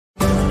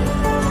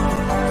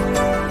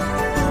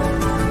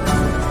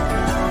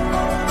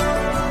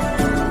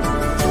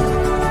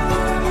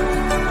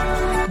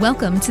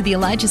Welcome to the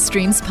Elijah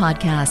Streams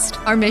podcast.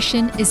 Our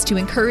mission is to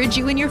encourage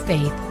you in your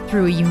faith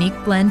through a unique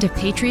blend of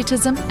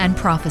patriotism and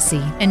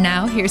prophecy. And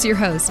now, here's your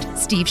host,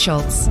 Steve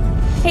Schultz.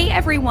 Hey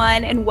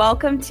everyone, and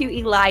welcome to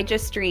Elijah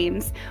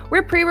Streams.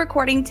 We're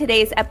pre-recording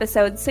today's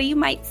episode, so you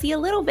might see a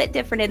little bit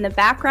different in the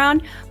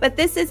background, but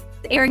this is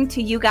airing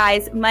to you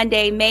guys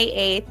Monday,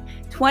 May 8th,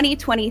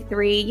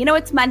 2023. You know,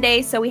 it's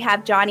Monday, so we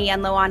have Johnny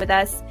Enlow on with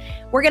us.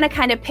 We're going to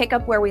kind of pick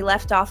up where we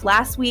left off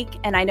last week,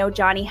 and I know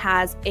Johnny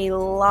has a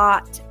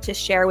lot to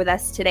share with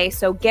us today,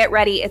 so get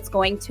ready. It's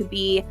going to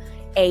be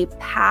a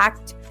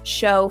packed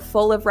show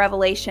full of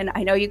revelation.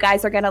 I know you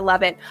guys are going to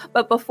love it.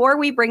 But before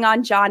we bring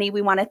on Johnny,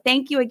 we want to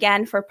thank you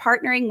again for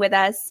partnering with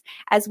us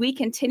as we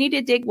continue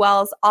to dig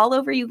wells all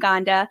over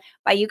Uganda.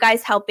 By you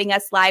guys helping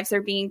us, lives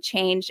are being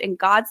changed and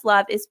God's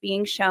love is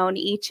being shown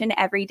each and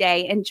every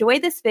day. Enjoy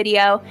this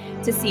video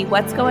to see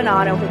what's going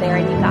on over there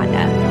in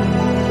Uganda.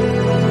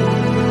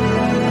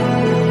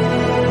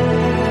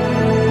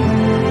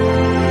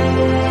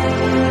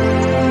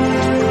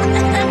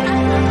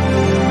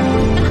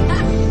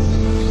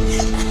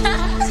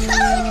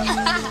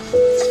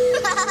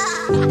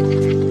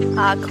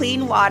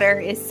 Clean water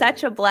is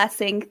such a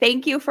blessing.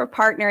 Thank you for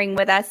partnering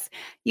with us.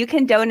 You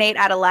can donate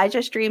at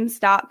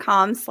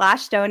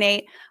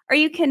elijahstreams.com/donate, or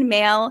you can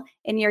mail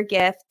in your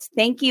gift.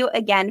 Thank you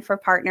again for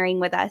partnering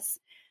with us.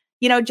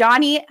 You know,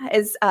 Johnny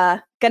is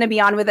going to be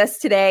on with us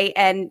today.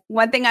 And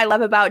one thing I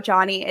love about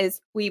Johnny is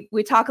we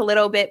talk a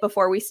little bit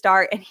before we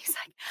start, and he's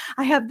like,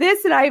 I have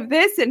this and I have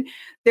this. And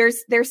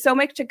there's so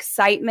much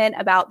excitement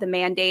about the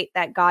mandate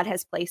that God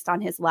has placed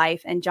on his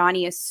life. And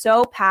Johnny is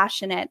so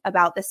passionate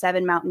about the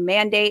 7 Mountain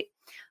Mandate.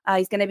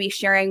 He's going to be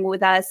sharing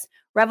with us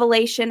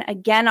Revelation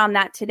again on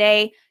that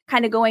today,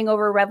 kind of going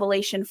over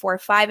Revelation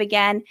 4:5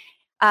 again.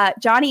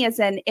 Johnny is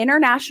an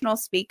international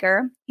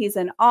speaker. He's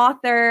an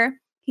author.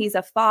 He's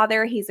a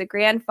father. He's a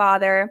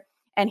grandfather.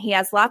 And he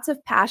has lots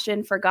of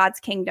passion for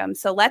God's kingdom.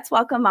 So let's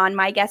welcome on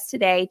my guest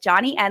today,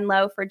 Johnny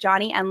Enlow, for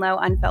Johnny Enlow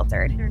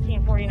Unfiltered.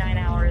 1349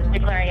 hours,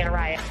 declaring it a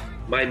riot.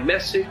 My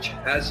message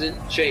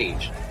hasn't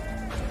changed.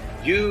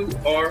 You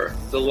are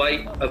the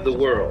light of the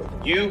world.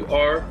 You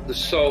are the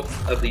salt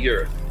of the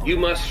earth. You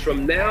must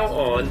from now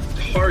on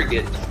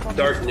target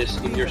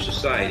darkness in your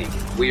society.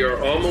 We are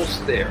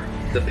almost there.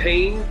 The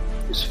pain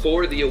is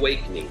for the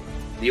awakening.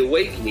 The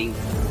awakening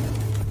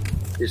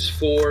is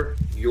for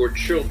your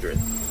children.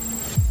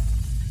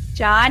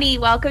 Johnny,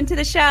 welcome to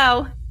the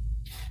show.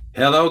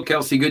 Hello,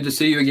 Kelsey. Good to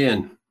see you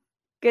again.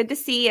 Good to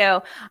see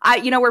you.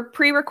 We're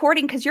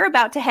pre-recording because you're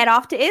about to head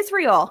off to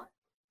Israel.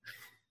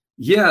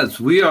 Yes,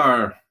 we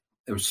are.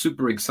 We're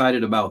super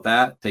excited about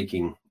that,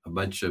 taking a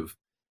bunch of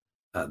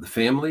the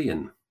family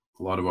and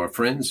a lot of our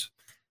friends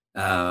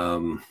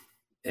and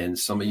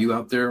some of you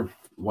out there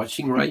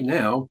watching right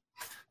now,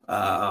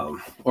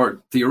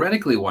 or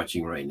theoretically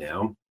watching right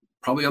now,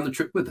 probably on the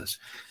trip with us.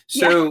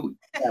 So,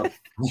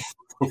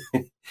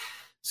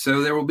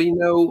 so there will be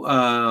no,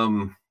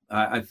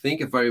 I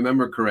think if I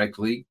remember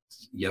correctly,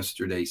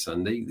 yesterday,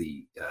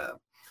 Sunday,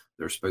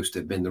 there's supposed to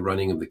have been the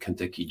running of the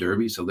Kentucky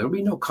Derby. So there'll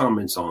be no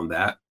comments on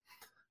that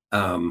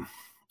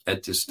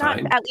at this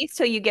time. Not at least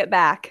till you get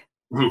back.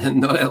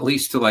 Not at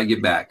least till I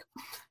get back.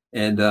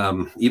 And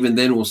even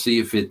then we'll see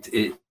if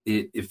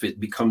it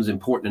becomes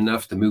important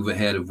enough to move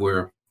ahead of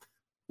where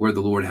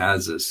the Lord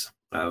has us.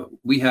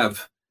 We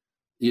have,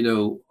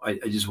 I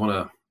just want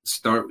to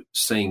start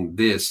saying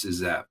this is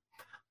that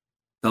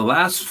the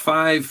last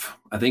 5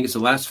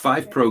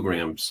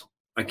 programs,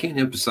 I can't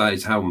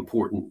emphasize how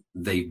important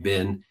they've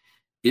been.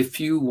 If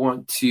you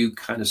want to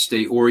kind of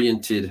stay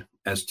oriented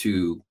as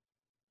to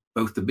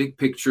both the big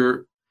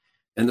picture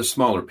and the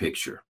smaller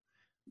picture.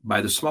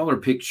 By the smaller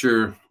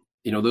picture,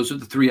 those are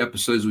the 3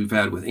 episodes we've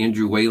had with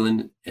Andrew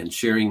Whalen and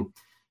sharing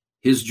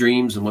his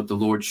dreams and what the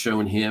Lord's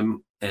shown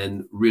him.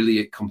 And really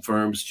it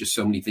confirms just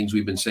so many things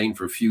we've been saying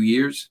for a few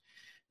years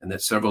and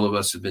that several of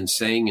us have been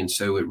saying. And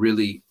so it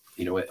really,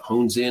 it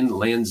hones in,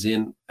 lands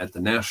in at the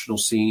national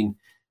scene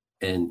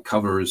and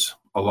covers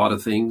a lot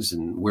of things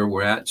and where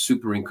we're at,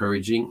 super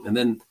encouraging. And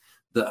then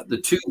the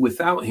 2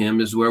 without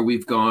him is where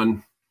we've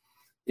gone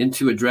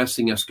into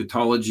addressing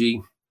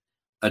eschatology,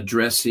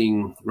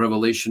 addressing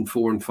Revelation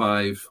 4 and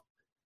 5,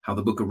 how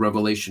the book of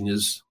Revelation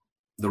is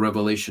the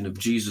revelation of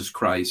Jesus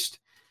Christ.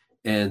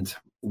 And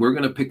we're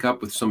going to pick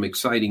up with some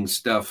exciting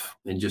stuff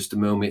in just a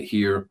moment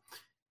here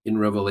in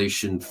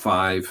Revelation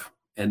 5.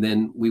 And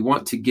then we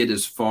want to get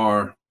as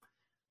far,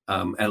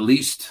 at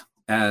least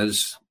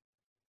as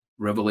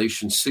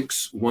Revelation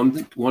 6,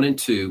 1 and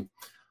 2,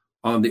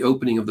 on the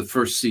opening of the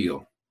first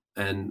seal.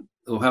 And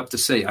I'll have to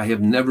say, I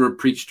have never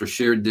preached or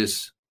shared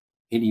this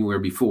anywhere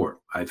before.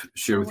 I've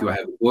shared with you, I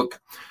have a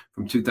book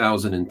from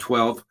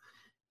 2012,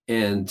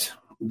 and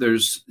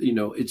there's,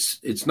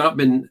 it's not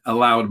been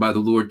allowed by the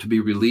Lord to be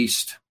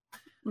released,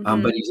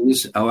 but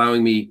he's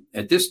allowing me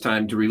at this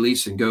time to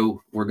release and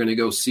go, we're going to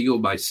go seal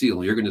by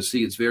seal. You're going to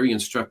see it's very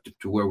instructive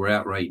to where we're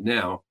at right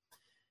now.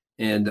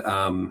 And,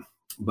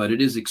 but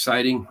it is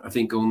exciting. I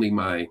think only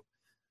my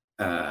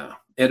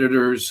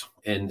editors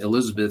and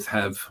Elizabeth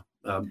have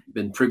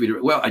been privy to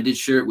it. Well, I did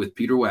share it with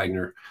Peter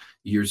Wagner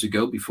years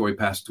ago before he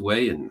passed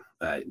away, and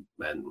I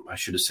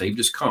should have saved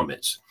his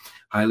comments,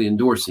 highly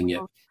endorsing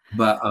it.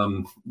 But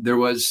there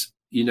was,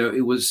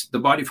 it was the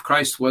body of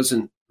Christ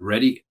wasn't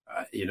ready.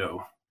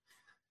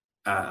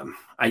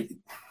 I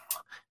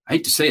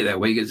hate to say it that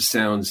way because it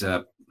sounds,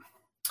 I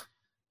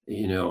don't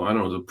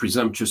know,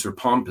 presumptuous or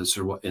pompous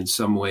or what in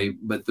some way.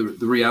 But the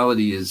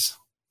reality is,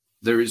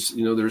 there's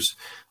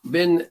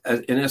been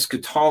an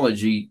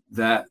eschatology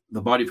that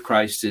the body of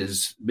Christ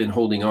has been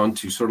holding on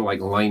to, sort of like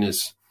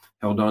Linus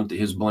held on to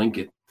his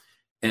blanket.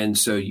 And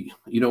so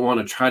you don't want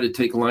to try to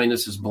take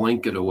Linus's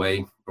blanket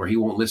away, or he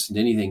won't listen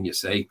to anything you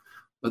say.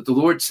 But the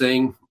Lord's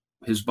saying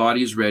his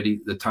body is ready,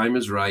 the time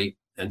is right,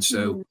 and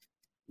so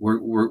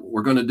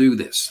we're going to do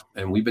this.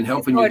 And we've been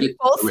helping you get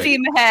full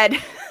steam ahead.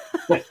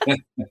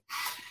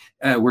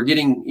 We're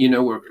getting,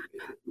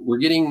 we're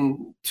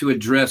getting to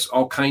address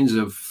all kinds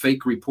of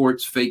fake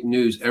reports, fake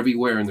news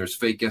everywhere, and there's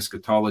fake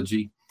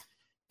eschatology.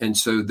 And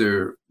so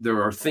there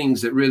are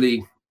things that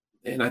really,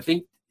 and I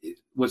think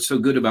what's so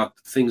good about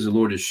the things the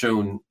Lord has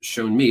shown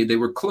me, they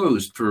were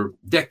closed for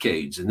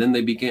decades, and then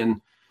it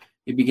began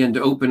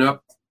to open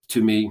up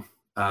to me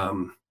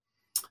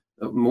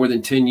more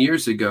than 10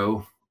 years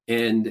ago,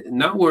 and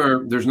not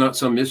where there's not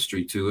some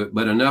mystery to it,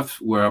 but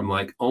enough where I'm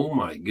like, oh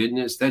my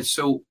goodness, that's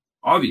so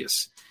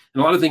obvious.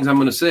 And a lot of things I'm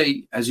going to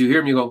say, as you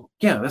hear me go,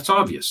 yeah, that's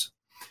obvious.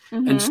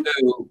 Mm-hmm. And so,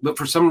 but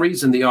for some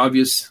reason, the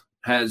obvious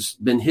has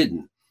been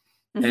hidden.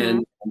 Mm-hmm.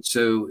 And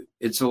so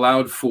it's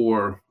allowed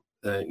for,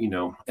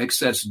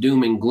 excess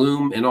doom and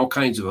gloom and all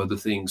kinds of other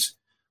things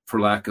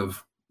for lack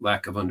of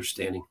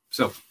understanding.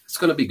 So it's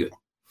going to be good.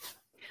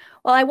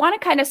 Well, I want to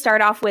kind of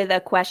start off with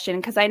a question,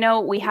 because I know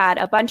we had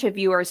a bunch of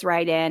viewers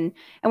write in,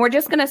 and we're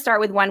just going to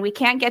start with one. We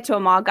can't get to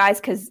them all, guys,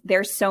 because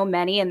there's so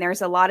many, and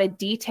there's a lot of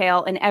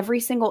detail in every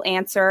single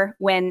answer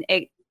when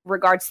it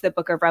regards to the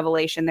book of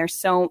Revelation. There's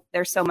so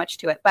much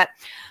to it. But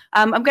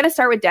I'm going to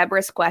start with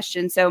Deborah's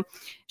question. So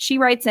she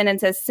writes in and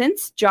says,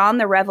 since John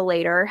the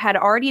Revelator had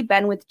already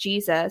been with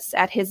Jesus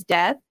at his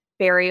death,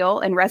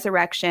 burial, and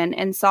resurrection,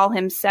 and saw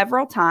him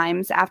several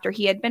times after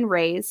he had been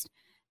raised,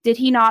 did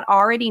he not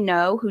already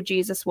know who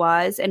Jesus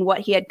was and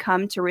what he had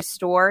come to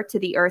restore to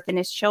the earth and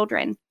his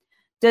children?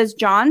 Does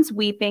John's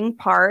weeping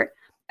part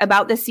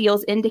about the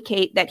seals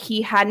indicate that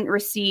he hadn't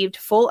received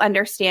full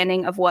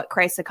understanding of what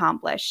Christ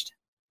accomplished?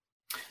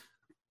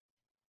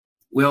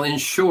 Well, in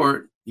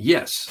short,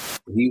 yes,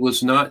 he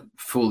was not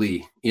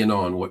fully in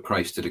on what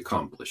Christ had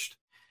accomplished.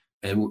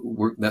 And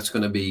we're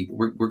going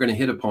to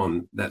hit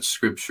upon that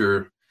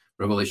scripture,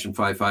 Revelation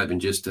 5:5, in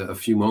just a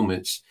few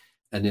moments,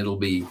 and it'll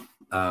be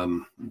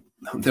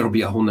there'll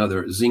be a whole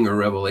nother zinger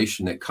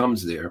revelation that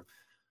comes there.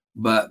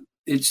 But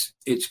it's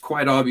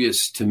quite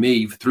obvious to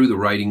me through the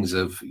writings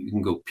of, you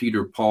can go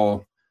Peter,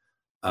 Paul,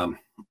 all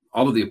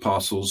of the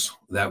apostles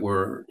that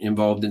were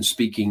involved in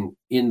speaking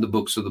in the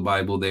books of the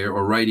Bible there,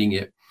 or writing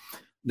it,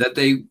 that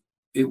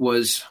it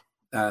was,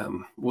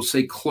 we'll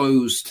say,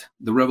 closed.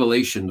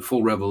 The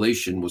full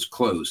revelation was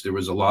closed. There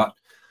was a lot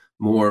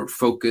more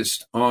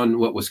focused on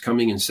what was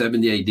coming in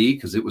 70 AD,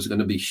 because it was going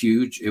to be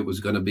huge. It was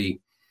going to be,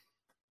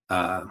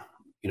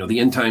 the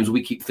end times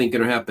we keep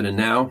thinking are happening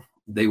now.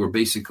 They were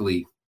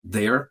basically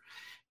there.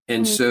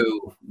 And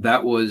so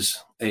that was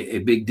a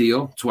big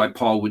deal. That's why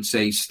Paul would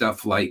say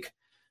stuff like,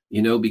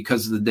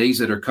 because of the days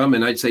that are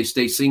coming, I'd say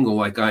stay single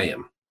like I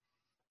am.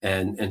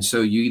 And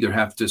so you either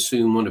have to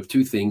assume one of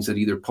two things, that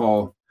either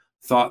Paul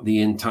thought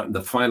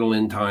the final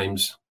end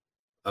times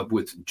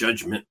with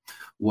judgment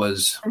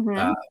was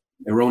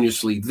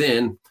erroneously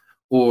then,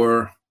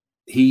 or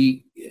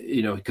he,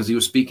 because he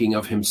was speaking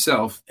of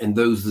himself and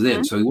those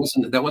then. So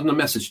that wasn't a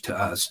message to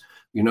us.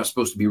 You're not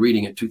supposed to be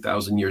reading it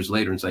 2,000 years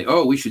later and say,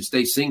 oh, we should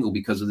stay single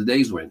because of the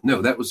days we're in.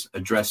 No, that was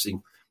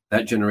addressing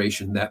that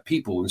generation, that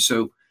people. And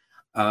so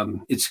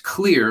it's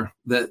clear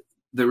that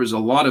there was a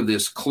lot of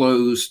this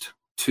closed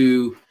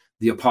to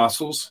the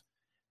apostles,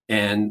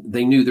 and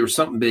they knew there was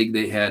something big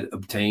they had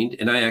obtained.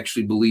 And I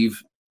actually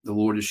believe the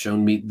Lord has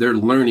shown me they're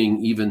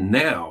learning even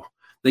now.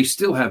 They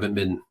still haven't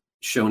been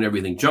shown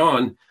everything.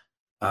 John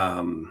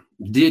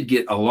did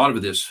get a lot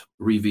of this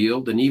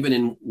revealed, and even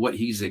in what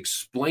he's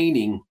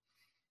explaining,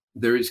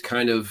 there is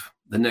kind of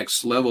the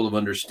next level of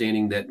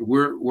understanding that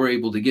we're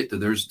able to get to.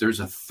 There's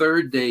a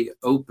third day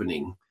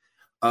opening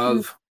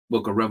of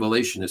book of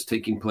Revelation that's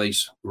taking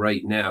place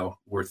right now,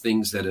 where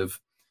things that have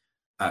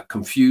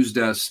confused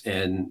us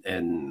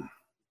and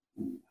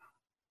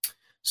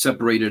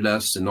separated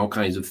us and all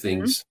kinds of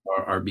things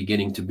are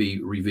beginning to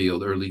be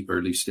revealed,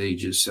 early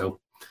stages. So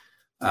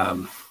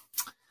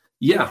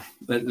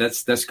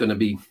that's going to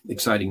be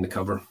exciting to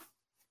cover.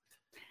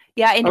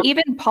 Yeah. And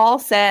even Paul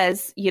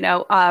says,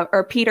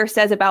 or Peter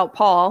says about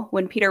Paul,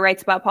 when Peter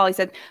writes about Paul, he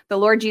said, the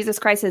Lord Jesus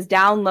Christ has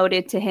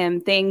downloaded to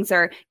him things,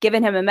 or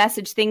given him a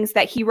message, things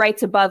that he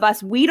writes above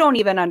us. We don't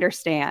even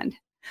understand.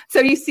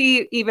 So you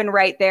see even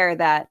right there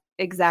that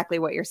exactly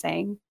what you're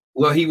saying.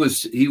 Well, he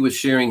was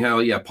sharing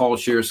how, Paul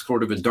shares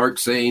sort of in dark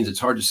sayings. It's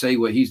hard to say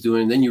what he's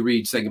doing. And then you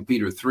read 2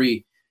 Peter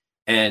 3,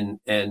 and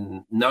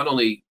not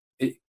only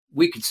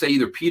we could say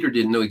either Peter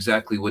didn't know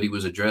exactly what he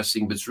was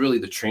addressing, but it's really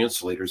the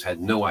translators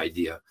had no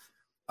idea.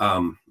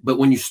 But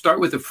when you start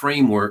with a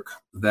framework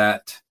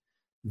that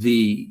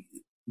the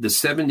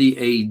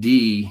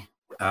 70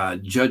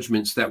 AD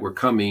judgments that were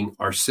coming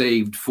are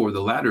saved for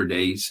the latter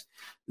days,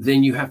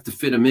 then you have to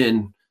fit them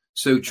in.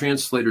 So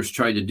translators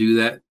try to do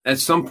that. At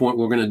some point,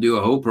 we're going to do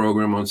a whole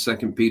program on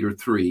 2 Peter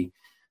 3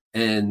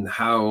 and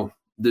how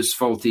this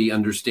faulty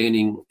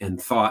understanding and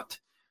thought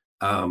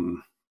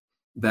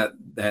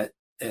that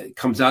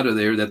comes out of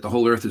there, that the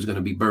whole earth is going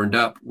to be burned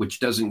up, which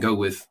doesn't go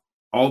with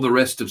all the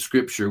rest of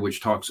Scripture,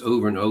 which talks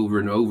over and over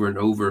and over and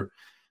over,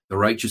 the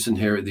righteous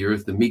inherit the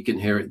earth, the meek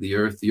inherit the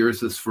earth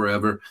is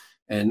forever,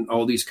 and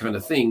all these kind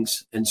of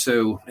things. And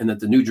that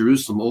the New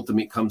Jerusalem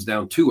ultimately comes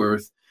down to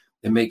earth.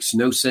 It makes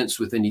no sense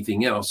with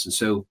anything else. And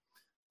so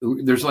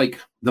there's like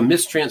the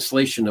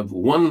mistranslation of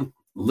one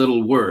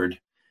little word.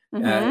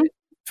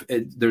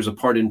 There's a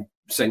part in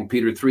 2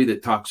 Peter 3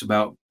 that talks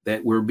about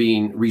that we're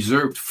being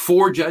reserved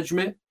for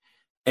judgment,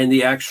 and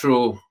the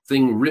actual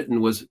thing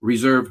written was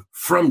reserved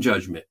from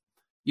judgment.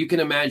 You can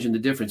imagine the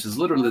difference. It's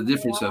literally the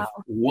difference of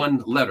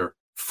one letter,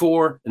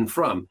 for and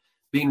from,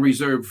 being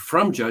reserved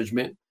from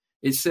judgment.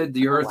 It said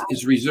the earth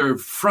is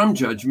reserved from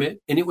judgment,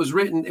 and it was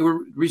written, it were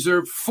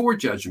reserved for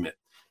judgment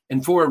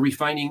and for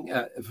refining,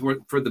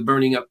 for the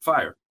burning up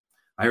fire.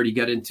 I already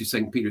got into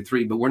 2 Peter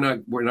 3, but we're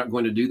not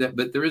going to do that.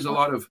 But there is a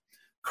lot of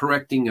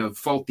correcting of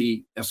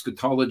faulty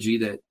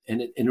eschatology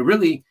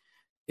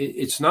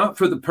it's not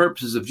for the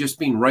purposes of just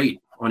being right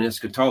on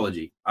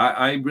eschatology.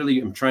 I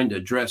really am trying to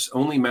address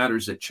only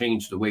matters that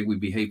change the way we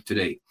behave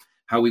today,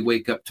 how we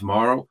wake up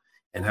tomorrow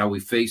and how we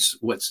face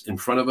what's in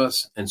front of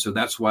us. And so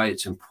that's why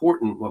it's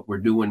important what we're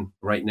doing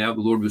right now.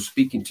 The Lord was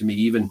speaking to me,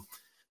 even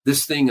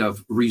this thing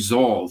of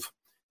resolve,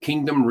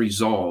 kingdom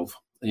resolve.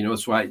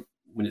 That's why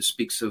when it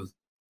speaks of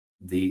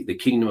the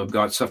kingdom of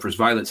God suffers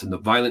violence, and the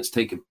violent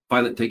take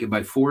it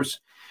by force.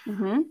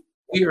 Mm-hmm.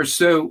 We are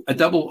so a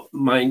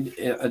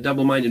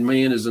double-minded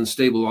man is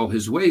unstable all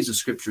his ways, the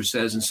Scripture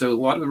says. And so a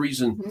lot of the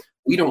reason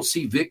we don't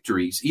see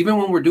victories, even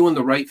when we're doing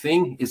the right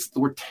thing, is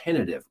we're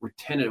tentative.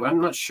 I'm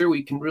not sure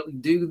we can really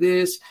do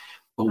this.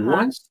 But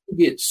once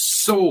we get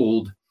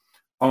sold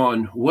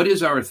on what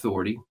is our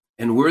authority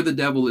and where the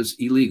devil is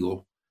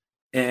illegal,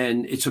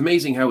 and it's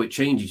amazing how it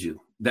changes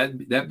you.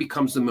 That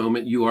becomes the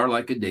moment you are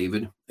like a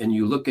David, and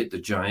you look at the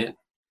giant,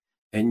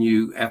 and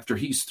you, after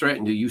he's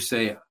threatened you, you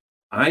say,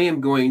 I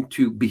am going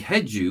to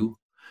behead you.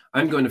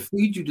 I'm going to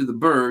feed you to the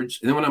birds.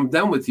 And then when I'm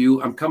done with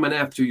you, I'm coming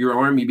after your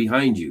army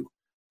behind you.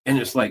 And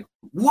it's like,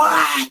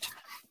 what?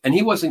 And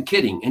he wasn't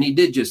kidding. And he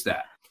did just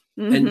that.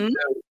 Mm-hmm. And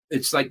so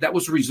it's like, that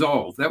was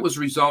resolved. That was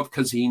resolved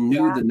because he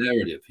knew the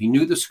narrative. He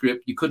knew the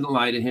script. You couldn't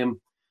lie to him.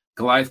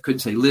 Goliath couldn't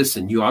say,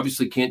 listen, you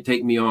obviously can't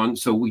take me on.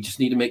 So we just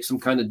need to make some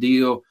kind of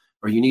deal,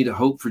 or you need a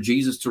hope for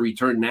Jesus to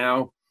return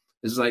now.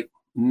 It's like,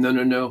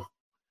 no.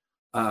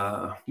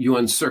 You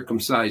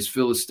uncircumcised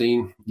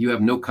Philistine, you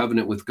have no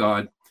covenant with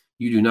God.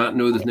 You do not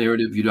know the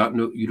narrative. You don't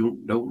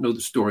know the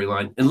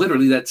storyline. And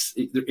literally, that's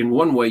in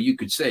one way you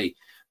could say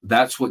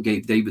that's what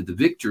gave David the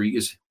victory,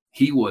 is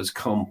he was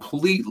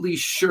completely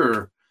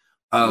sure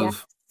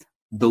of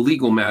the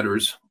legal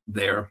matters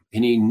there.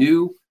 And he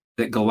knew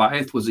that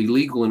Goliath was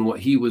illegal in what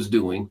he was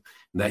doing,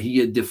 that he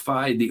had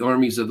defied the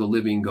armies of the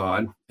living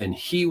God, and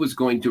he was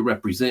going to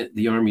represent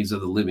the armies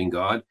of the living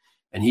God.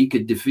 And he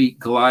could defeat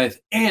Goliath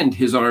and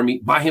his army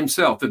by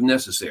himself if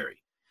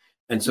necessary.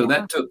 And so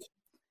that's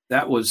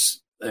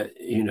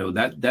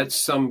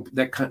some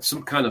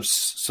kind of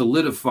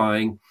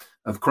solidifying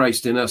of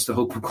Christ in us, the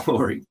hope of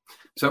glory.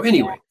 So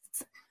anyway,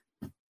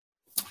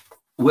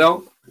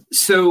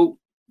 so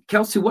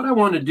Kelsey, what I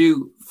want to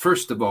do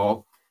first of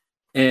all,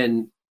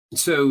 and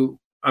so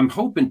I'm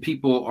hoping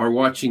people are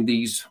watching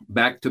these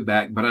back to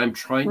back, but I'm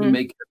trying to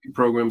make every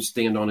program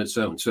stand on its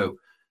own. So.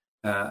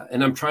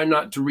 And I'm trying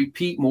not to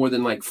repeat more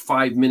than like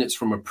 5 minutes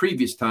from a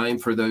previous time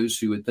for those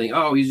who would think,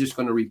 oh, he's just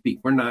going to repeat.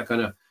 We're not going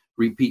to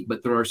repeat,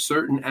 but there are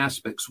certain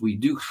aspects we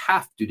do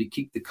have to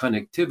keep the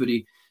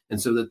connectivity,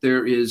 and so that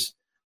there is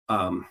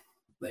an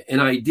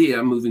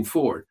idea moving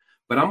forward.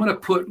 But I'm going to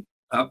put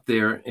up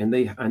there, and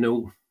I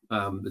know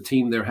the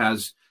team there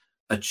has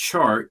a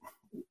chart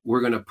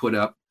we're going to put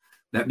up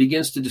that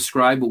begins to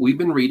describe what we've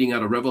been reading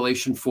out of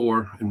Revelation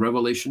 4 and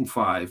Revelation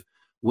 5,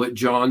 what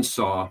John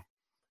saw.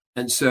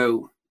 And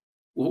so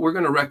what we're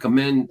going to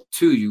recommend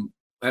to you,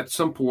 at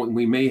some point,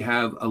 we may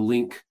have a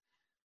link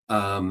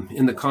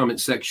in the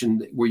comment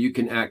section where you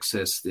can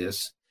access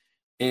this.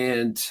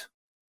 And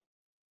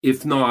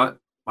if not,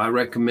 I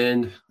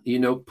recommend,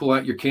 pull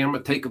out your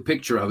camera, take a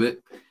picture of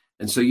it.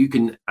 And so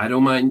I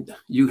don't mind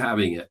you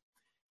having it.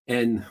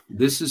 And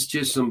this is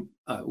just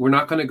we're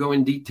not going to go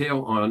in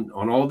detail on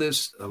all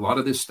this. A lot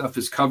of this stuff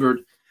is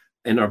covered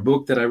in our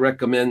book that I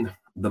recommend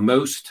the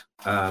most,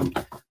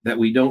 that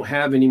we don't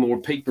have any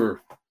more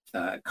paper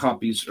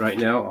copies right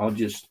now. I'll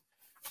just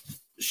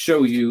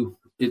show you.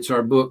 It's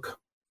our book,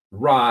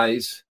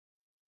 Rise,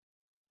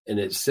 and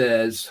it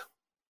says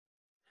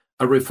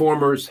A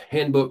Reformer's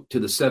Handbook to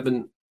the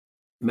Seven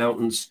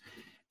Mountains.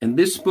 And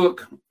this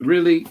book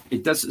really,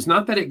 it's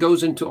not that it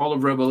goes into all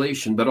of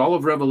Revelation, but all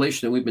of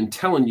Revelation that we've been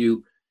telling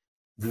you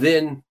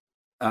then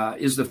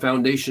is the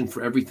foundation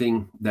for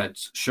everything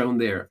that's shown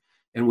there.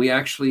 And we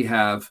actually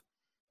have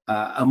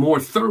a more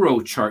thorough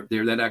chart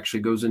there that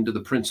actually goes into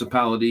the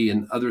principality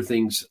and other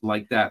things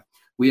like that.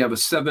 We have a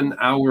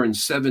 7-hour and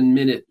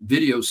 7-minute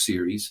video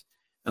series,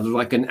 and there's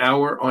like an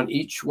hour on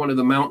each one of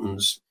the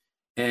mountains.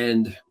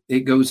 And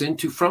it goes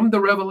into, from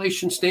the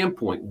Revelation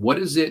standpoint, what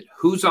is it?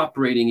 Who's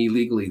operating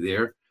illegally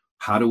there?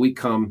 How do we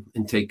come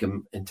and take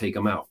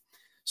them out?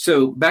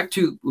 So back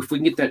to, if we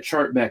can get that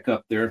chart back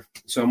up there.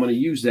 So I'm going to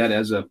use that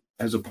as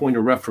a point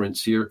of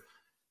reference here.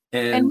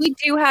 And we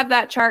do have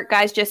that chart,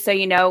 guys, just so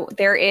you know.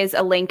 There is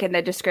a link in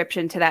the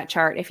description to that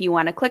chart. If you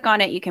want to click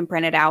on it, you can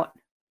print it out.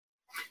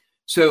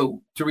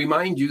 So to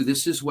remind you,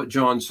 this is what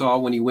John saw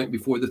when he went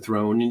before the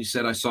throne. And he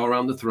said, I saw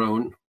around the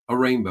throne a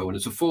rainbow, and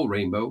it's a full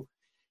rainbow.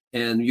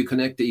 And you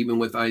connect it even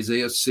with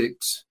Isaiah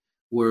 6,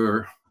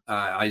 where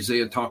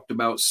Isaiah talked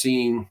about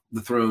seeing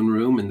the throne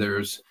room, and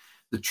there's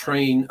the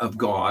train of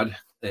God,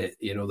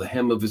 the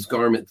hem of his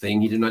garment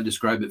thing. He did not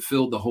describe it,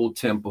 filled the whole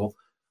temple.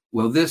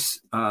 Well, this,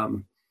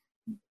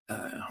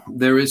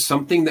 there is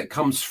something that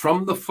comes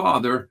from the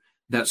Father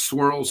that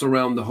swirls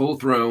around the whole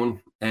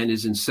throne and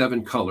is in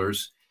 7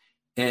 colors.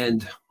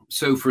 And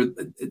so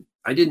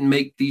I didn't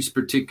make these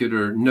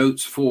particular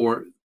notes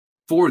for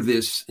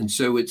this. And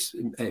so it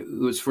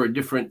was for a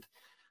different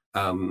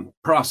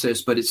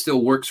process, but it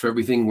still works for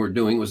everything we're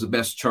doing. It was the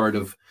best chart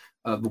of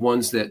the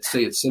ones that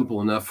say it's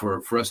simple enough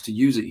for us to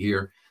use it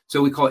here.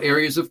 So we call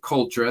areas of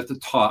culture at the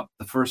top,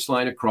 the first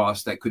line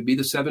across. That could be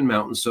the 7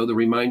 mountains. So the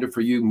reminder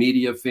for you: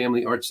 media,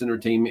 family, arts,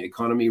 entertainment,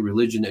 economy,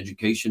 religion,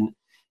 education,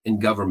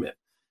 and government.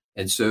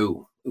 And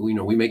so, we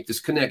make this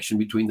connection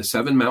between the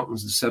 7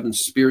 mountains, the 7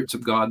 spirits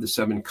of God, the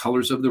 7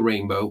 colors of the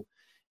rainbow.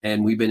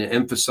 And we've been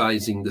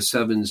emphasizing the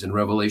 7s in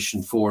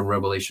Revelation 4 and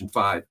Revelation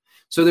 5.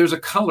 So there's a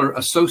color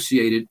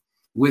associated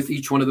with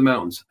each one of the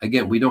mountains.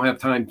 Again, we don't have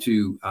time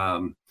to,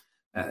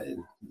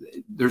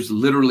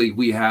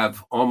 we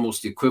have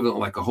almost the equivalent,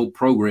 like a whole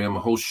program, a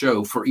whole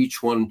show for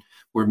each one,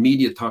 where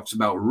media talks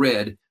about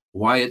red,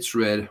 why it's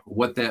red,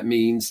 what that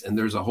means. And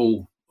there's a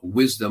whole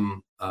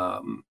wisdom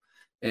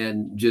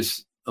and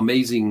just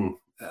amazing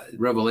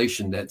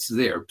revelation that's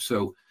there.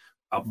 So,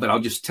 but I'll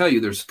just tell you,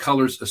 there's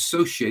colors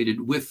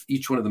associated with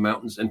each one of the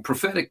mountains. And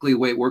prophetically, the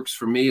way it works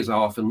for me is I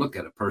often look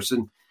at a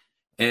person,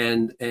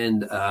 and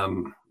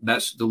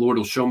that's, the Lord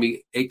will show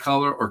me a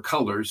color or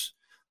colors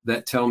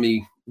that tell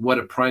me what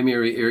a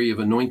primary area of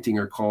anointing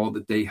are called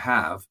that they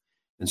have.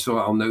 And so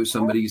I'll know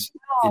somebody's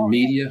in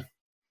media.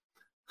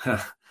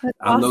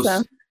 I'll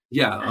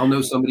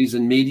know somebody's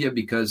in media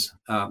because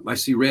I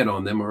see red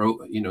on them, or,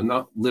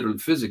 not literally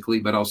physically,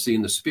 but I'll see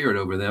in the spirit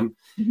over them.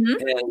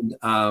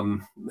 Mm-hmm.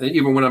 And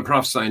even when I'm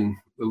prophesying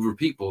over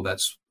people,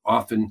 that's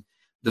often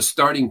the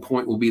starting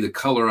point will be the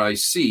color I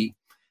see,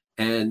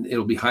 and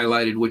it'll be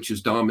highlighted which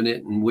is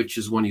dominant and which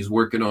is one he's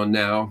working on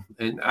now.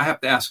 And I have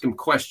to ask him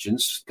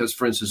questions because,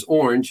 for instance,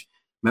 orange,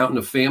 mountain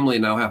of family,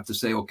 and I'll have to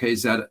say, okay,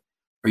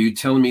 are you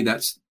telling me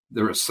that's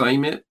their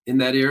assignment in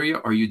that area?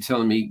 Or are you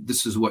telling me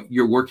this is what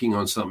you're working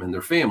on, something in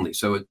their family?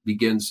 So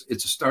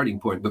it's a starting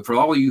point. But for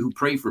all of you who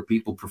pray for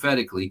people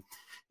prophetically,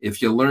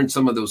 if you learn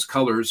some of those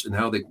colors and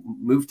how they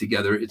move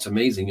together, it's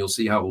amazing. You'll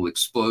see how it will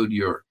explode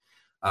your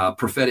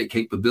prophetic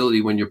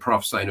capability when you're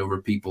prophesying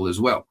over people as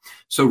well.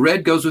 So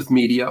red goes with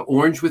media,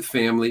 orange with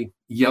family,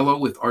 yellow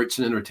with arts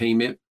and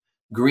entertainment,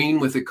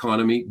 green with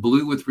economy,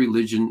 blue with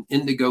religion,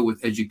 indigo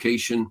with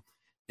education,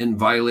 and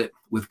violet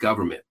with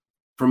government.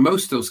 For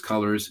most of those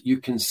colors, you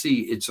can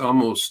see it's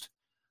almost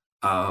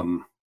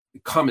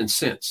common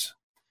sense.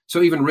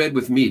 So even red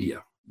with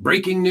media,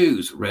 breaking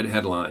news, red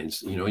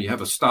headlines. You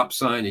have a stop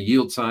sign, a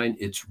yield sign,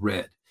 it's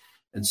red.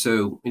 And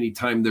so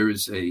anytime there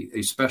is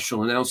a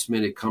special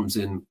announcement, it comes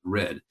in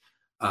red.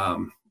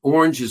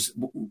 Orange is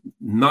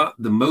not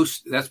the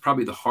most, that's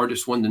probably the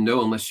hardest one to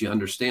know unless you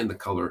understand the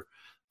color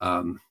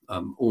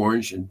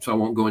orange. And so I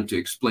won't go into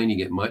explaining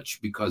it much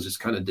because it's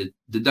kind of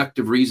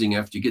deductive reasoning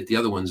after you get the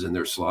other ones in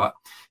their slot.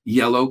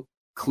 Yellow,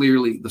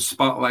 clearly the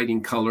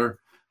spotlighting color,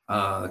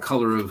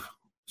 color of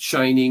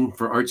shining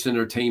for arts and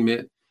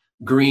entertainment.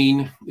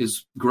 Green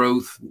is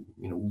growth,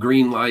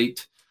 green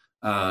light,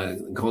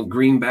 called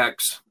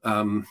greenbacks.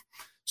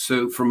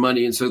 So for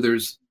money. And so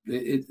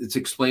it's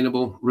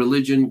explainable.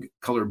 Religion,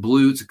 color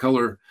blue, it's a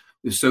color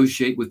we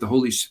associate with the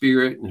Holy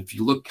Spirit. And if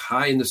you look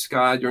high in the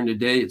sky during the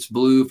day, it's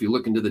blue. If you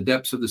look into the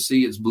depths of the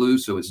sea, it's blue.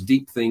 So it's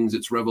deep things.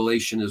 It's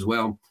revelation as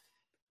well.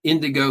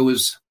 Indigo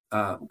is,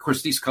 of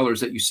course, these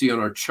colors that you see on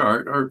our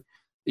chart are,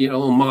 a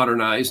little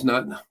modernized,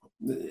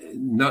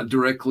 not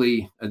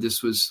directly.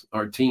 This was,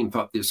 our team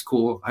thought this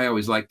cool. I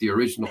always like the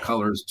original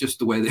colors just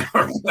the way they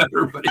are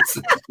better, but it's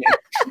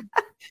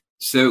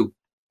so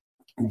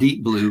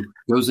deep blue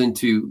goes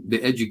into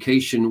the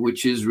education,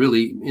 which is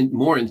really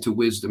more into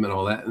wisdom and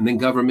all that. And then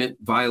government,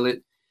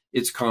 violet,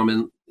 it's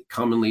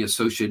commonly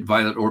associated,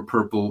 violet or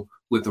purple,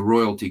 with the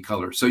royalty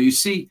color. So you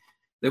see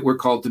that we're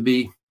called to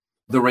be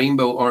the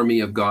rainbow army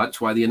of God.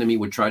 That's why the enemy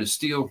would try to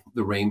steal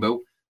the rainbow.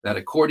 that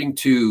according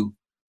to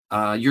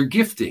your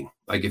gifting,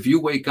 like if you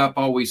wake up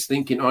always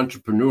thinking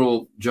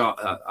entrepreneurial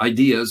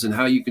ideas and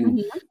how you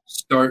can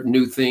start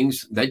new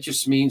things, that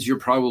just means you're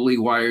probably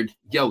wired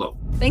yellow.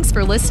 Thanks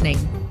for listening.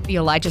 The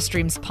Elijah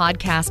Streams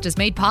podcast is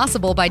made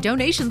possible by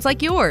donations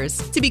like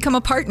yours. To become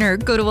a partner,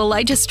 go to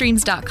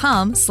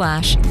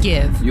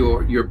ElijahStreams.com/give.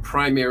 Your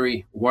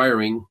primary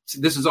wiring,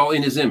 this is all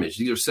in his image.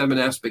 These are 7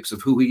 aspects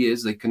of who he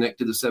is. They connect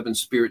to the 7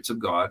 spirits of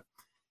God.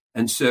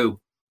 And so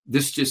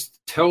this just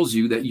tells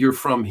you that you're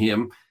from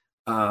him.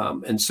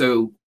 And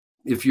so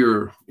if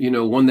you're,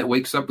 one that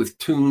wakes up with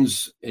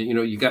tunes,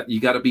 you got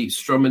to be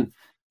strumming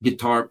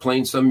guitar,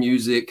 playing some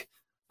music,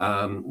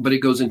 but it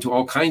goes into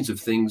all kinds of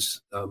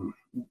things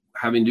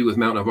having to do with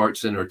Mountain of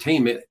Arts and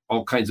Entertainment,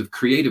 all kinds of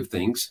creative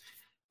things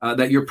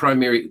that your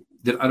primary.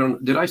 Did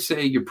I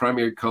say your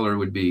primary color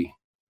would be?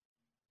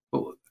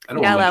 Well, I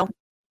don't yellow.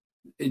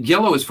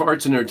 Yellow is for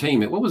arts and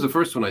entertainment. What was the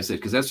first one I said?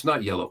 Because that's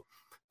not yellow.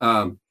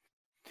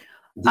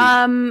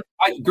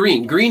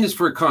 Green. Green is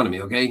for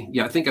economy. Okay.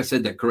 Yeah, I think I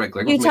said that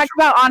correctly. You talked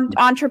about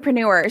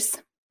entrepreneurs.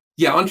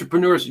 Yeah,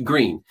 entrepreneurs,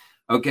 green.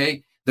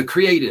 Okay. The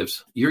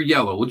creatives, you're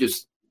yellow. We'll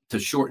just to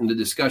shorten the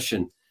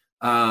discussion.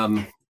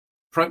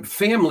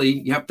 Family,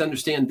 you have to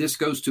understand this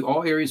goes to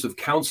all areas of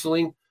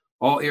counseling,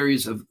 all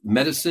areas of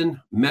medicine,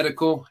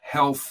 medical,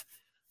 health,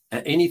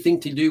 anything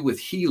to do with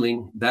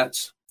healing.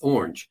 That's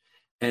orange.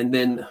 And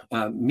then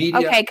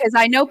media. Okay, because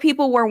I know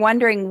people were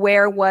wondering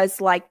where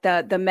was like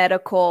the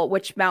medical,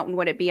 which mountain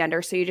would it be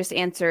under? So you just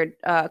answered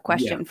a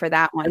question for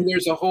that one. And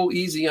there's a whole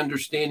easy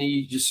understanding.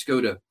 You just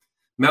go to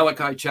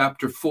Malachi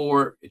chapter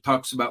 4. It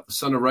talks about the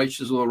Son of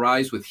Righteousness will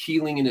arise with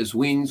healing in his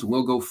wings and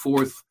will go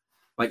forth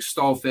like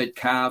stall-fed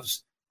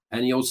calves.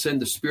 And he'll send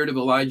the spirit of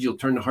Elijah. He'll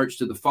turn the hearts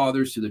to the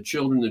fathers, to the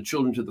children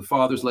to the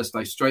fathers, lest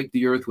I strike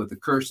the earth with a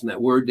curse. And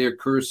that word there,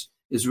 curse,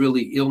 is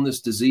really illness,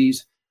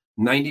 disease.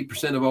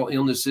 90% of all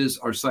illnesses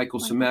are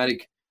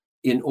psychosomatic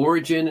in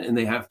origin, and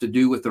they have to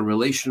do with the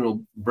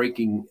relational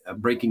breaking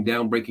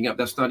down, breaking up.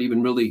 That's not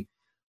even really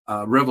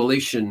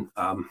revelation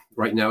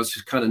right now. It's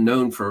just kind of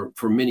known for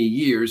many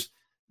years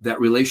that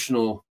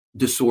relational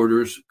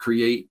disorders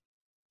create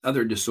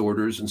other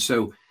disorders. And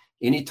so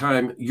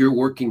anytime you're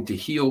working to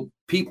heal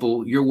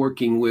people, you're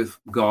working with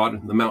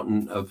God, the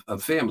mountain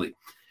of family.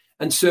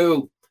 And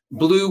so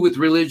blue with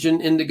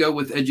religion, indigo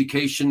with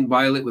education,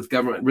 violet with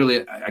government.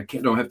 Really, I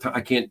don't have time.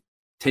 I can't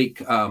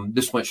take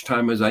this much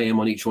time as I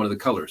am on each one of the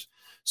colors.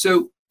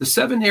 So the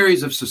 7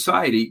 areas of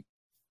society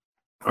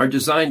are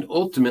designed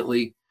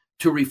ultimately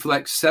to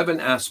reflect 7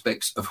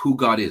 aspects of who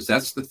God is.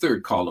 That's the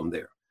 3rd column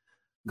there.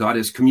 God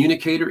is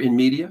communicator in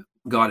media.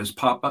 God is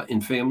Papa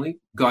in family.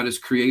 God is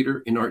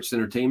creator in arts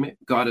and entertainment.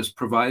 God is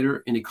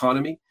provider in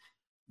economy.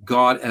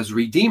 God as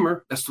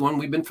redeemer, that's the one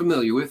we've been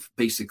familiar with,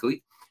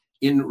 basically,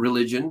 in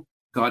religion.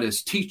 God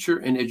as teacher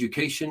in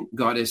education.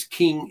 God as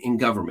king in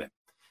government.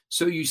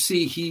 So you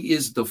see, he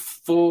is the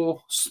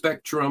full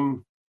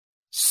spectrum,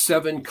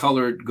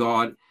 7-colored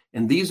God.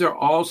 And these are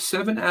all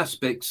 7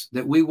 aspects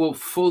that we will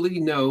fully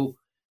know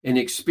and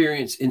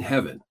experience in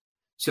heaven.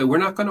 So we're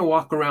not going to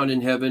walk around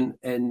in heaven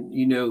and,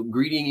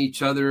 greeting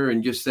each other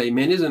and just say,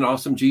 man, isn't it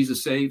awesome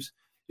Jesus saves?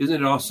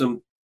 Isn't it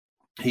awesome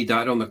he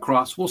died on the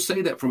cross? We'll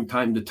say that from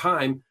time to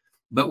time,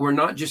 but we're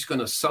not just going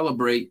to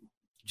celebrate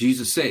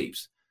Jesus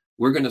saves.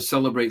 We're going to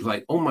celebrate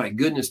like, oh my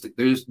goodness,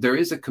 there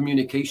is a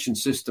communication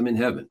system in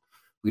heaven.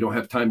 We don't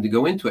have time to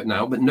go into it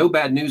now, but no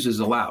bad news is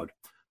allowed,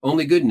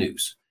 only good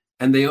news.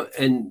 And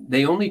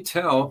they only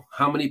tell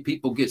how many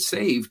people get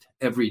saved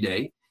every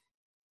day,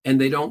 and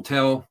they don't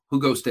tell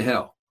who goes to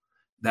hell.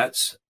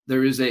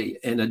 There is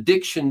an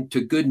addiction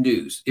to good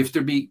news. It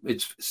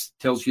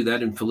tells you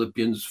that in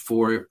Philippians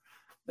 4,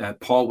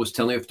 that Paul was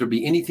telling, if there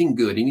be anything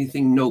good,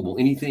 anything noble,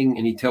 anything,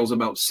 and he tells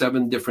about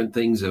 7 different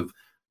things of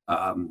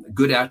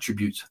good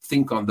attributes.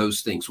 Think on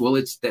those things. Well,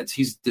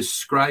 he's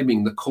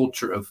describing the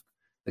culture of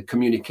the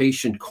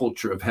communication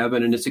culture of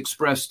heaven, and it's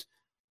expressed.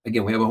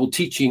 Again, we have a whole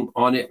teaching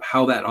on it,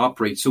 how that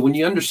operates. So when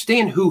you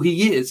understand who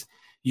he is,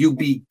 you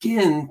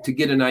begin to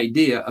get an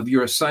idea of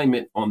your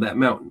assignment on that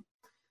mountain.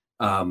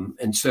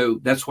 And so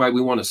that's why we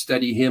want to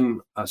study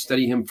him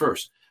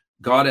first.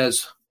 God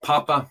as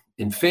Papa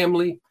in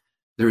family.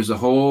 There's a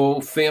whole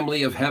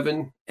family of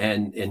heaven,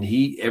 and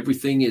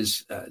everything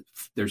is,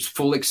 there's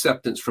full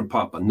acceptance from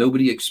Papa.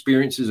 Nobody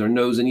experiences or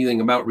knows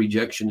anything about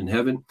rejection in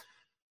heaven.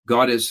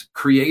 God as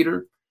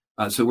creator.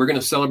 So we're going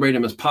to celebrate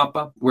him as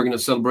Papa. We're going to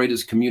celebrate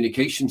his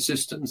communication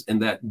systems,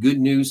 and that good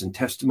news and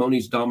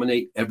testimonies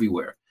dominate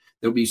everywhere.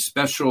 There'll be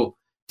special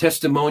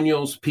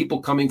testimonials.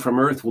 People coming from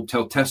earth will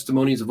tell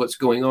testimonies of what's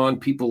going on.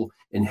 People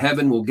in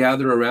heaven will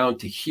gather around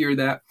to hear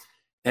that.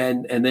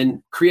 And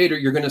then creator,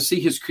 you're going to see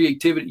his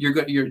creativity.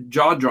 You're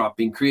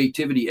jaw-dropping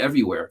creativity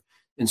everywhere.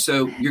 And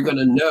so you're going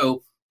to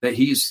know that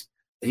he is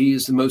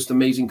the most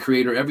amazing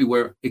creator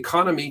everywhere.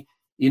 Economy,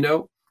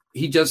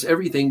 he does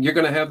everything. You're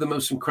going to have the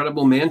most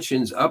incredible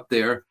mansions up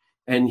there,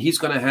 and he's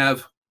going to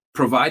have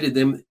provided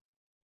them,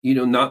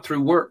 not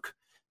through work,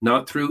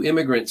 not through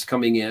immigrants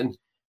coming in,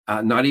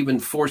 not even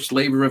forced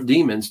labor of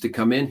demons to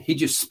come in. He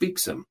just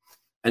speaks them.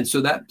 And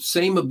so that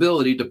same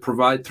ability to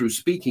provide through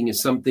speaking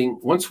is something,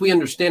 once we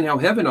understand how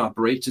heaven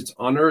operates, it's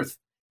on earth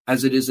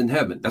as it is in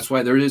heaven. That's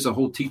why there is a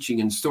whole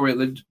teaching and story.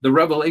 The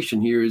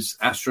revelation here is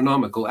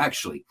astronomical,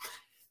 actually.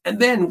 And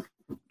then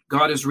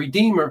God is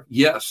Redeemer.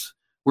 Yes,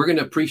 we're going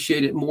to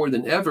appreciate it more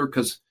than ever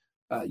because,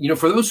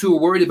 for those who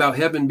are worried about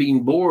heaven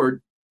being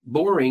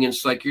boring,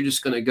 it's like you're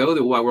just going to go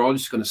there while we're all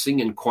just going to sing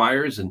in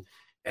choirs and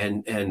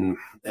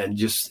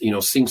just,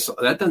 sing.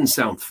 That doesn't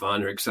sound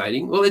fun or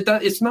exciting. Well,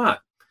 it's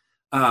not.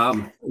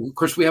 Of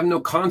course, we have no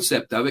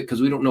concept of it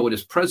because we don't know what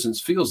his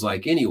presence feels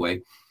like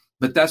anyway.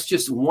 But that's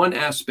just one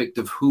aspect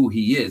of who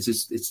he is.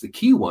 It's the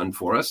key one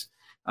for us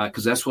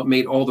because that's what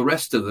made all the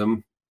rest of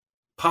them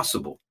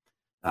possible.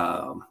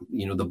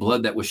 The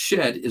blood that was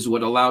shed is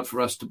what allowed for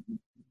us to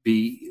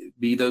be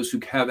those who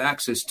have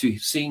access to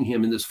seeing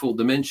him in this full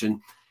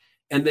dimension.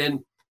 And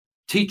then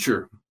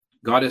teacher,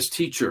 God as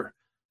teacher,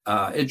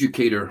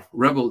 educator,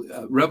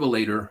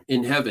 revelator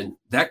in heaven,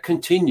 that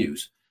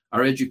continues.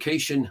 Our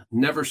education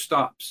never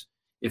stops.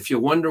 If you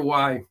wonder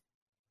why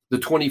the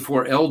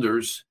 24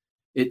 elders,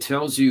 it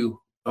tells you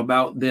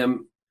about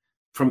them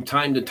from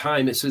time to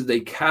time. It says they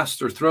cast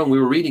their throne. We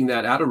were reading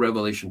that out of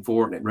Revelation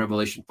 4 and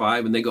Revelation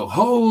 5, and they go,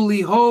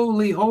 holy,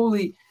 holy,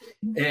 holy.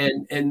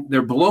 And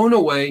they're blown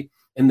away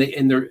and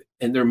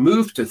they're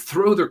moved to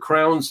throw their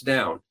crowns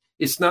down.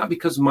 It's not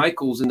because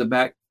Michael's in the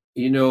back,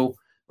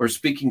 or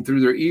speaking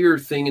through their ear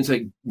thing and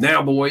say,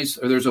 now boys,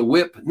 or there's a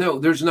whip. No,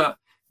 there's not.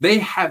 They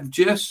have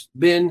just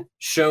been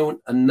shown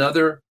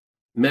another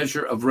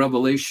measure of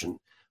revelation,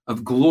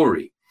 of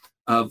glory,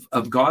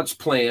 of God's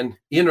plan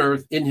in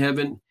earth, in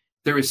heaven.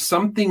 There is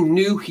something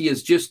new he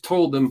has just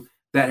told them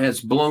that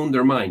has blown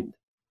their mind.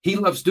 He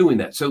loves doing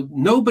that. So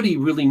nobody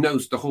really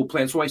knows the whole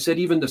plan. So I said,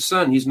 even the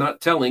Son, he's not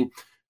telling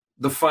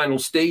the final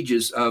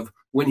stages of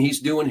when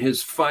he's doing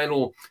his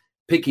final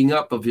picking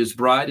up of his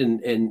bride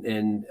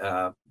and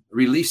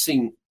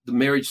releasing the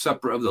marriage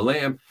supper of the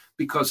Lamb,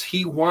 because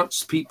he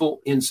wants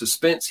people in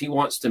suspense. He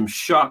wants them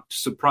shocked,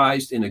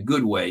 surprised in a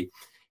good way.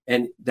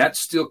 And that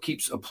still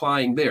keeps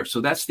applying there.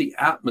 So that's the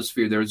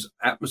atmosphere. There's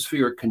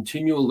atmosphere of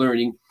continual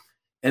learning.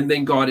 And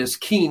then God is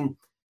king.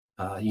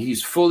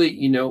 He's fully,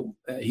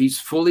 he's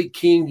fully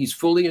king. He's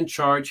fully in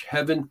charge.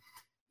 Heaven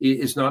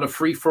is not a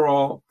free for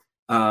all.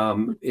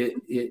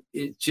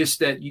 It's just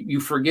that you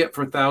forget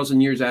for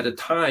 1,000 years at a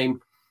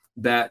time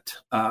that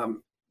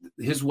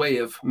his way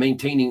of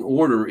maintaining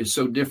order is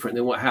so different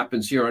than what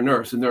happens here on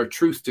earth. And there are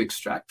truths to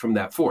extract from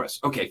that for us.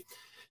 Okay,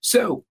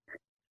 so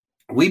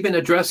we've been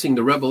addressing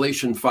the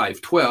Revelation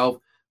 5:12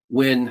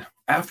 when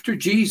after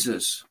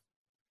Jesus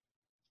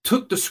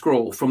took the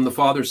scroll from the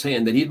Father's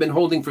hand that he'd been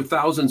holding for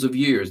thousands of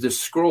years, this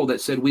scroll that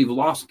said we've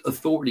lost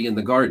authority in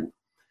the garden,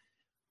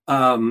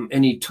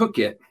 and he took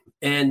it.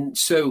 And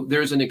so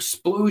there's an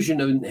explosion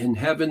in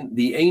heaven.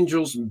 The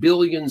angels,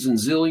 billions and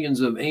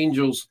zillions of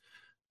angels,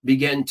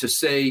 began to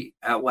say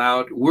out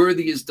loud,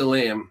 worthy is the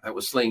Lamb that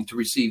was slain to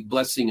receive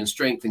blessing and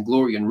strength and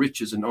glory and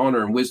riches and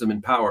honor and wisdom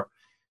and power.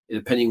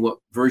 Depending what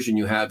version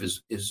you have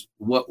is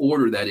what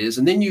order that is.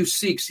 And then you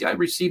see, I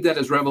received that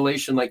as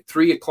revelation like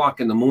 3:00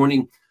 in the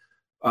morning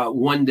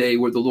one day,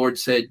 where the Lord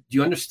said, do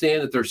you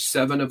understand that there's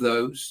 7 of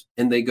those?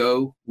 And they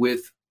go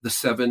with the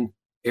 7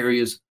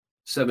 areas,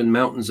 7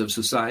 mountains of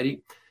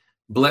society.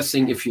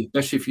 Blessing,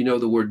 especially if you know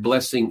the word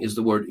blessing, is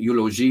the word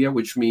eulogia,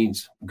 which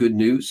means good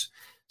news.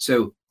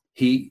 So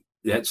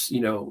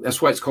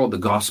that's why it's called the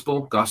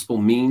gospel. Gospel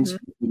means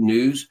good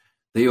news.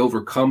 They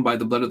overcome by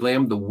the blood of the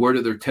Lamb, the word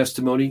of their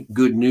testimony,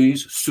 good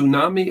news.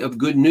 Tsunami of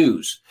good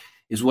news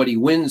is what he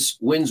wins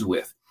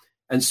with.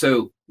 And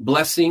so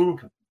blessing,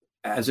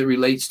 as it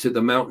relates to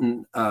the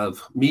mountain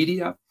of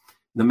media,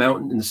 the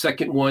mountain, and the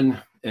second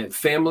one,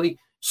 family,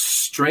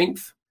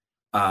 strength,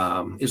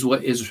 is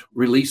what is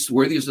released.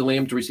 Worthy is the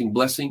Lamb to receive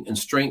blessing, and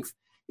strength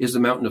is the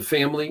mountain of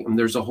family. And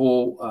there's a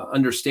whole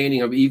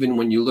understanding of, even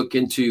when you look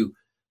into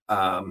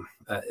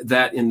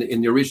that in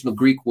the original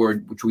Greek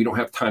word, which we don't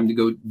have time to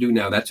go do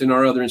now. That's in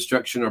our other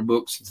instruction, our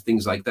books,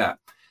 things like that.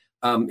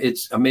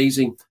 It's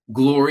amazing.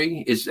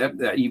 Glory is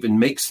that even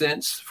makes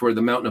sense for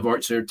the mountain of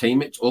arts and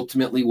entertainment.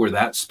 Ultimately, where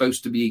that's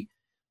supposed to be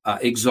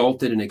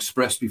exalted and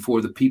expressed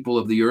before the people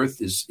of the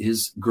earth is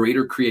his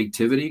greater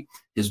creativity,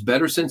 his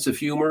better sense of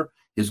humor,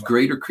 his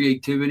greater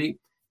creativity,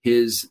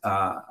 his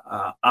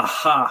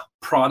aha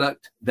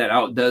product that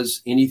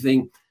outdoes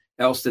anything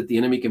else that the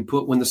enemy can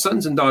put. When the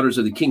sons and daughters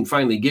of the king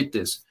finally get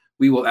this,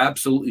 we will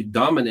absolutely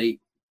dominate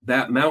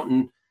that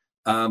mountain,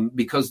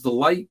 because the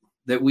light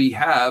that we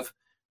have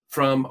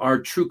from our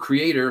true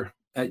creator,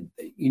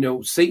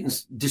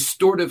 Satan's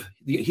distortive,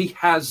 he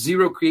has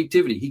zero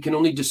creativity. He can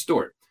only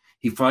distort.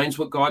 He finds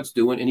what God's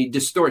doing and he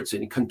distorts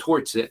it and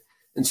contorts it.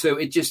 And so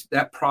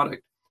that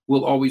product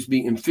will always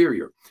be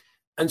inferior.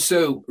 And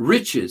so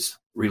riches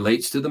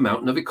relates to the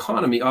mountain of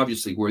economy.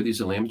 Obviously, worthy is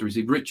the Lamb to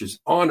receive riches,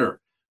 honor,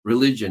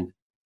 religion.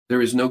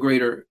 There is no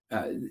greater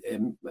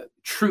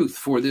truth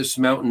for this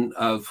mountain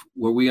of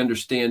where we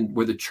understand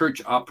where the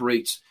church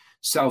operates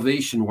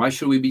salvation. Why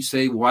should we be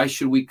saved? Why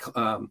should we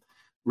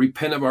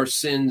repent of our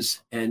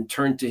sins and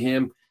turn to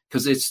him?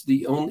 because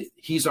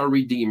he's our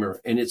Redeemer,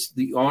 and it's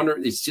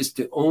just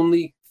the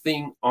only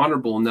thing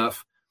honorable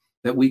enough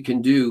that we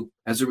can do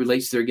as it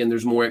relates there. Again,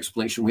 there's more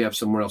explanation we have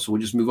somewhere else. So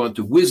we'll just move on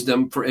to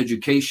wisdom for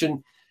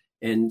education.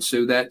 And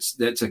so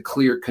that's a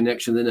clear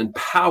connection. And then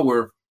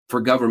power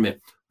for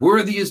government.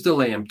 Worthy is the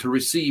Lamb to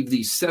receive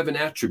these 7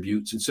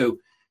 attributes. And so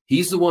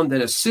he's the one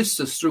that assists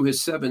us through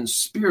his 7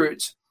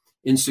 spirits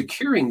in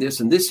securing this.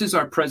 And this is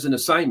our present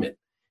assignment.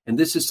 And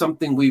this is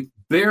something we've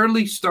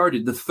barely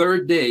started. The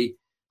 3rd day,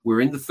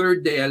 we're in the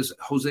 3rd day, as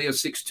Hosea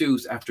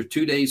 6:2. After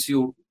 2 days,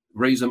 he'll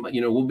raise them.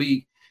 We'll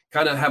be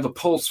kind of have a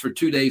pulse for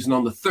 2 days. And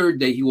on the 3rd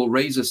day, he will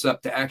raise us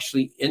up to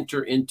actually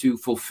enter into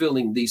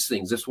fulfilling these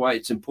things. That's why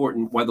it's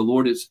important, why the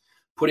Lord is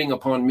putting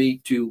upon me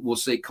to, we'll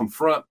say,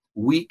 confront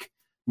weak,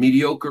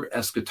 mediocre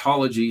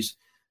eschatologies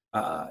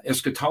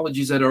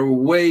that are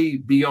way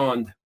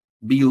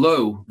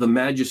below the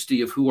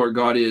majesty of who our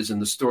God is and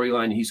the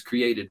storyline he's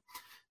created.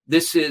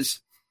 This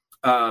is,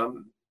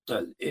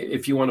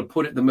 if you want to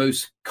put it, the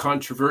most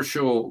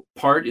controversial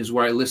part is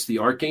where I list the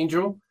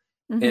archangel.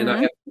 Mm-hmm. And I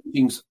have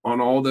teachings on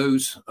all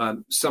those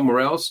somewhere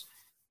else.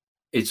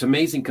 It's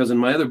amazing because in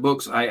my other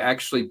books, I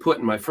actually put,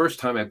 in my first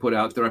time I put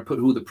out there, I put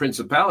who the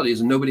principality is,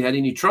 and nobody had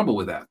any trouble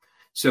with that.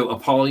 So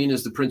Apollyon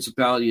is the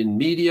principality in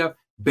media.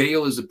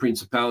 Baal is the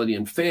principality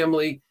in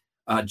family.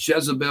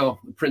 Jezebel,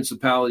 the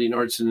principality in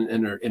arts and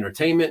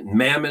entertainment.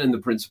 Mammon and the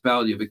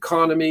principality of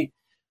economy.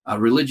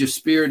 Religious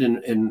spirit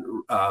and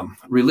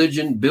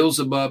religion.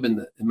 Beelzebub and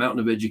the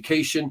mountain of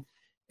education.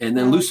 And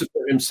then Lucifer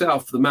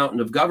himself, the mountain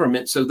of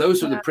government. So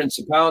those are the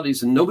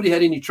principalities, and nobody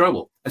had any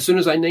trouble. As soon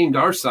as I named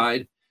our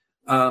side,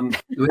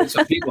 we had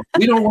some people,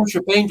 we don't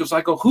worship angels.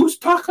 I go, who's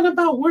talking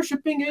about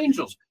worshiping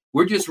angels?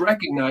 We're just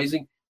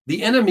recognizing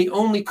the enemy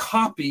only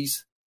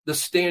copies the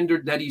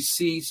standard that he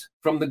sees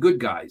from the good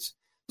guys.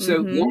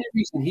 So the only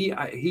reason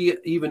he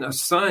even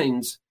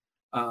assigns,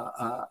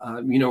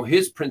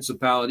 his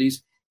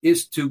principalities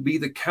is to be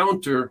the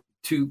counter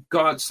to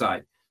God's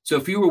side. So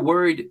if you were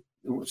worried,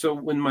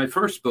 so in my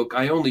first book,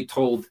 I only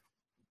told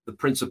the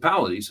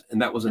principalities,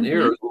 and that was an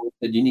error,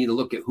 that you need to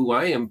look at who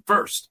I am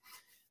first.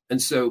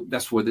 And so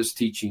that's where this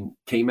teaching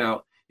came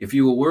out. If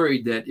you were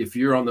worried that if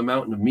you're on the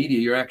mountain of media,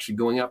 you're actually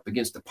going up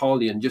against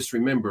Apollyon, just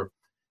remember,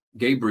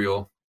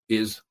 Gabriel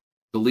is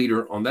the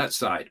leader on that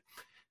side.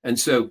 And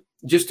so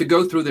just to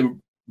go through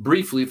them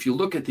briefly, if you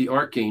look at the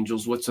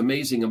archangels, what's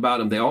amazing about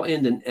them, they all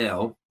end in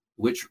El,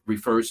 which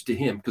refers to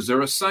him, because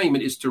their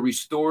assignment is to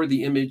restore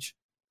the image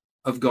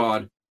of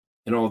God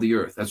in all the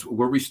earth. That's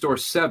we'll restore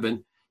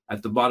 7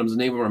 at the bottom of the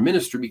name of our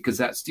ministry, because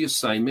that's the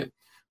assignment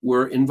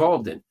we're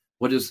involved in.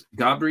 What does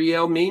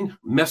Gabriel mean?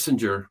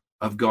 Messenger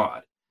of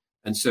God.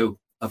 And so,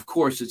 of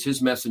course, it's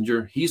his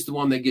messenger. He's the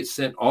one that gets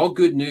sent all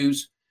good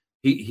news.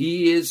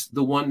 He is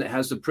the one that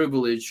has the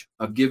privilege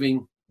of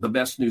giving the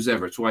best news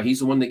ever. It's why he's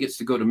the one that gets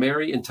to go to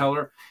Mary and tell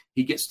her.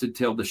 He gets to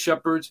tell the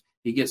shepherds.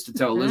 He gets to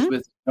tell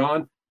Elizabeth and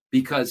John,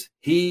 because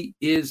he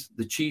is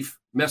the chief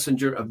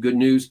messenger of good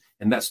news.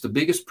 And that's the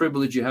biggest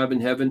privilege you have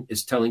in heaven,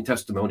 is telling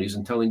testimonies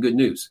and telling good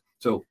news.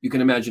 So you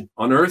can imagine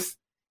on earth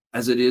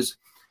as it is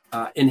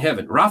in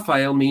heaven.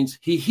 Raphael means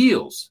he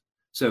heals.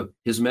 So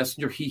his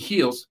messenger, he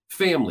heals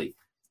family.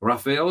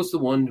 Raphael is the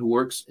one who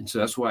works. And so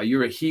that's why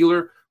you're a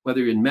healer, whether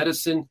you're in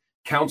medicine,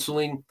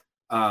 counseling,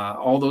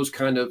 all those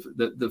kind of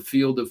the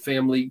field of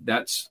family.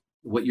 That's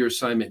what your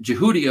assignment.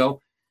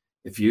 Jehudiel,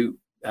 if you,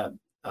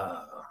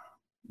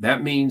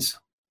 that means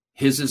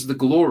his is the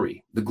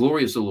glory. The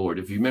glory is the Lord.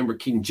 If you remember,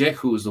 King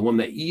Jehu is the one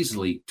that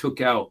easily took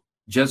out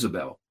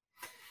Jezebel.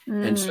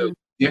 And so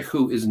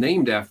Jehu is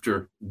named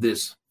after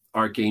this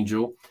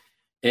archangel.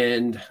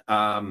 And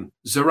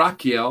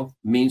Zerachiel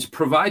means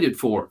provided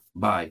for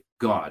by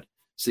God.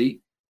 See,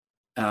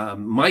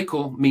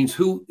 Michael means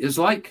who is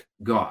like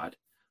God.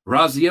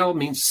 Raziel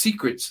means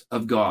secrets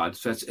of God.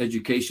 So that's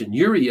education.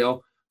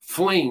 Uriel,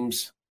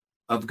 flames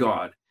of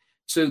God.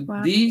 So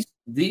these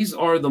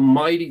are the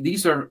mighty,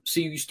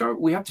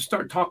 we have to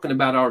start talking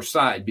about our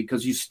side,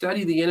 because you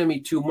study the enemy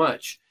too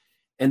much.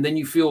 And then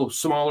you feel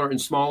smaller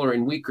and smaller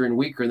and weaker. And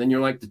then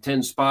you're like the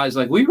 10 spies,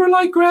 like we were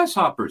like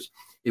grasshoppers.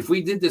 If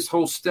we did this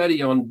whole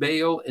study on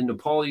Baal and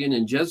Apollyon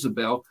and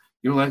Jezebel,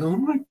 you're like, oh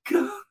my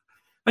God,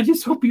 I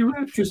just hope he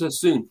raptures us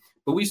soon.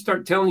 But we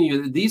start telling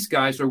you that these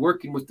guys are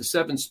working with the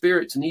 7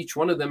 spirits, and each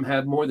one of them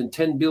have more than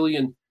 10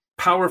 billion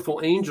powerful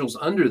angels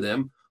under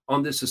them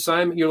on this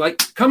assignment. You're like,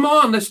 come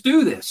on, let's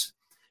do this.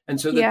 And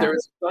so that there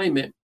is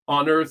assignment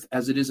on earth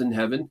as it is in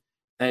heaven.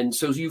 And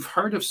so you've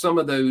heard of some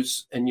of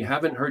those, and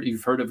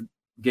you've heard of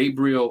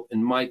Gabriel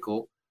and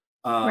Michael.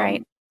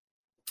 Right.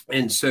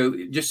 And so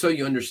just so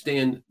you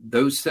understand,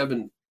 those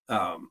 7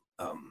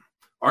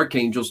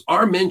 archangels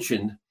are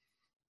mentioned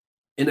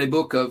in a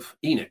book of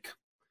Enoch.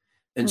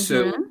 And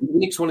so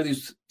Enoch's one of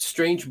these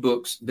strange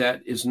books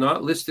that is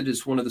not listed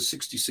as one of the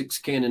 66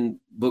 canon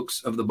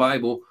books of the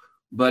Bible,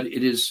 but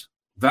it is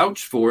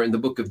vouched for in the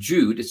book of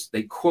Jude.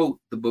 They quote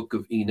the book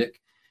of Enoch.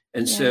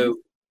 And so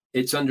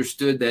it's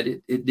understood that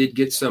it did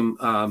get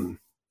some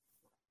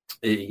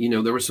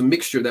there was some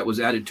mixture that was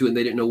added to it and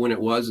they didn't know when it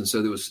was. And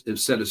so it was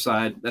set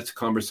aside. That's a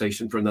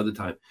conversation for another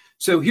time.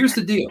 So here's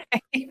the deal.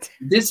 Right.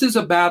 This is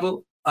a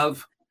battle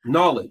of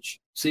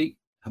knowledge. See,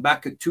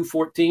 Habakkuk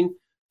 2:14,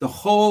 the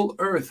whole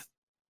earth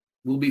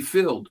will be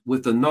filled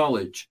with the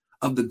knowledge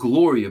of the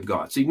glory of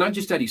God. See, not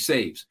just that he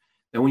saves.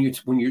 And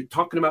when you're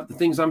talking about the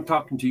things I'm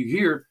talking to you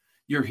here,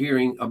 you're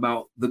hearing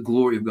about the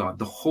glory of God.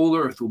 The whole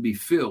earth will be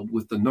filled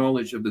with the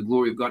knowledge of the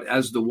glory of God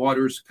as the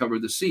waters cover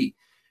the sea.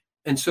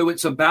 And so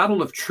it's a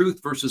battle of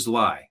truth versus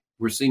lie.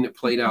 We're seeing it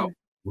played out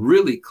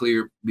really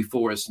clear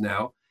before us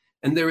now.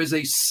 And there is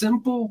a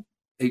simple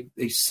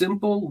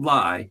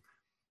lie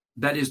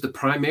that is the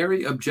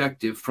primary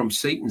objective from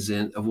Satan's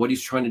end of what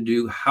he's trying to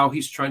do, how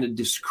he's trying to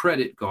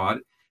discredit God,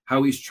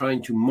 how he's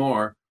trying to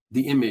mar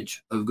the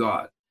image of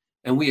God.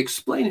 And we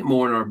explain it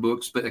more in our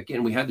books, but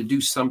again, we had to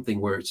do something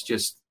where it's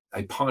just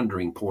a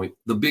pondering point.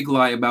 The big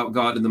lie about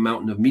God in the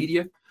mountain of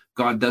media,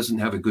 God doesn't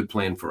have a good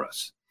plan for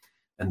us.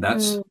 And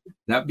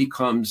that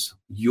becomes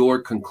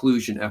your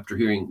conclusion after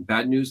hearing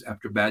bad news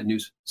after bad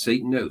news.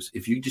 Satan knows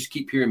if you just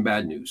keep hearing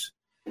bad news,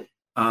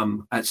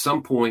 at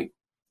some point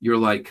you're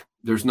like,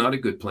 there's not a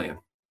good plan.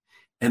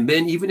 And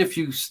then even if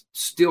you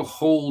still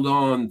hold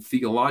on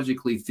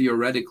theoretically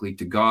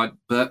to God,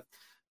 but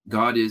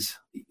God is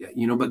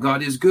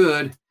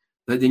good.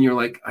 But then you're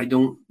like,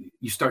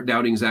 you start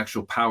doubting his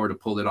actual power to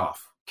pull it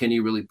off. Can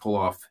he really pull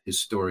off his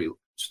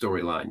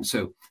storyline?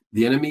 So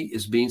the enemy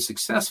is being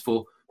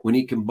successful when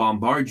he can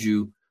bombard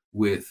you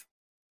with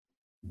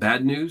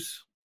bad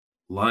news,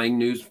 lying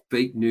news,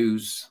 fake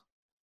news,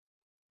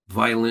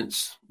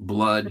 violence,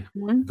 blood,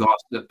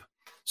 gossip.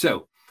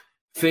 So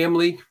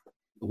family,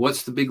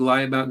 what's the big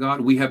lie about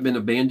God? We have been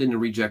abandoned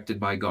and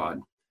rejected by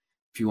God.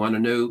 If you want to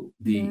know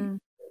the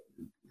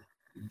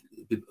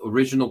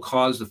original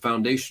cause, the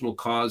foundational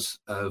cause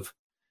of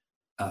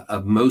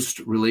most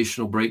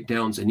relational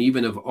breakdowns and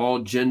even of all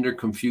gender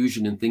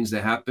confusion and things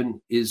that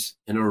happen is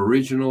an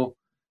original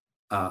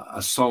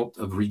assault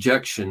of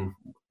rejection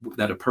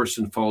that a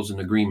person falls in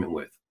agreement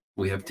with.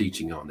 We have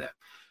teaching on that.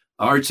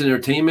 Arts and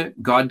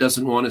entertainment, God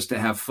doesn't want us to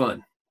have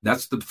fun.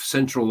 That's the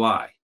central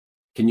lie.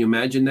 Can you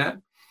imagine that?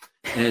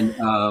 And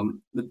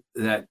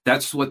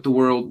that's what the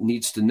world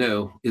needs to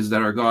know, is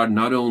that our God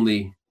not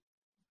only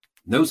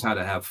knows how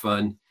to have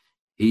fun,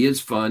 he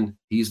is fun.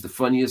 He's the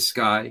funniest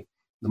guy,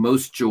 the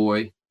most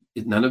joy.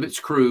 None of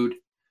it's crude.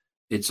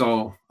 It's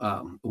all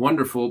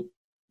wonderful.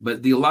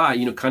 But the lie,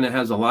 kind of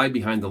has a lie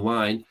behind the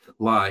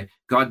lie.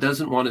 God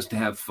doesn't want us to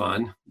have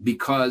fun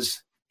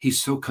because he's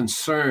so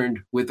concerned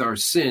with our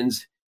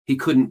sins. He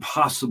couldn't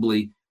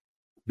possibly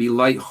be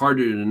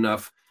lighthearted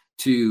enough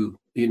to,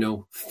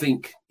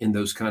 think in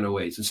those kind of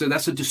ways. And so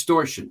that's a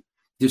distortion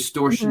of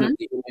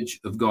the image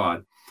of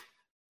God.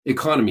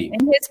 Economy.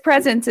 In his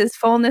presence is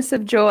fullness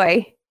of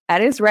joy.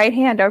 At his right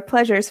hand are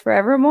pleasures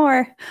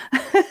forevermore.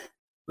 Well,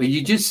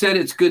 you just said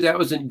it's good. That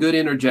was a good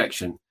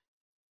interjection.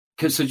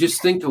 So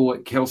just think of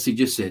what Kelsey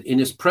just said. In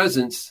his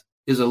presence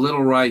is a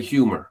little wry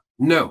humor.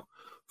 No,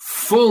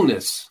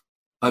 fullness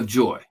of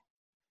joy.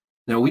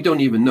 Now, we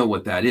don't even know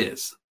what that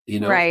is.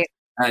 Right.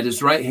 At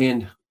his right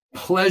hand,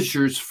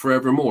 pleasures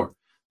forevermore.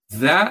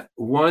 That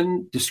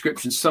one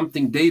description,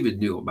 something David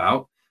knew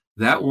about,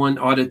 that one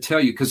ought to tell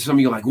you, because some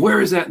of you are like,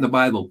 where is that in the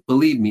Bible?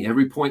 Believe me,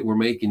 every point we're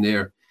making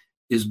there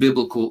is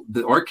biblical.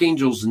 The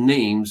archangels'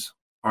 names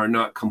are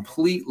not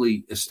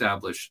completely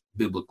established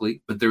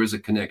biblically, but there is a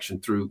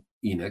connection through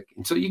Enoch.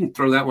 And so you can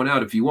throw that one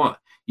out if you want.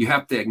 You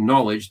have to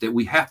acknowledge that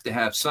we have to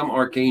have some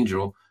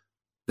archangel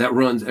that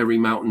runs every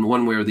mountain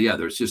one way or the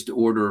other. It's just the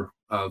order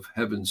of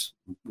heaven's,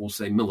 we'll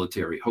say,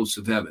 military, hosts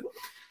of heaven.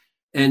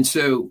 And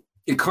so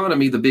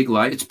economy, the big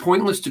lie, it's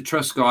pointless to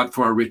trust God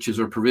for our riches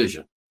or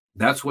provision.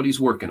 That's what he's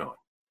working on.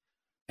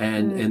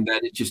 And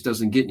that it just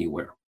doesn't get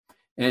anywhere.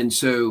 And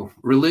so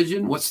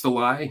religion, what's the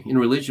lie? In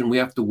religion, we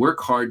have to work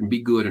hard and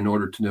be good in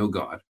order to know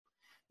God.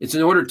 It's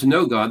in order to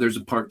know God, there's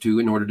a part two,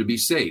 in order to be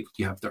saved.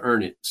 You have to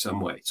earn it some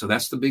way. So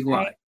that's the big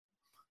lie.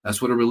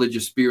 That's what a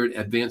religious spirit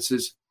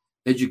advances.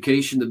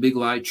 Education, the big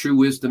lie. True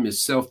wisdom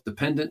is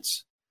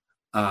self-dependence.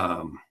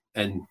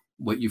 And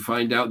what you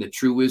find out that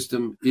true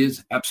wisdom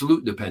is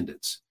absolute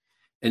dependence.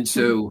 And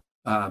so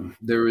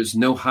there is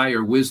no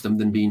higher wisdom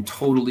than being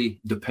totally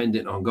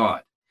dependent on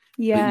God.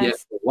 Yes. But yet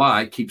the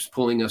lie keeps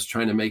pulling us,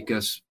 trying to make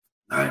us,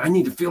 I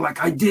need to feel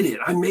like I did it.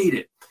 I made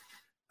it.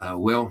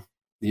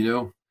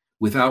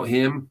 Without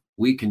him,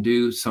 we can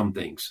do some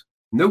things.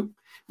 Nope.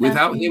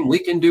 Without him, we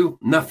can do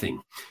nothing.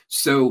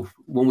 So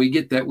when we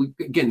get that,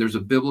 again, there's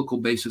a biblical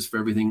basis for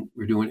everything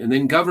we're doing. And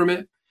then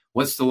government,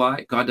 what's the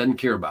lie? God doesn't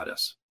care about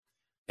us.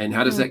 And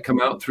how does that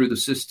come out through the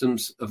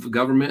systems of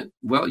government?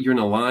 Well, you're in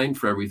a line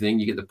for everything.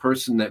 You get the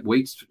person that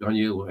waits on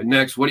you.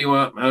 Next, what do you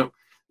want?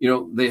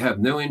 They have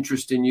no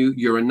interest in you.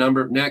 You're a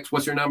number. Next,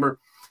 what's your number?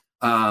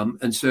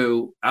 And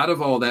so out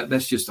of all that,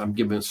 that's just, I'm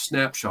giving a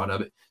snapshot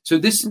of it. So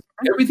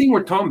everything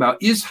we're talking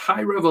about is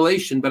high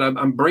revelation, but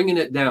I'm bringing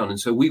it down. And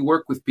so we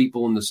work with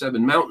people in the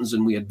 7 mountains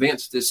and we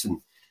advance this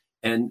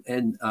and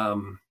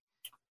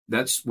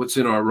that's what's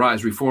in our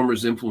Rise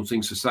Reformers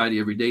Influencing Society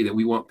every day, that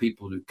we want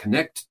people to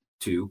connect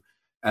to.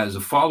 as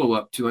a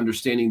follow-up to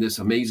understanding this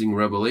amazing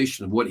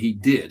revelation of what he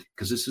did,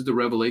 because this is the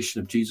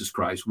revelation of Jesus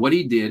Christ, what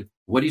he did,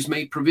 what he's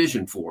made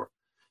provision for.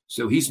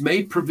 So he's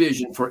made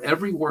provision for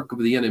every work of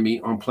the enemy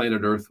on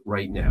planet Earth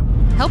right now.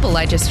 Help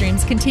Elijah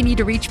Streams continue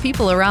to reach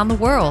people around the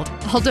world.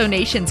 All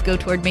donations go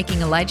toward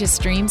making Elijah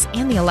Streams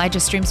and the Elijah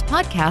Streams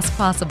podcast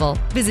possible.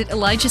 Visit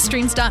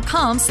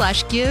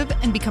ElijahStreams.com/give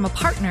and become a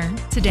partner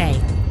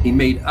today. He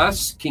made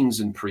us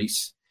kings and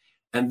priests,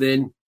 and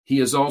then he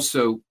has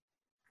also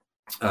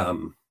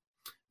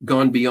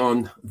gone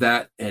beyond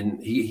that,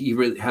 and he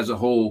really has a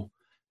whole,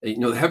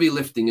 the heavy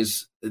lifting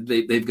is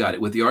they've got it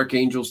with the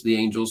archangels, the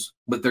angels,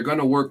 but they're going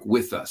to work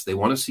with us. They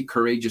want to see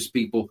courageous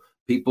people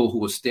who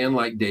will stand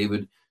like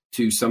David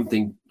to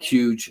something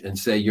huge and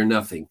say, you're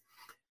nothing.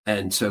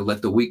 And so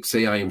let the weak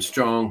say, I am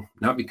strong,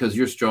 not because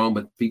you're strong,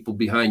 but people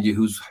behind you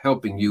who's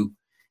helping you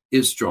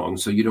is strong.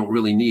 So you don't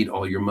really need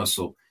all your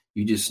muscle.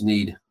 You just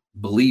need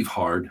believe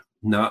hard,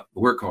 not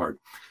work hard.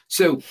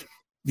 So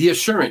the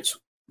assurance,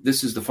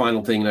 this is the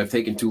final thing, and I've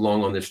taken too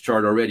long on this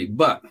chart already,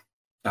 but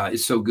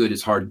it's so good,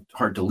 it's hard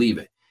to leave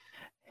it.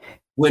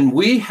 When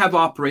we have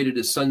operated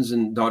as sons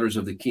and daughters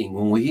of the King,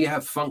 when we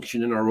have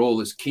functioned in our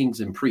role as kings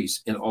and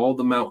priests in all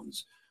the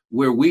mountains,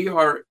 where we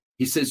are,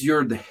 he says,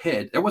 you're the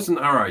head. That wasn't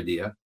our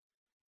idea.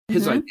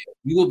 His idea.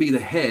 You will be the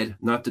head,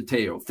 not the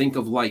tail. Think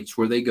of lights,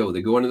 where they go.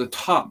 They go into the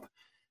top.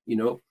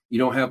 You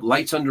don't have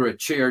lights under a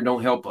chair,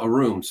 don't help a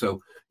room.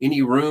 So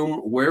any room,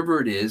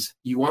 wherever it is,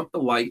 you want the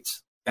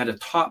lights at a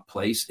top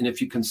place. And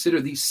if you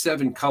consider these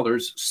 7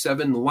 colors,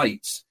 7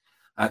 lights,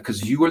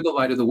 because you are the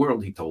light of the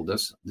world, he told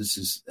us. This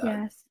is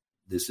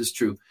This is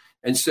true.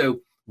 And so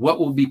what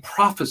will be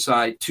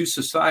prophesied to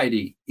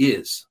society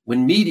is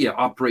when media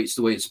operates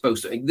the way it's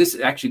supposed to. This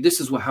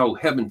is how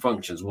heaven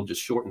functions. We'll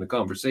just shorten the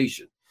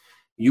conversation.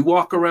 You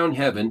walk around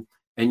heaven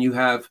and you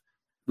have,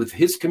 with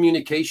his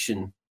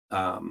communication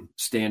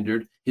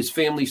standard, his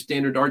family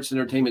standard, arts and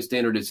entertainment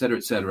standard, et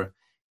cetera,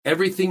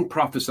 everything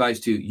prophesies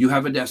to you. You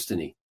have a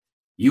destiny.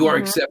 You are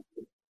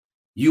accepted.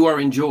 You are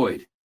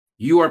enjoyed.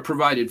 You are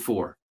provided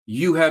for.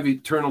 You have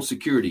eternal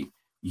security.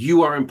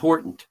 You are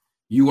important.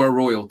 You are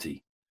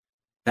royalty.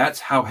 That's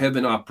how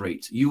heaven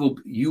operates. You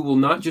will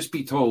not just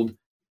be told,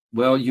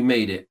 well, you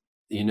made it.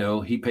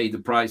 He paid the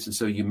price, and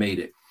so you made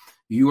it.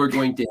 You are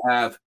going to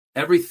have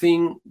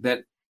everything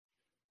that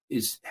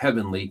is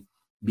heavenly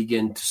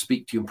begin to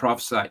speak to you and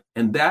prophesy.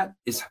 And that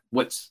is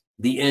what's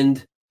the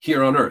end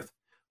here on earth.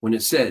 When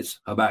it says,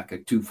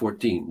 Habakkuk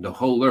 2:14, the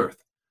whole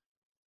earth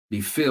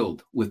be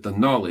filled with the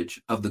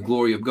knowledge of the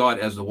glory of God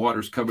as the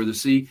waters cover the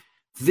sea.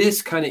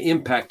 This kind of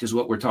impact is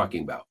what we're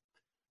talking about.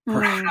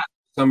 Perhaps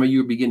some of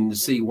you are beginning to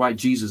see why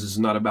Jesus is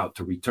not about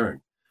to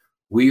return.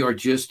 We are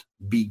just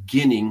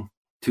beginning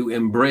to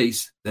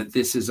embrace that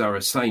this is our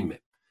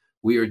assignment.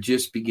 We are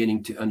just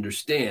beginning to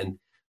understand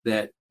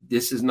that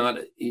this is not,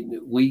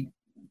 we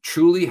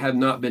truly have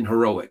not been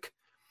heroic.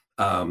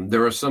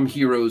 There are some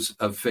heroes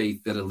of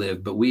faith that have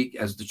lived, but we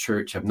as the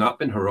church have not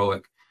been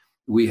heroic.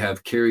 We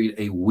have carried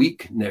a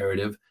weak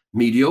narrative,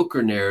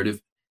 mediocre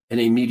narrative, and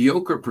a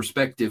mediocre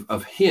perspective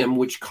of him,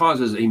 which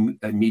causes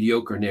a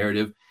mediocre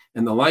narrative.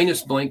 And the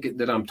Linus blanket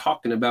that I'm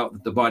talking about,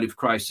 that the body of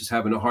Christ is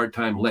having a hard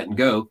time letting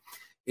go,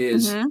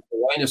 is the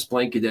Linus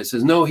blanket that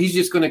says, no, he's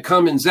just going to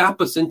come and zap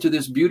us into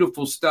this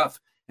beautiful stuff,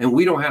 and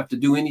we don't have to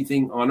do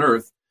anything on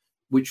earth,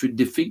 which would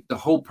defeat the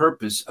whole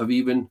purpose of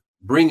even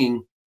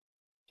bringing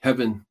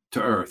heaven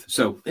to earth.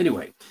 So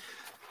anyway.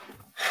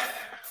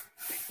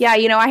 Yeah,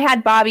 I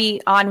had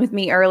Bobby on with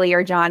me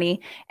earlier,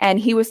 Johnny, and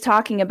he was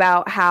talking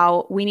about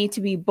how we need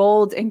to be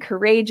bold and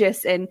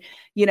courageous, and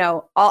he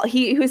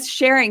was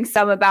sharing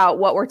some about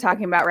what we're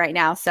talking about right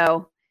now.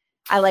 So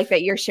I like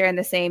that you're sharing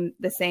the same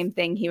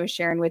thing he was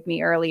sharing with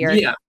me earlier.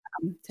 Yeah.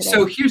 Today.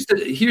 So here's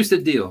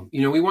the deal.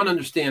 We want to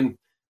understand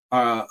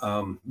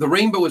the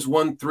rainbow is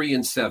 1, 3,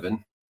 and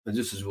 7. And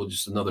this is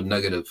just another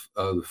nugget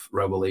of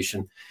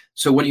revelation.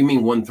 So what do you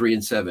mean 1, 3,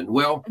 and 7?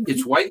 Well,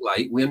 it's white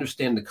light. We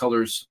understand the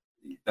colors.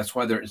 That's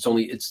why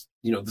it's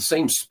the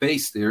same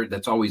space there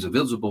that's always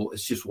visible.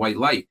 It's just white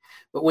light.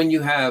 But when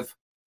you have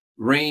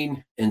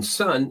rain and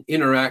sun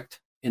interact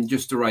in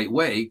just the right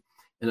way,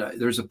 and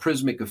there's a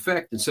prismatic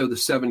effect, and so the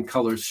 7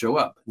 colors show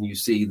up, and you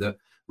see the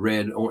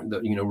red,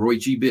 Roy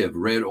G. Biv,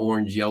 red,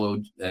 orange, yellow,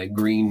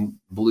 green,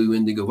 blue,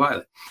 indigo,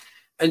 violet,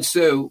 and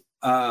so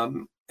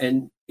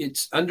and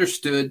it's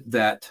understood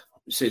that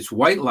it's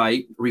white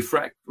light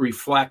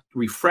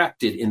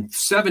refracted in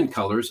 7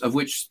 colors, of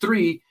which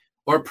 3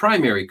 are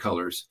primary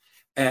colors,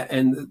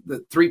 and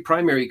the 3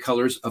 primary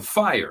colors of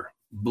fire: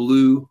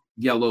 blue,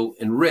 yellow,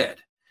 and red.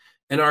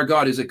 And our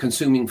God is a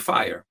consuming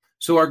fire.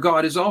 So our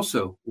God is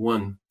also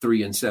 1,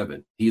 3, and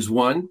 7. He's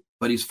one,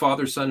 but he's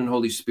Father, Son, and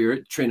Holy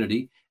Spirit,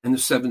 Trinity, and the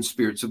 7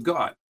 spirits of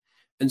God.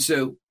 And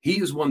so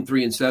he is 1,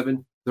 3, and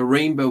 7. The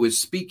rainbow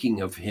is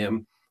speaking of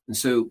him. And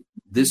so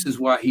this is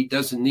why he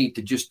doesn't need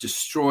to just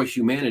destroy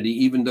humanity,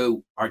 even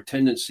though our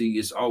tendency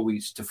is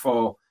always to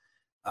fall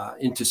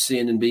into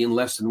sin and being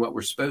less than what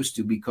we're supposed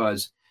to,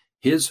 because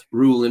his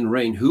rule and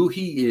reign, who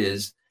he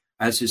is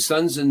as his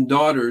sons and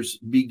daughters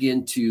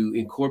begin to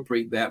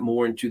incorporate that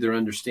more into their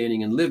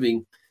understanding and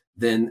living,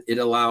 then it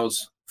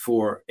allows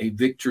for a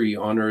victory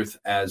on earth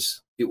as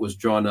it was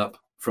drawn up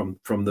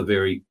from the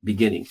very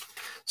beginning.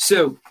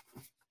 So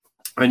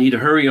I need to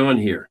hurry on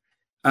here.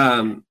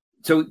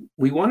 So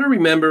we want to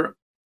remember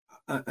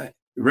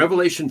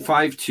Revelation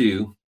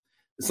 5:2.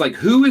 It's like,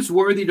 who is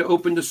worthy to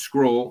open the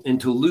scroll and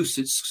to loose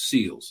its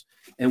seals?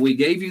 And we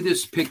gave you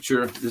this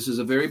picture. This is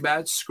a very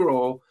bad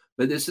scroll,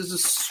 but this is a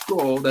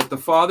scroll that the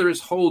Father is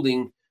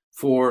holding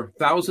for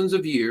thousands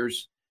of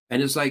years.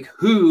 And it's like,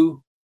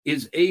 who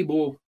is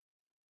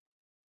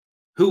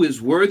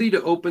worthy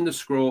to open the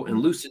scroll and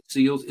loose its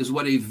seals is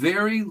what a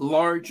very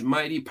large,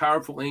 mighty,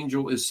 powerful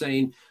angel is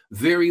saying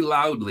very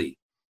loudly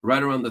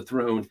right around the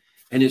throne.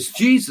 And it's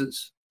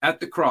Jesus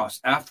at the cross,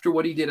 after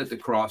what he did at the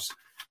cross,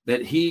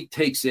 that he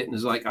takes it and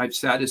is like, I've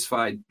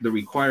satisfied the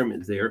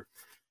requirement there.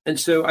 And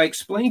so I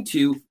explained to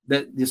you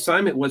that the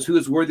assignment was, who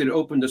is worthy to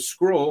open the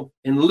scroll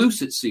and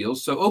loose its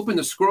seals. So open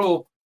the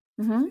scroll,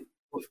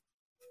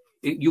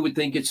 you would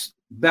think it's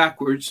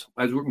backwards.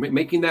 As we're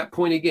making that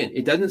point again,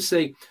 it doesn't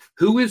say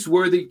who is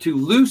worthy to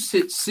loose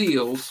its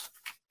seals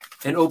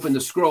and open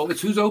the scroll.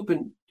 It's who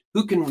can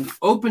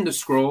open the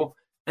scroll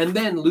and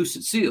then loose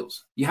its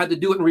seals. You had to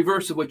do it in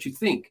reverse of what you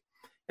think.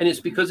 And it's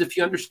because if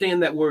you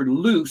understand that word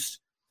loose,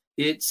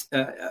 it's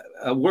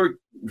a word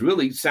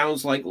really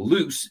sounds like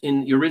loose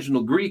in the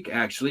original Greek,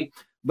 actually,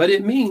 but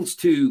it means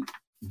to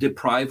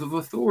deprive of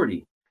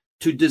authority,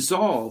 to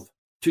dissolve,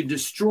 to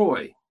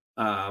destroy.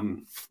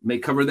 May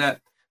cover that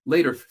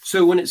later.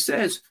 So when it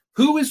says,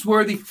 who is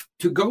worthy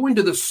to go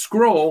into the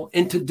scroll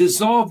and to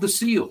dissolve the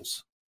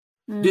seals,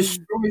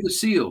 destroy the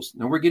seals?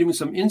 Now we're getting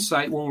some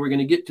insight when we're going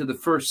to get to the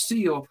first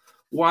seal,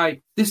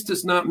 why this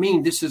does not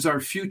mean this is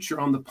our future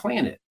on the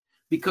planet.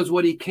 Because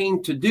what he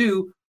came to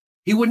do,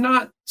 he would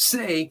not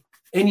say,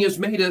 and he has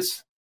made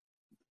us,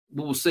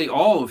 we'll say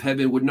all of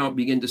heaven would not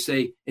begin to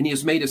say, and he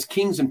has made us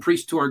kings and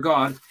priests to our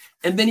God.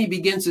 And then he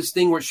begins this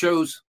thing where it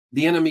shows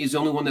the enemy is the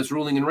only one that's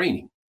ruling and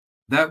reigning.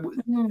 That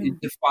it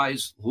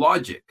defies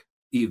logic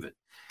even.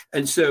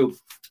 And so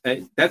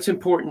that's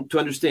important to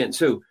understand.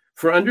 So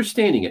for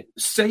understanding it,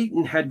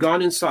 Satan had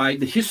gone inside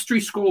the history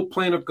scroll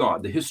plan of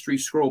God,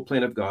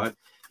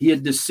 He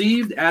had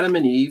deceived Adam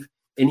and Eve,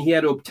 and he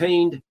had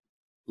obtained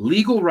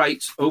legal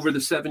rights over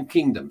the 7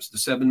 kingdoms, the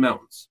 7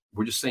 mountains.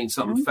 We're just saying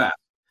something fast.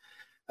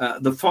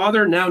 The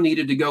Father now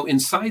needed to go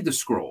inside the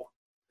scroll.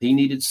 He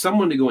needed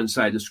someone to go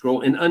inside the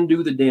scroll and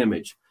undo the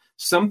damage.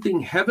 Something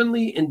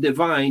heavenly and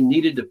divine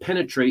needed to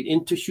penetrate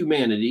into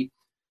humanity,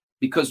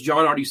 because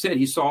John already said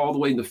he saw all the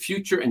way in the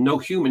future and no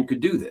human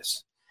could do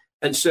this.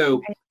 And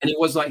so, and it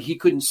was like he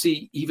couldn't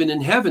see even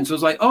in heaven. So it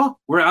was like, oh,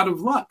 we're out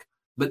of luck.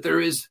 But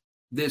there is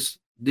this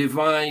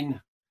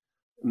divine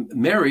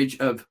marriage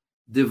of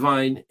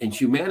divine and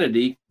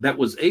humanity that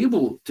was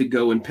able to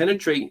go and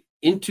penetrate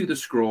into the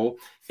scroll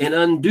and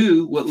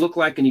undo what looked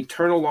like an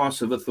eternal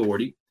loss of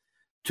authority,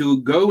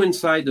 to go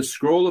inside the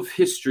scroll of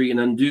history and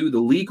undo the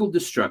legal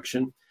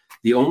destruction.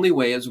 The only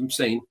way, as I'm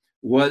saying,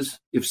 was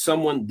if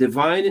someone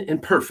divine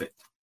and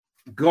perfect,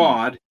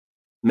 God,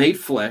 made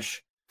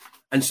flesh.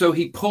 And so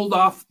he pulled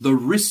off the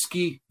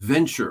risky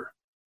venture.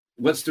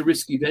 What's the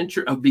risky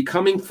venture? Of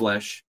becoming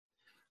flesh,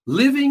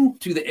 living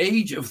to the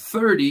age of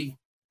 30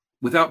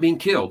 without being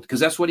killed, because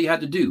that's what he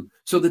had to do.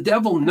 So the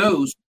devil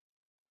knows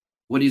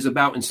what he's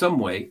about in some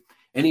way,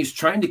 and he's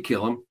trying to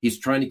kill him. He's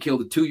trying to kill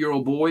the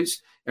 2-year-old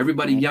boys,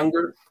 everybody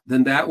younger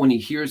than that, when he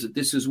hears that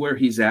this is where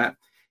he's at.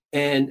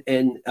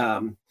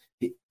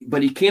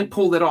 But he can't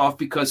pull that off,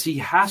 because he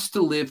has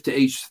to live to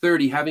age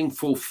 30, having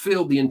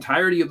fulfilled the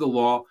entirety of the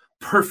law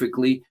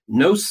perfectly,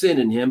 no sin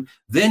in him.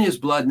 Then his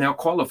blood now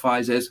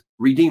qualifies as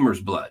Redeemer's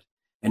blood,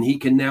 and he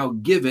can now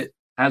give it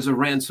as a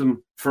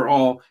ransom for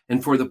all,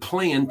 and for the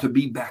plan to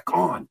be back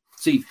on.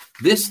 See,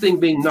 this thing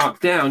being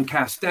knocked down,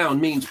 cast down,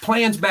 means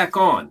plans back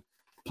on,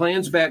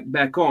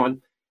 back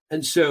on.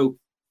 And so,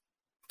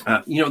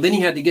 then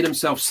he had to get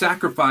himself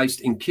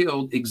sacrificed and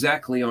killed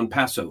exactly on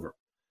Passover.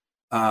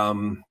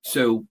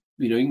 So,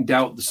 you can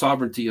doubt the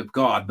sovereignty of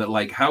God, but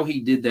like how he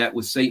did that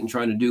with Satan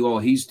trying to do all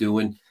he's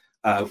doing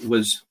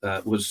was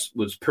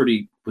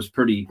pretty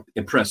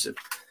impressive.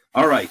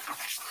 All right.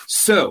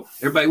 So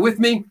everybody with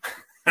me?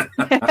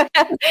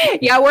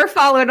 Yeah, we're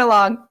following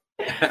along.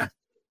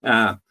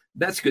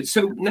 That's good.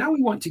 So now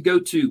we want to go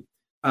to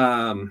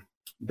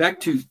back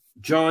to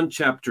John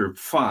chapter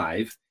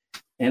 5,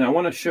 and I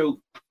want to show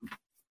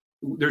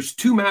there's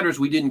 2 matters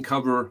we didn't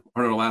cover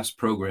on our last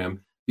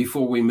program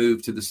before we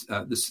move to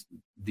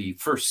the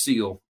first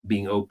seal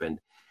being opened.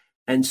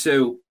 And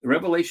so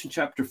Revelation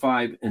chapter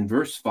 5 and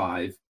verse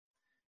 5,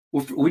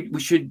 we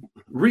should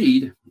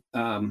read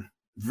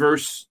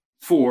verse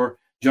 4.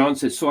 John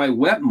says, so I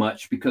wept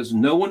much because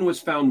no one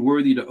was found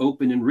worthy to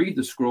open and read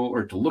the scroll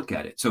or to look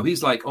at it. So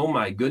he's like, oh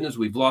my goodness,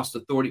 we've lost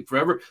authority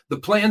forever. The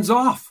plan's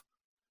off.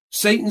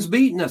 Satan's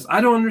beaten us.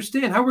 I don't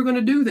understand how we're going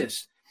to do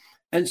this.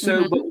 And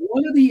so, but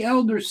one of the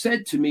elders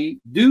said to me,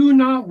 do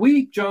not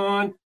weep,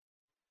 John.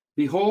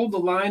 Behold, the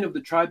Lion of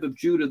the tribe of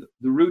Judah,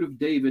 the root of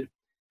David,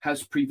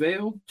 has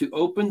prevailed to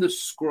open the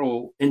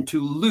scroll and to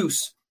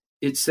loose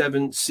its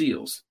 7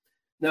 seals.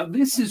 Now,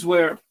 this is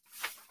where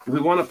we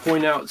want to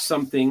point out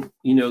something.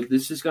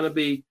 This is going to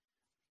be,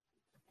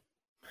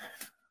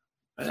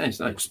 it's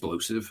not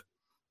explosive.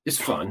 It's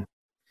fun.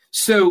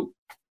 So,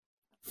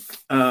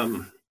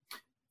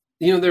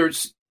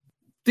 there's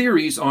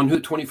theories on who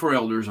 24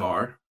 elders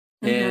are.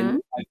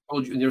 And I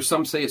told you, there's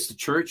some say it's the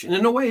church. And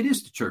in a way, it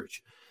is the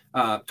church.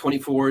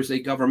 24 is a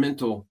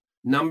governmental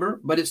number,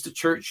 but it's the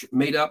church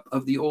made up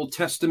of the Old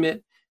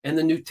Testament and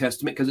the New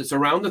Testament, because it's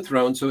around the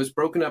throne. So it's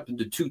broken up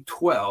into 2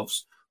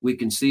 12s, we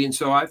can see. And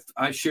so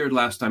I shared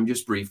last time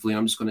just briefly, and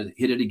I'm just going to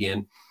hit it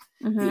again,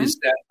 is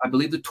that I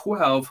believe the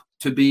 12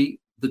 to be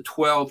the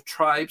 12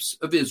 tribes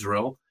of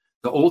Israel.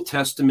 The Old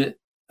Testament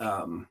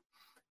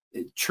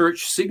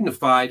church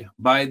signified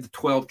by the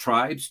 12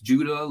 tribes,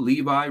 Judah,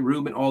 Levi,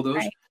 Reuben, all those.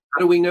 Right. How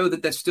do we know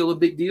that that's still a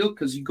big deal?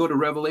 Because you go to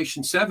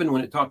Revelation 7,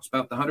 when it talks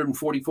about the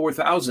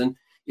 144,000,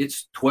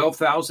 it's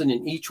 12,000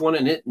 in each one,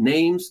 and it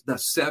names the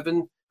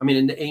 7. I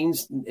mean,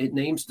 it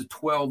names the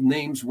 12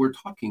 names we're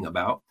talking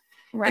about.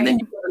 Right. And then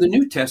you go to the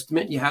New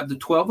Testament, you have the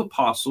 12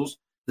 apostles,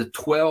 the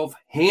 12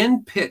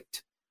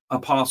 hand-picked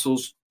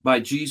apostles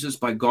by Jesus,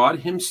 by God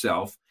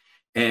himself.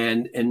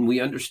 And we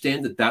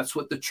understand that that's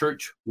what the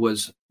church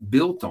was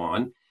built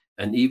on.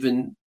 And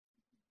even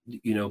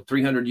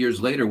 300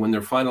 years later, when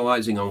they're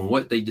finalizing on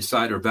what they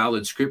decide are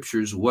valid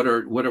scriptures, what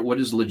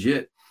is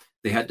legit,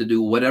 they had to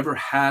do whatever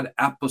had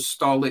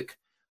apostolic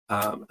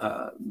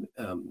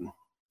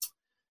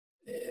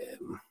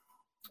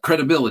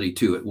credibility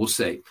to it. We'll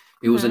say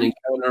it was an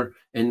encounter,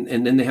 and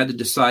then they had to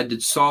decide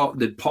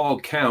did Paul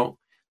count,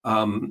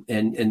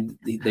 and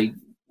they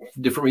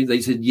differently.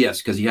 They said yes,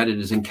 because he had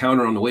his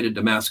encounter on the way to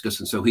Damascus,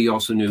 and so he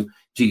also knew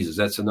Jesus.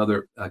 That's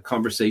another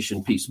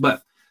conversation piece,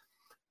 but.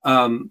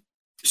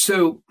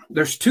 So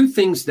there's 2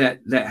 things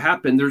that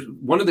happen. There's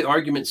one of the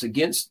arguments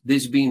against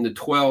this being the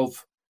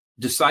 12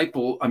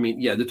 disciples,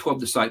 the 12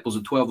 disciples,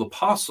 the 12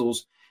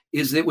 apostles,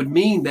 is it would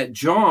mean that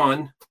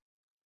John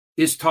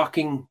is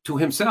talking to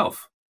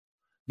himself,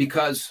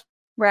 because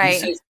he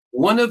says,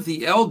 one of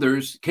the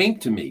elders came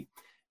to me,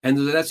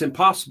 and that's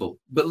impossible.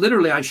 But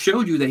literally, I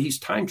showed you that he's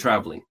time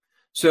traveling.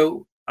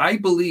 So I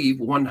believe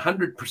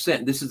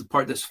 100%, this is the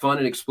part that's fun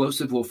and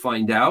explosive. We'll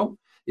find out.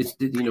 It's,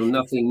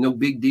 nothing, no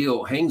big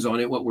deal hangs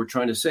on it, what we're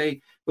trying to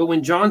say. But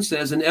when John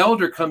says, an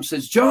elder comes,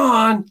 says,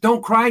 John,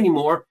 don't cry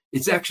anymore,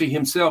 it's actually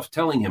himself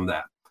telling him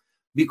that,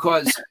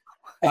 because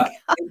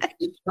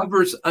it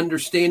covers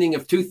understanding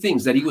of 2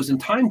 things, that he was in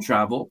time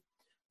travel,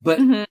 but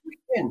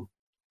again,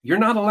 you're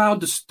not allowed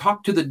to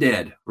talk to the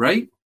dead,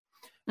 right?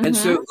 And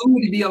so who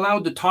would he be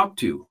allowed to talk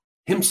to?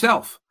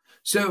 Himself.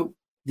 So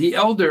the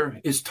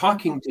elder is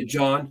talking to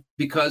John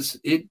because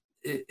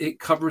it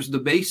covers the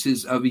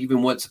basis of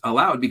even what's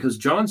allowed, because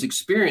John's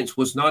experience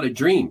was not a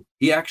dream.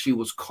 He actually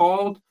was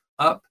called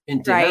up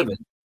into heaven,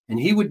 and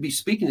he would be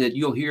speaking that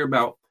you'll hear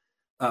about.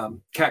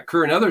 Kat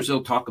Kerr and others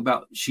will talk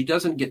about. She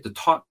doesn't get to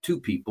talk to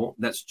people.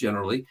 That's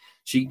generally,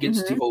 she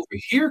gets to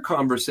overhear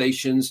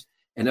conversations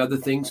and other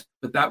things,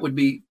 but that would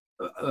be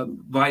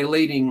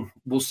violating,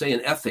 we'll say,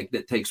 an ethic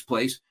that takes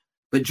place.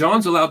 But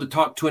John's allowed to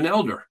talk to an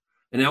elder.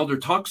 An elder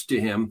talks to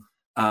him,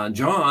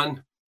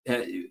 John.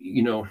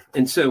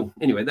 And so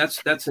anyway,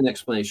 that's an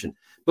explanation.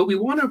 But we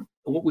want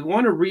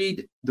to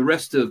read the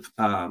rest of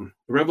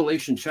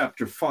Revelation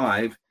chapter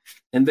 5,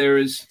 and there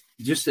is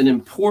just an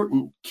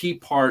important key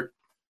part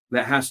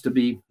that has to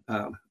be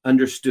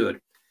understood.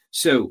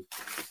 So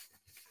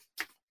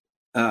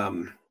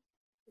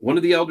one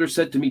of the elders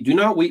said to me, "Do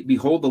not weep.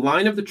 Behold, the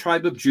Lion of the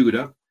tribe of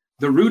Judah,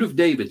 the root of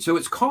David." So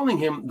it's calling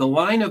him the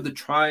Lion of the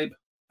tribe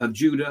of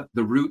Judah,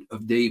 the root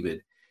of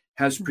David,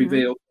 has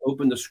prevailed,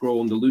 open the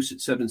scroll, and to loose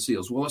its 7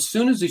 seals. Well, as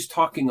soon as he's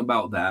talking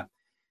about that,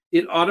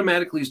 it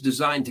automatically is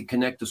designed to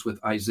connect us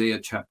with Isaiah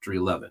chapter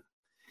 11.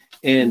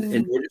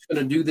 And we're just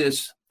going to do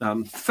this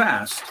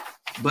fast,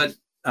 but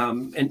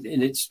and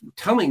it's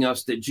telling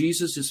us that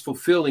Jesus is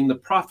fulfilling the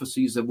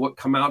prophecies of what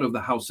come out of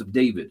the house of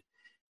David.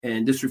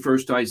 And this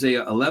refers to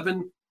Isaiah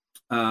 11.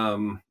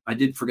 I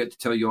did forget to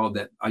tell you all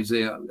that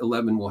Isaiah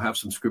 11 will have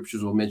some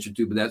scriptures we'll mention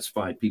too, but that's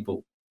fine.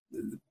 People,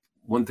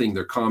 one thing,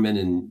 they're common,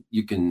 and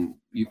you can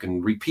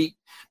repeat,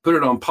 put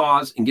it on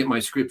pause, and get my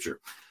scripture.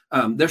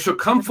 There shall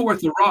come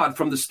forth a rod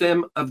from the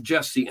stem of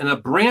Jesse, and a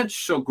branch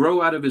shall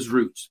grow out of his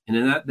roots. And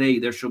in that day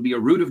there shall be a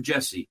root of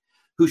Jesse,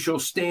 who shall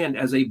stand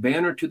as a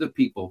banner to the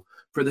people.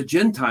 For the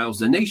Gentiles,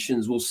 the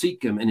nations will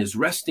seek him, and his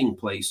resting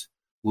place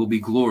will be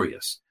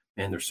glorious.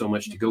 And there's so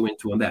much to go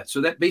into on that.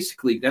 So that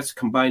basically, that's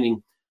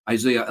combining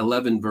Isaiah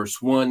 11,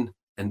 verse 1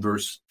 and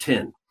verse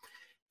 10.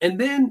 And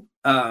then,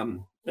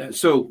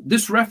 so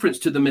this reference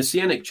to the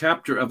messianic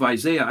chapter of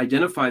Isaiah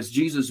identifies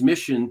Jesus'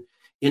 mission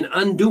in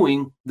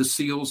undoing the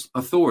seal's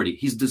authority.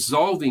 He's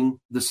dissolving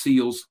the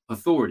seal's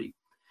authority.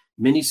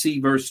 Many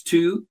see verse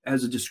 2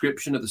 as a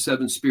description of the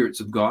 7 spirits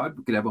of God.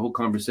 We could have a whole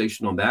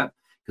conversation on that,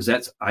 because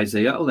that's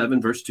Isaiah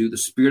 11, verse 2. The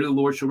Spirit of the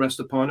Lord shall rest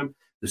upon him,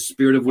 the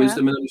spirit of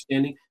wisdom and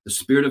understanding, the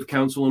spirit of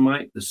counsel and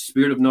might, the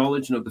spirit of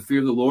knowledge and of the fear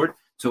of the Lord.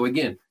 So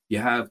again, You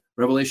have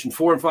Revelation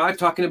 4 and 5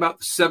 talking about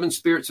the 7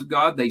 spirits of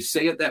God. They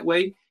say it that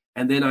way.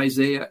 And then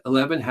Isaiah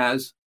 11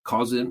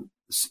 calls them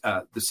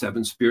the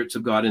 7 spirits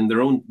of God in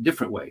their own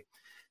different way.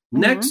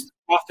 Next, the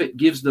prophet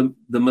gives the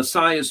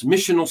Messiah's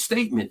missional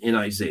statement in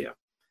Isaiah.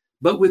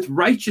 But with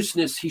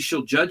righteousness he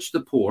shall judge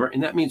the poor,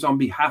 and that means on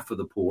behalf of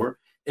the poor,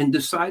 and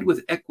decide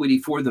with equity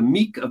for the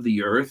meek of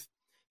the earth.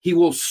 He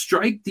will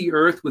strike the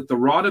earth with the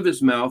rod of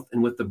his mouth,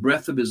 and with the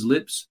breath of his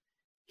lips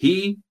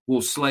he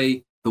will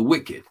slay the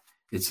wicked.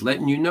 It's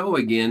letting you know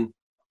again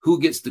who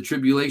gets the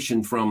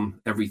tribulation from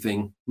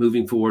everything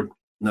moving forward.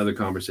 Another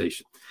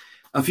conversation.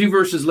 A few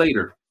verses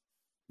later,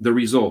 the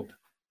result,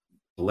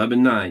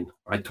 11:9.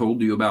 I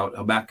told you about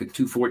Habakkuk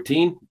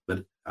 2:14,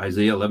 but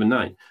Isaiah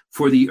 11:9.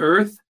 For the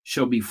earth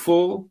shall be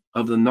full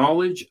of the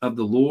knowledge of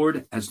the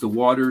Lord as the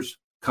waters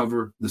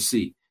cover the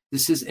sea.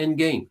 This is end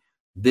game.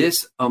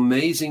 This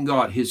amazing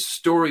God, his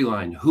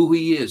storyline, who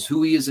he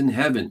is in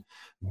heaven,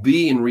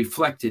 being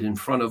reflected in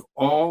front of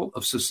all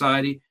of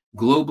society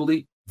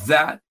globally.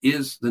 That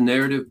is the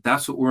narrative.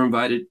 That's what we're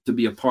invited to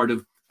be a part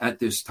of at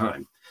this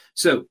time.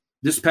 So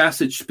this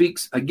passage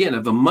speaks again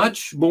of a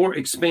much more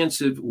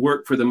expansive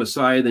work for the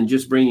Messiah than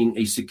just bringing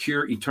a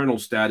secure eternal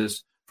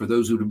status for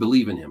those who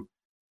believe in him.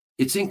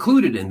 It's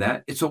included in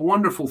that. It's a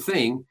wonderful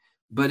thing,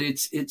 but it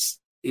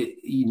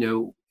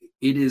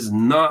is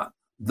not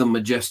the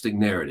majestic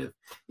narrative.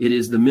 It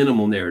is the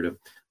minimal narrative.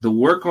 The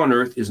work on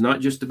earth is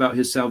not just about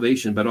his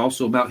salvation, but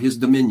also about his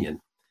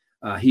dominion.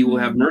 He will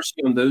have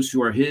mercy on those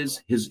who are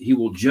his. He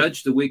will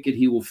judge the wicked.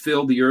 He will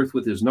fill the earth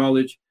with his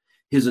knowledge.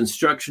 His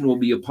instruction will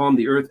be upon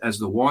the earth as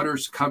the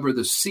waters cover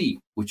the sea,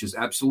 which is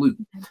absolute.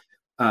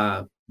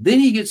 Then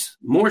he gets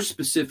more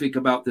specific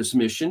about this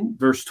mission.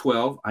 Verse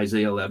 12,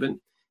 Isaiah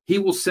 11. He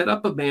will set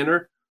up a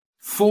banner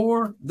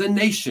for the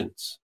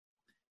nations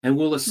and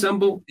will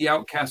assemble the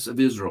outcasts of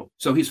Israel.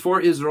 So he's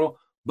for Israel,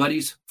 but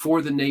he's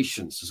for the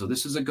nations. So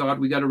this is a God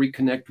we got to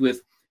reconnect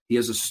with. He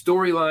has a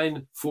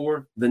storyline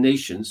for the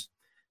nations.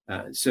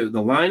 So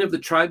the line of the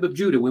tribe of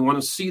Judah, we want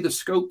to see the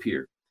scope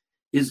here,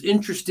 is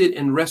interested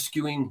in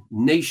rescuing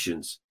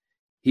nations.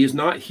 He is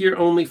not here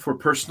only for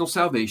personal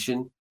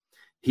salvation.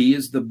 He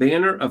is the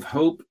banner of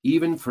hope,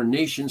 even for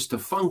nations to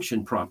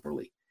function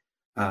properly.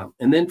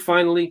 And then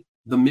finally,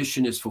 the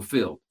mission is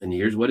fulfilled. And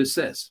here's what it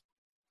says.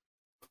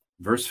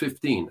 Verse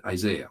 15,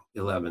 Isaiah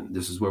 11.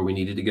 This is where we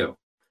needed to go.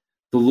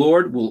 The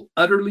Lord will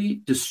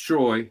utterly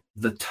destroy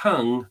the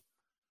tongue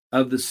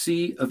of the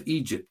sea of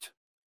Egypt.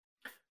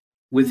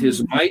 With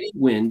his mighty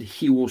wind,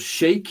 he will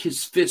shake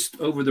his fist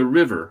over the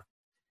river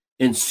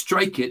and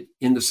strike it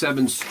in the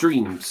 7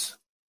 streams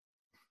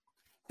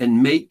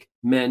and make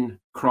men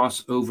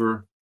cross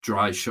over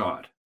dry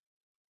shod.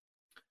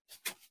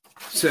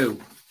 So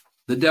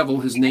the devil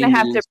has named. I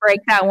have to break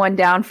that one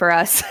down for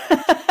us.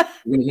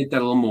 We're going to hit that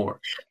a little more.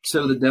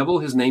 So the devil,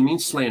 his name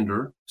means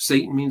slanderer.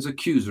 Satan means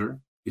accuser.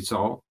 It's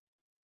all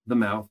the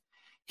mouth.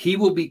 He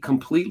will be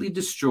completely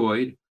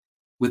destroyed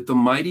with the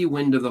mighty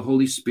wind of the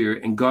Holy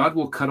Spirit, and God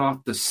will cut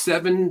off the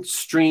 7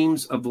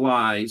 streams of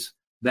lies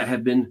that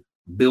have been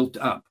built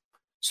up.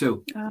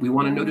 So we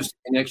want to notice the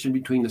connection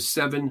between the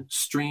 7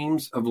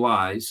 streams of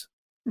lies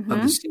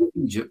of the Sea of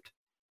Egypt,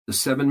 the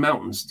 7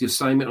 mountains, the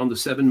assignment on the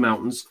 7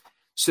 mountains.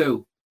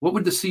 So what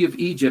would the Sea of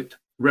Egypt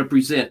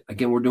represent?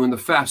 Again, we're doing the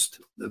fast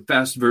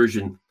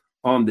version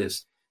on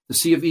this. The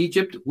Sea of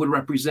Egypt would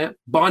represent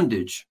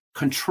bondage,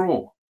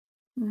 control.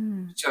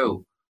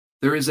 So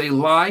there is a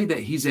lie that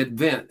he's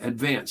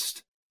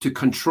advanced to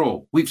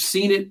control. We've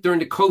seen it during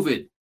the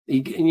COVID.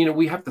 And,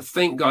 we have to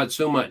thank God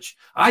so much.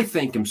 I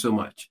thank him so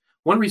much.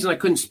 One reason I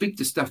couldn't speak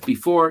to stuff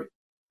before,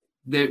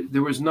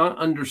 there was not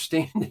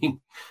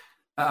understanding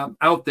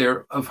out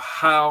there of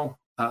how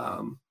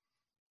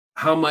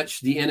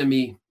much the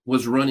enemy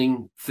was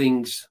running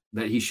things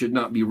that he should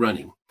not be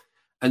running.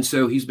 And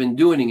so he's been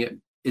doing it.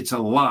 It's a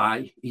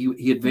lie.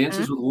 He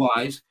advances with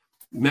lies.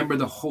 Remember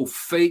the whole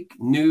fake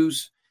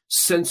news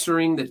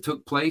censoring that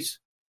took place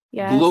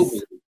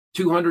globally,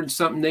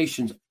 200-something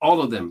nations,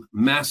 all of them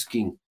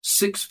masking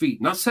 6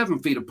 feet, not 7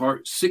 feet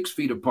apart, 6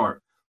 feet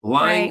apart,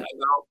 lying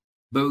about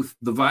both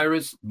the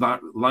virus,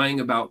 lying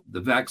about the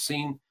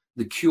vaccine,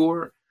 the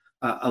cure,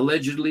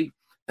 allegedly.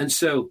 And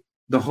so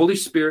the Holy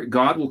Spirit,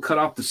 God, will cut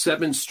off the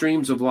 7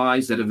 streams of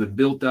lies that have been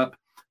built up.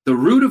 The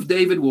root of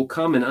David will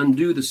come and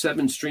undo the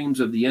 7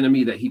 streams of the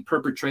enemy that he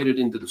perpetrated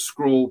into the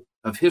scroll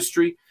of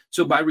history.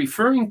 So by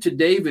referring to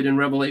David in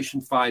Revelation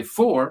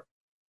 5:4,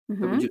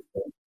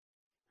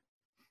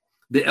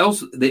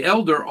 the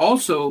elder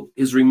also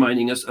is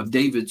reminding us of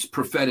David's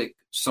prophetic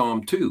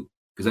Psalm 2,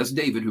 because that's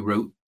David who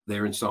wrote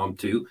there in Psalm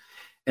 2,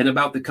 and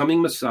about the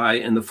coming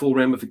Messiah and the full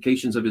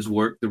ramifications of his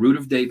work. The root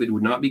of David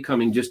would not be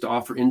coming just to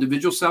offer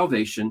individual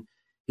salvation.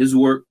 His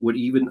work would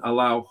even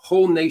allow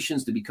whole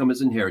nations to become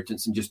his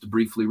inheritance. And just to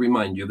briefly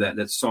remind you of that,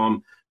 that's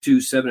Psalm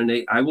 2, 7, and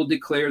 8. I will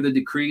declare the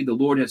decree. The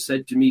Lord has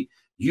said to me,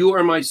 you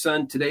are my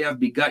son. Today I've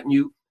begotten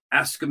you.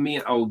 Ask of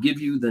me, I will give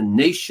you the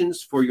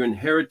nations for your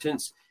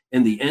inheritance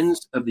and the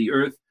ends of the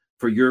earth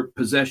for your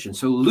possession.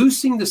 So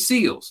loosing the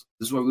seals,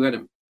 this is what we got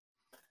to,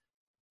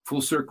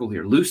 full circle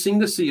here. Loosing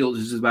the seals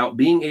is about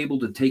being able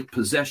to take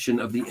possession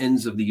of the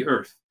ends of the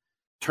earth.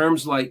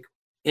 Terms like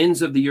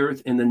ends of the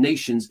earth and the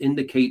nations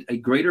indicate a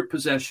greater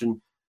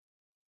possession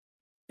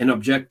and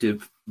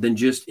objective than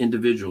just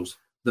individuals.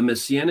 The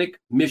messianic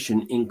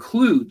mission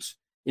includes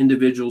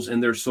individuals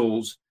and their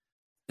souls,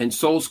 and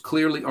souls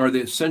clearly are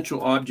the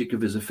essential object of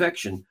his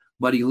affection,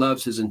 but he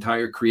loves his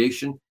entire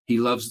creation. He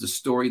loves the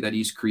story that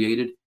he's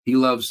created. He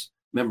loves,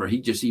 remember, he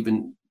just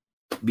even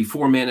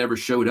before man ever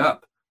showed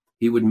up,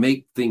 he would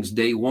make things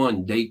day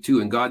 1, day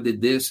 2, and God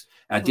did this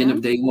at the end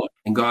of day 1,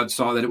 and God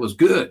saw that it was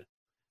good.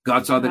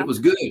 God saw that it was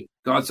good.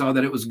 God saw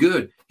that it was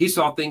good. He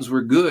saw things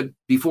were good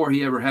before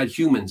he ever had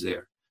humans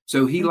there.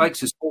 So he likes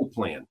his whole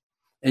plan.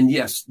 And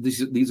yes,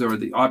 these are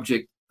the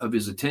object of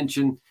his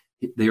attention.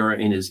 They are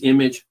in his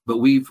image, but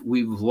we've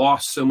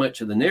lost so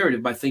much of the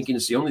narrative by thinking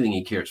it's the only thing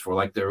he cares for.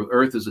 Like the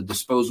earth is a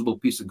disposable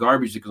piece of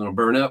garbage that's going to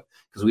burn up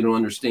because we don't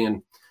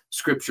understand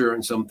scripture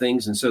and some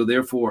things. And so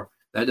therefore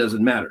that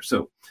doesn't matter.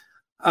 So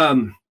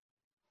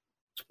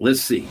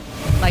let's see.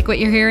 Like what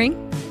you're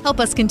hearing? Help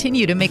us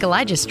continue to make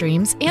Elijah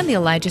Streams and the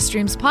Elijah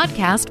Streams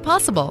podcast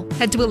possible.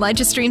 Head to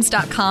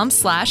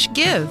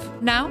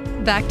ElijahStreams.com/give. Now,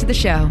 back to the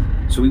show.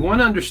 So we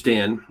want to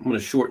understand, I'm going to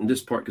shorten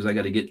this part because I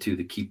got to get to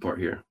the key part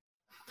here.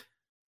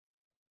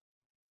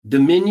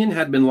 Dominion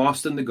had been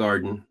lost in the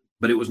garden,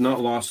 but it was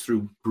not lost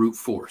through brute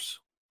force,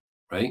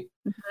 right?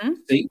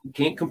 Satan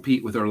can't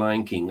compete with our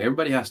Lion King.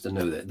 Everybody has to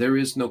know that. There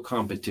is no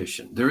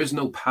competition. There is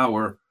no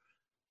power.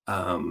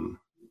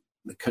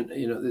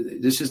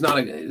 This is not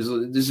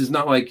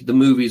like the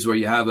movies where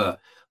you have a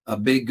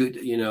big good,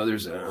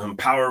 there's a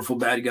powerful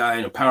bad guy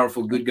and a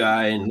powerful good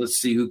guy, and let's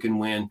see who can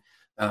win.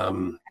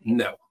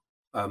 No.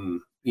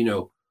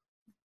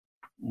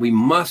 We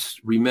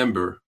must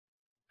remember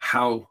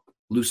how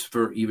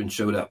Lucifer even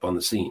showed up on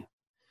the scene.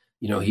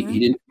 He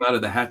didn't come out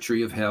of the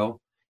hatchery of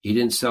hell. He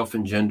didn't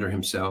self-engender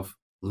himself.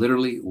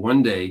 Literally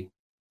one day,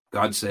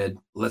 God said,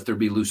 let there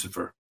be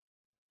Lucifer,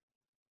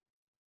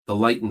 the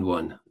lightened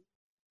one,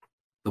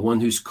 the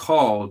one who's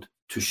called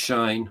to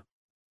shine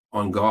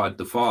on God,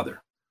 the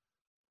Father.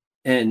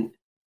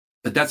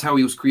 But that's how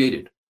he was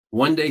created.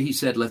 One day he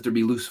said, let there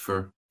be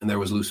Lucifer, and there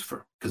was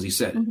Lucifer, because he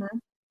said it.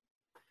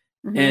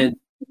 And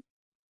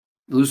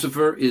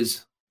Lucifer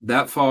is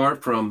that far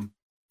from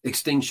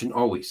extinction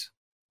always.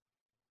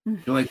 You're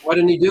like, why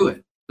didn't he do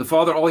it? The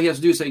Father, all he has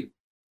to do is say,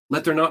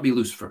 let there not be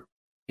Lucifer,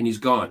 and he's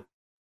gone.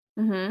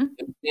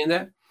 Understand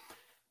that?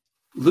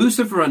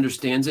 Lucifer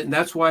understands it, and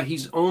that's why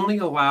he's only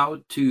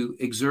allowed to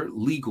exert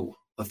legal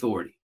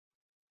authority.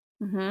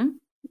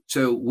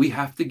 So we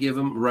have to give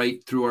him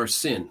right through our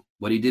sin.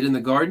 What he did in the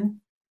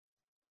garden,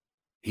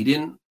 he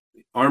didn't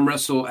arm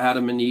wrestle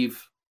Adam and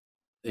Eve.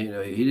 He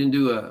didn't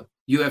do a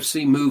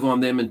UFC move on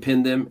them and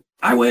pin them.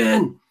 I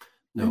win.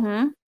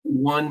 No, he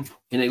won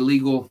in a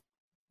legal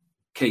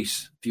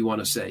case, if you want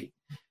to say.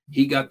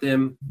 He got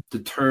them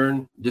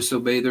to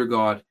disobey their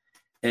God,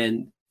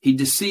 and he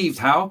deceived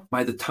how?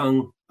 By the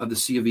tongue of the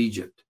Sea of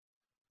Egypt.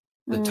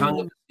 The tongue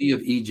of the Sea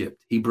of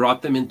Egypt. He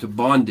brought them into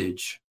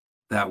bondage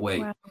that way.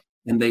 Wow.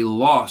 And they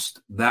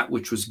lost that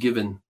which was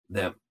given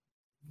them.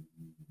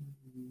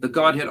 The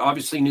Godhead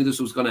obviously knew this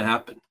was going to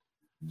happen.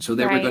 So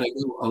they were going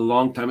to go a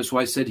long time. That's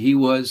why I said he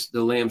was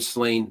the lamb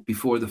slain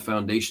before the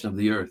foundation of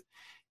the earth.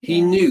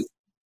 He knew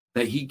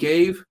that he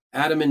gave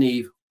Adam and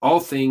Eve all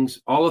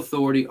things, all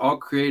authority, all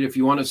creative, if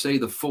you want to say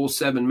the full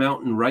 7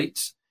 mountain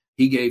rights,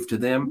 he gave to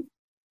them.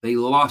 They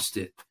lost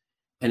it.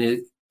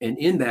 And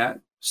in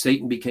that,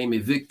 Satan became a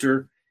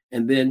victor.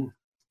 And then,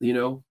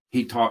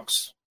 he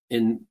talks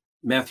in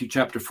Matthew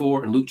chapter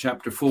 4 and Luke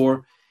chapter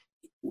 4,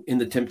 in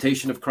the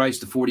temptation of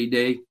Christ, the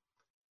 40-day,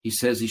 he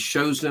says he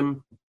shows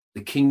them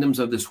the kingdoms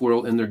of this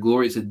world and their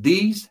glory. He said,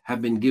 these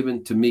have been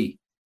given to me.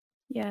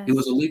 Yes. It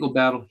was a legal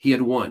battle. He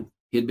had won.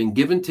 He had been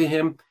given to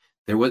him.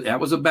 That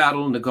was a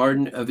battle in the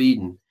Garden of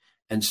Eden.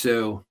 And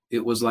so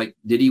it was like,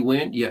 did he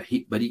win? Yeah,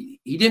 but he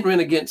didn't win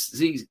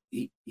against,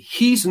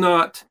 he's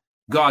not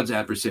God's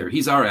adversary.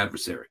 He's our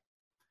adversary.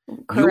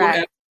 Correct. Your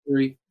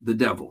adversary, the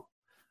devil.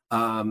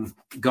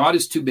 God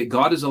is too big.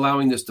 God is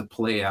allowing this to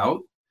play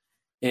out.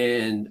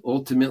 And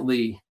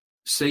ultimately,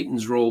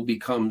 Satan's role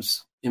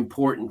becomes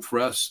important for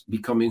us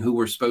becoming who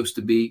we're supposed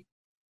to be,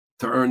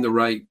 to earn the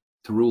right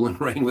to rule and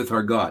reign with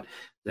our God.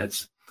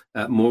 That's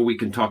more we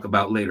can talk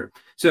about later.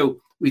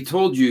 So we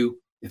told you,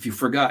 if you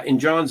forgot, in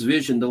John's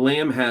vision, the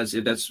Lamb has,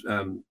 that's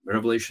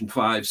Revelation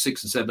 5,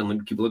 6, and 7. Let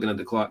me keep looking at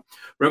the clock.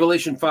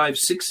 Revelation 5,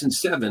 6, and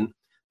 7,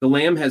 the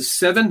Lamb has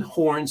 7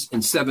 horns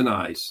and 7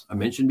 eyes. I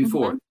mentioned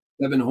before,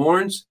 7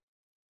 horns.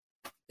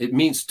 It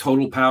means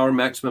total power,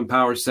 maximum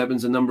power.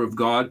 7's the number of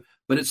God.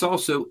 But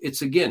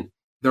it's again,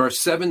 there are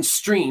 7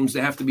 streams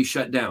that have to be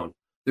shut down.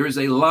 There is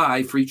a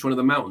lie for each one of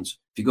the mountains.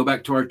 If you go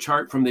back to our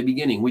chart from the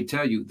beginning, we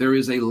tell you there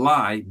is a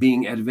lie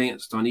being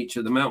advanced on each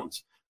of the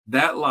mountains.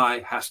 That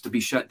lie has to be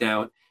shut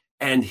down.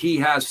 And he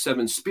has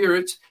 7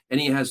 spirits, and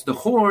he has the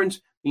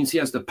horns, means he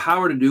has the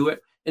power to do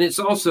it. And it's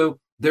also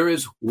there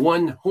is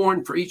one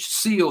horn for each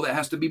seal that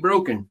has to be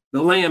broken.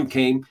 The Lamb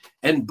came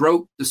and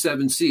broke the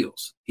 7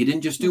 seals. He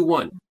didn't just do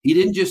one. He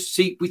didn't just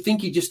we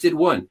think he just did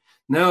one.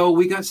 No,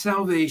 we got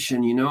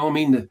salvation, I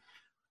mean,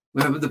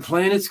 the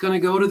planet's going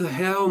to go to the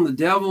hell and the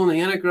devil and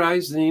the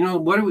Antichrist.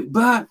 And,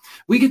 but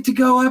we get to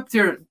go up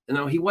there.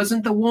 No, he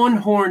wasn't the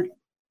one-horned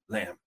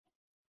lamb.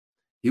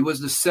 He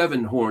was the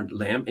 7-horned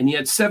lamb, and he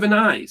had 7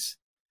 eyes.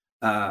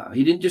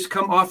 He didn't just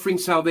come offering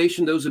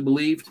salvation, those who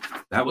believed.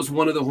 That was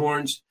one of the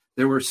horns.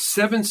 There were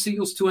 7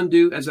 seals to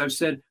undo. As I've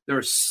said, there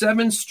are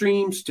 7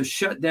 streams to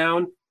shut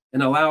down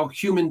and allow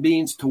human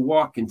beings to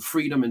walk in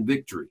freedom and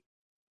victory.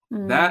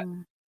 That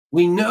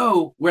we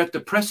know we're at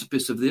the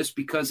precipice of this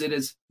because it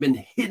has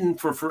been hidden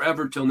for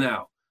forever till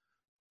now.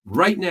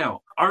 Right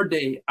now, our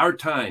day, our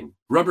time,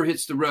 rubber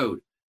hits the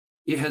road.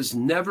 It has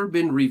never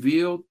been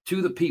revealed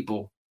to the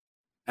people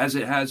as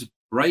it has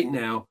right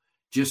now,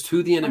 just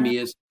who the enemy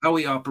is, how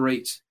he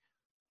operates.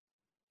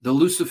 The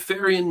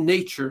Luciferian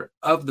nature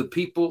of the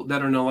people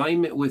that are in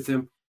alignment with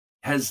him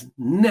has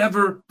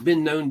never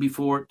been known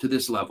before to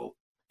this level.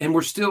 And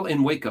we're still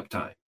in wake-up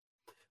time.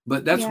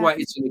 But that's why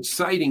it's an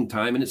exciting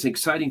time, and it's an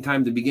exciting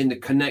time to begin to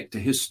connect to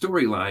his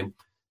storyline.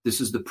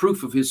 This is the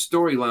proof of his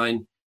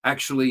storyline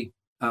actually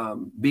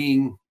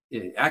being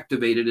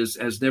activated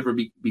as never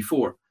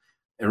before.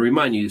 And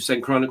remind you,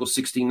 2 Chronicles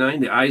 16:9,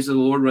 the eyes of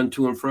the Lord run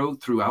to and fro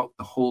throughout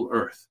the whole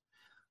earth,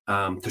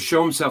 to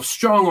show himself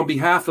strong on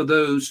behalf of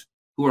those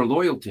who are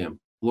loyal to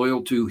him,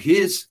 loyal to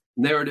his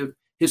narrative,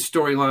 his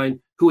storyline,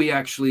 who he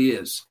actually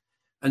is.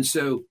 And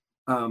so,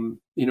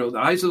 the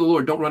eyes of the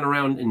Lord don't run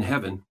around in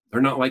heaven. They're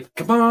not like,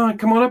 come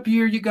on up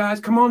here, you guys.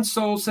 Come on,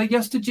 souls, say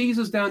yes to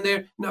Jesus down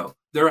there. No,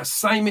 their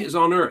assignment is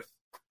on earth,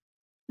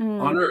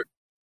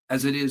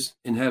 as it is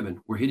in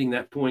heaven. We're hitting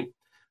that point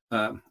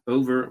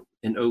over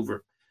and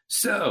over.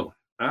 So,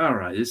 all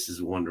right, this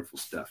is wonderful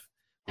stuff.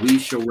 We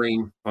shall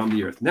reign on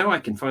the earth. Now I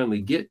can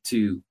finally get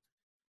to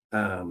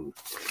our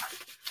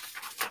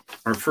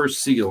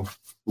first seal.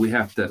 We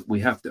have to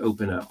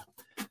open up.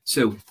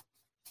 So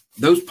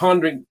those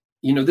pondering,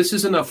 this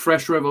isn't a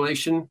fresh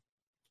revelation.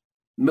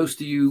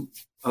 Most of you,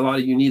 a lot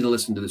of you need to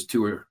listen to this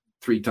 2 or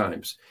 3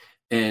 times.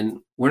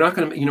 And we're not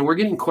going to, we're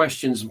getting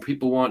questions and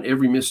people want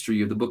every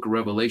mystery of the book of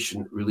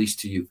Revelation released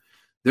to you.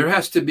 There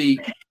has to be,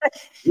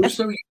 we're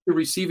so used to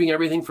receiving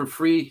everything for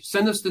free.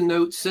 Send us the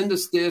notes, send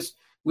us this.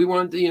 We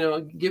want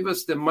to, give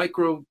us the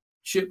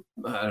microchip.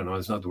 I don't know,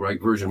 it's not the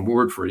right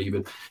word for it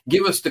even.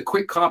 Give us the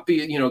quick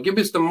copy, give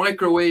us the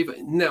microwave.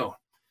 No,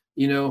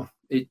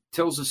 it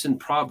tells us in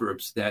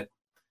Proverbs that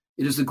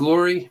it is the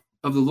glory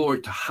of the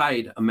Lord to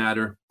hide a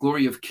matter,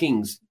 glory of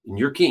kings and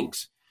your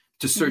kings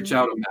to search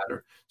out a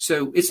matter.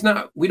 So it's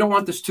not, we don't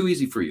want this too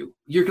easy for you.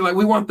 You're like,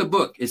 we want the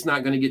book. It's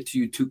not going to get to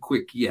you too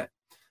quick yet.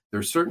 There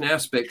are certain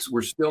aspects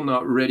we're still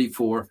not ready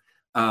for,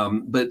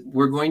 but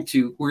we're going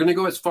to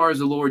go as far as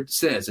the Lord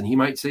says. And he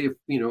might say, if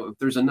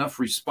there's enough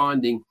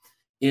responding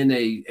in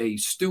a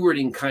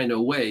stewarding kind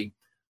of way,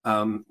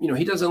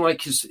 he doesn't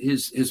like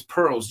his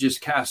pearls just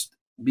cast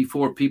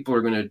before people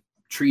are going to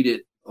treat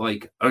it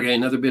like, okay,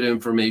 another bit of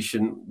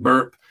information,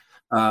 burp,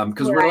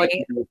 because we're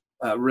like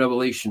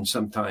revelation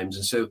sometimes.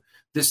 And so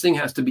this thing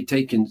has to be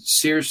taken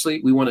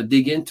seriously. We want to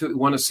dig into it. We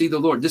want to see the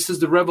Lord. This is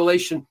the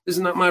revelation. This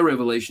is not my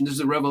revelation. This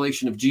is the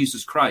revelation of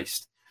Jesus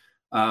Christ.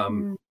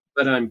 But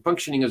I'm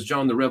functioning as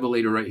John the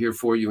Revelator right here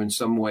for you in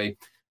some way.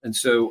 And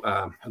so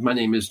my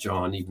name is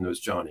John, even though it's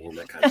Johnny and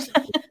that kind of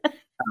stuff.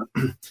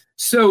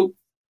 So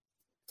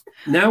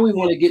now we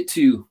want to get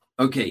to,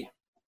 okay,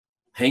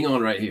 hang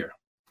on right here.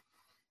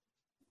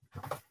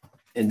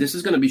 And this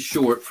is going to be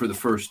short for the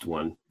first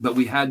one, but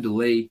we had to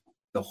lay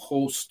the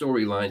whole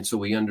storyline so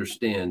we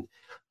understand.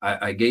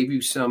 I gave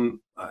you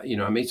some,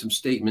 I made some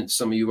statements.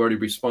 Some of you already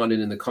responded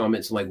in the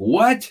comments like,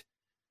 what?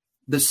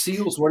 The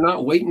seals, we're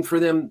not waiting for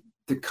them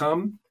to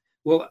come?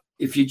 Well,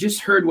 if you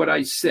just heard what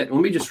I said,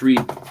 let me just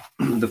read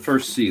the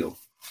first seal,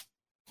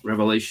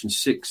 Revelation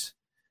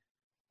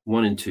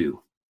 6:1-2.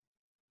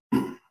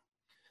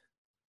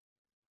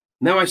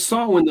 Now I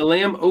saw when the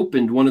Lamb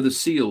opened one of the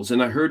seals,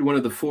 and I heard one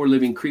of the 4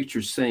 living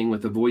creatures saying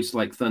with a voice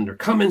like thunder,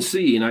 come and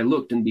see. And I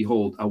looked, and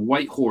behold, a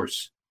white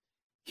horse.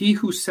 He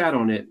who sat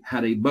on it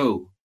had a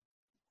bow,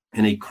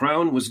 and a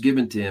crown was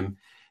given to him,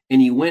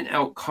 and he went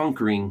out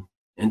conquering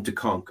and to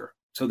conquer.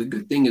 So the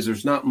good thing is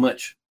there's not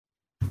much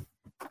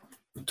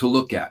to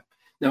look at.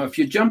 Now, if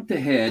you jumped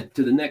ahead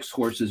to the next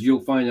horses,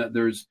 you'll find out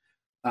there's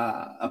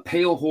a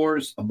pale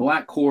horse, a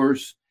black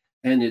horse,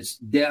 and it's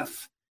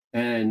deaf.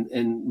 And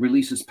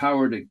releases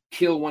power to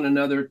kill one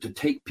another, to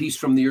take peace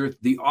from the earth,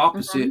 the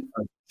opposite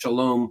of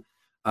shalom,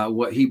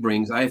 what he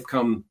brings. I have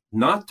come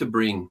not to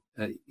bring,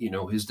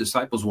 his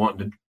disciples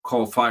wanting to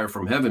call fire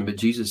from heaven, but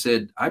Jesus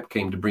said, I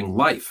came to bring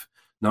life,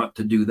 not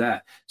to do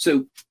that.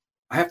 So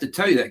I have to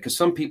tell you that because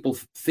some people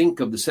think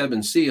of the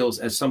 7 seals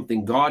as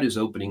something God is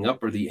opening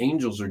up or the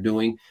angels are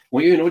doing.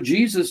 Well,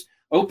 Jesus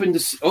opened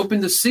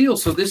the seal,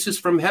 so this is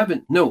from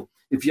heaven. No,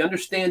 if you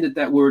understand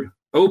that word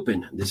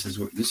open, this is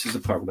the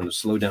part we're going to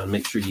slow down and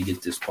make sure you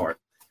get this part,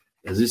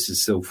 as this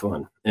is so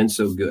fun and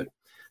so good.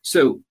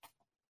 So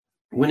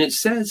when it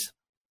says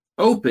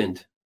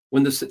opened,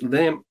 when the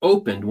lamb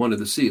opened one of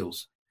the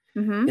seals,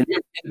 Mm-hmm. and he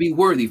had to be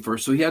worthy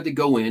first. So he had to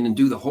go in and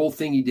do the whole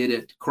thing he did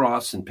at the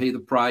cross and pay the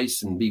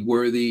price and be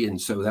worthy. And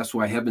so that's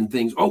why heaven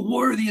thinks, oh,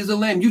 worthy is the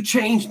lamb. You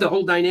changed the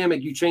whole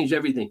dynamic. You changed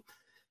everything.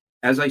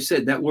 As I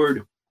said, that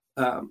word,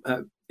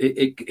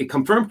 it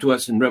confirmed to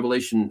us in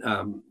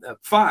Revelation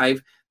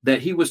 5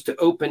 that he was to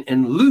open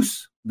and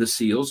loose the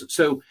seals.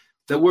 So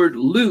the word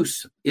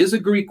loose is a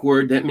Greek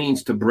word that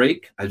means to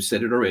break. I've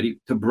said it already,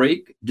 to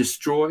break,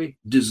 destroy,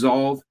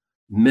 dissolve,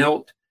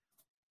 melt.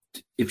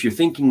 If you're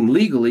thinking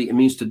legally, it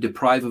means to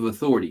deprive of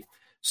authority.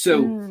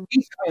 So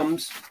he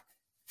comes,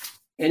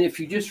 and if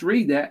you just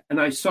read that, and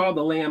I saw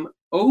the Lamb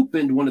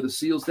opened one of the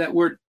seals, that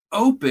word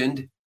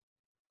opened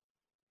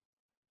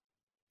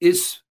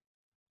is,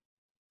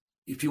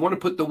 if you want to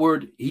put the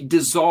word, he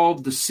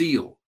dissolved the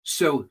seal.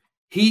 So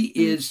he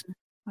is,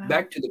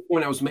 back to the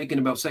point I was making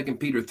about 2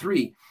 Peter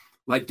 3,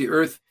 like the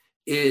earth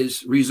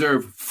is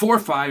reserved for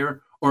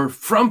fire or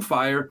from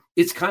fire.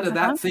 It's kind of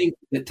that thing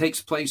that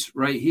takes place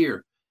right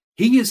here.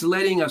 He is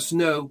letting us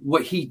know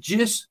what he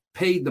just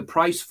paid the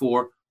price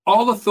for.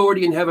 All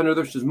authority in heaven and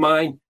earth is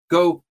mine.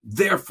 Go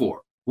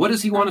therefore. What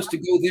does he want us to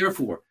go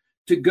therefore?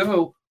 To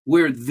go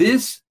where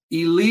this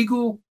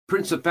illegal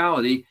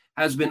principality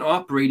has been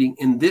operating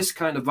in this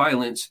kind of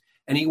violence,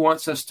 and he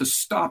wants us to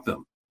stop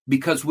him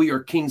because we are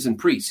kings and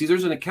priests. See,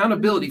 there's an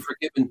accountability for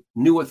giving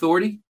new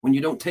authority when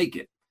you don't take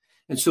it.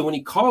 And so when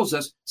he calls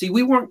us, see,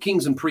 we weren't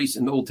kings and priests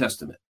in the Old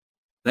Testament.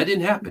 That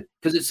didn't happen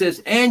because it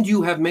says, and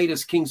you have made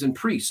us kings and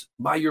priests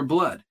by your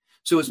blood.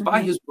 So it's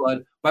by his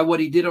blood, by what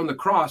he did on the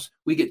cross,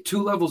 we get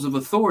two levels of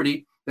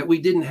authority that we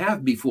didn't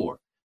have before.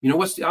 You know,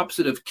 what's the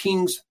opposite of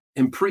kings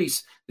and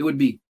priests? It would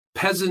be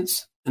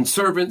peasants and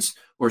servants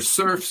or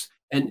serfs.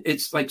 And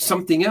it's like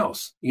something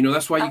else. You know,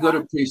 that's why you go to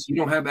a priest. You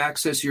don't have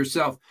access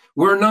yourself.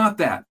 We're not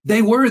that.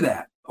 They were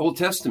that. Old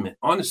Testament,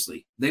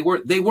 honestly. They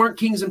weren't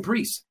kings and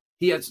priests.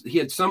 He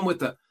had some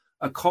with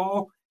a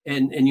call.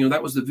 And you know,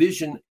 that was the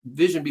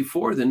vision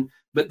before then.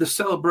 But the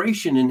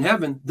celebration in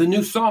heaven, the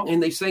new song,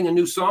 and they sang a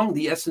new song.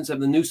 The essence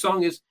of the new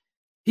song is,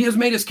 he has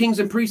made us kings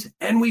and priests,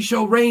 and we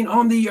shall reign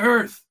on the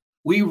earth.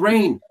 We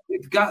reign.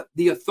 We've got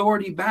the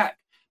authority back.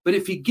 But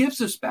if he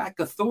gives us back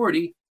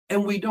authority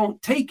and we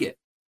don't take it,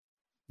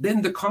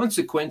 then the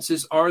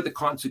consequences are the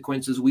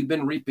consequences we've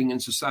been reaping in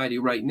society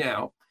right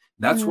now.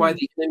 That's why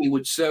the enemy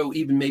would sow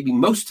even maybe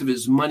most of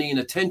his money and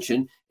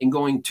attention in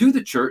going to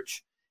the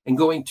church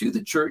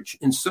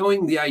and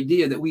sowing the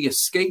idea that we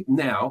escape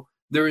now.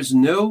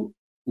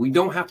 We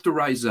don't have to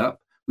rise up.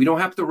 We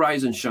don't have to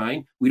rise and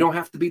shine. We don't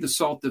have to be the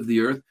salt of the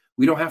earth.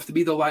 We don't have to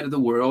be the light of the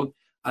world.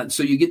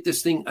 So you get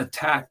this thing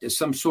attacked as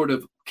some sort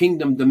of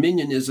kingdom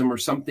dominionism or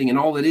something. And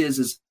all it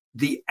is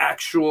the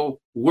actual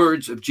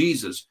words of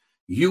Jesus.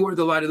 You are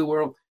the light of the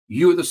world.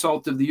 You are the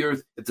salt of the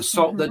earth. If the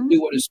salt doesn't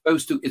do what it's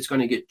supposed to, it's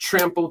going to get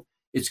trampled.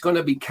 It's going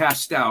to be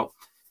cast out.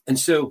 And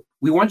so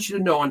we want you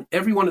to know on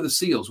every one of the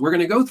seals, we're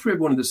going to go through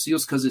every one of the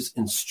seals because it's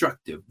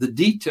instructive. The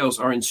details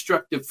are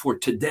instructive for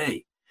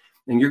today.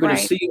 And you're going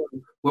to see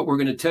what we're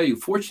going to tell you.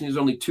 Fortunately, there's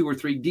only 2 or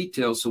 3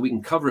 details, so we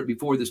can cover it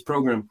before this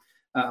program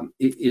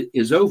it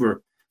is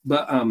over.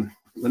 But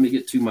let me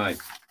get to my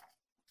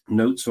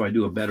notes so I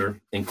do a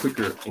better and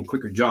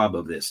quicker job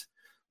of this.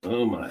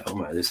 Oh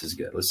my, this is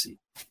good. Let's see.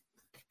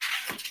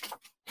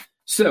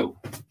 So,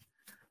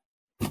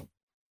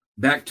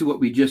 back to what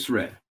we just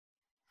read.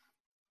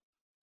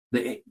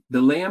 The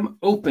Lamb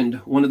opened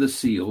one of the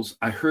seals.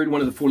 I heard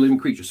one of the 4 living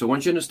creatures. So I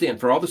want you to understand,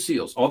 for all the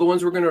seals, all the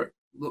ones we're going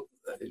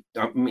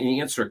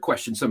to answer a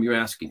question some of you are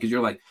asking, because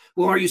you're like,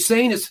 well, are you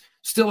saying it's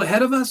still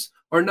ahead of us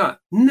or not?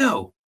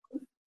 No.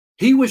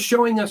 He was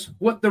showing us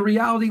what the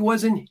reality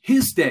was in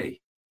his day.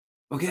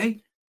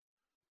 Okay?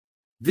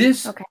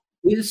 This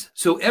is,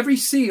 so every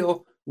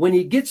seal, when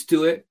he gets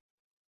to it,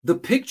 the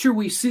picture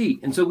we see,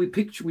 and so we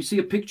see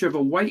a picture of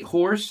a white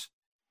horse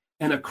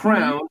and a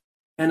crown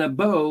and a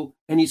bow,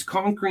 and he's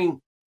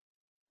conquering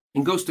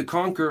and goes to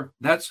conquer.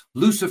 That's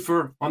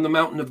Lucifer on the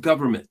mountain of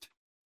government.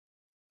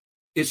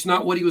 It's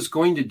not what he was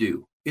going to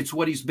do. It's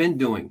what he's been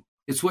doing.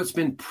 It's what's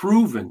been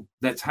proven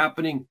that's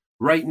happening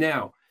right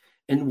now.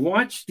 And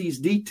watch these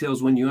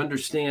details when you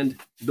understand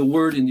the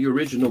word in the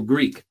original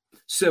Greek.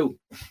 So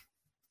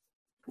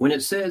when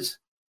it says,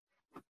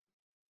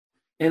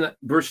 in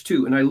verse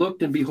 2, and I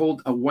looked and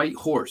behold a white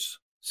horse.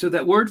 So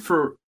that word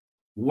for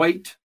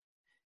white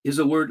is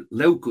a word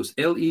leukos,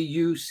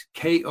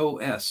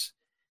 L-E-U-K-O-S.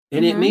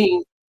 And it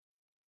means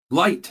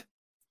light,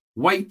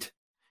 white.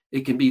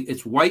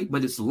 It's white,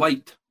 but it's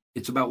light.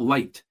 It's about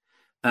light.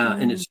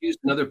 And it's used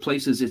in other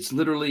places. It's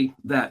literally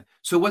that.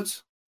 So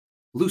what's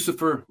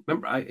Lucifer?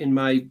 Remember, in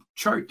my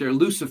chart there,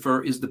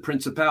 Lucifer is the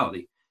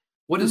principality.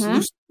 What does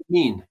Lucifer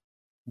mean?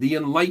 The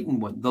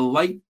enlightened one, the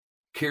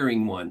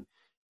light-carrying one.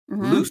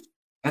 Lucifer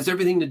has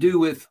everything to do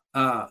with,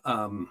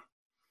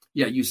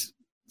 you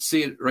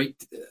see it right,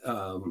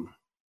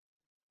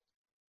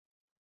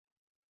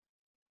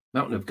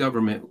 mountain of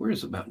government. Where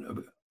is the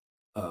mountain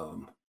of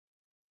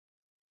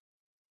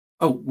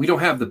Oh, we don't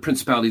have the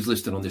principalities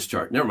listed on this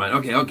chart. Never mind.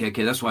 Okay.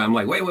 That's why I'm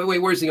like, wait.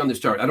 Where's he on this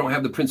chart? I don't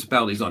have the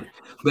principalities on it.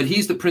 But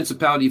he's the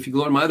principality. If you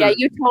go to my other... Yeah,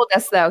 you told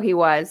us, though, he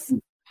was.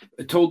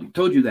 I told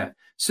you that.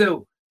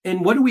 So,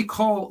 and what do we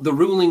call the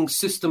ruling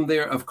system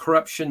there of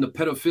corruption, the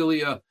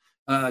pedophilia,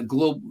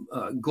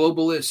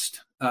 globalist,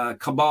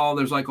 cabal?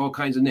 There's like all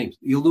kinds of names.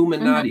 The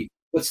Illuminati.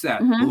 What's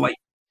that? Light.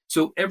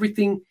 So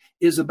everything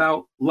is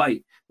about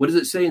light. What does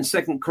it say in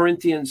 2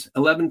 Corinthians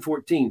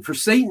 11:14? For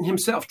Satan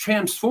himself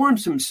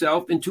transforms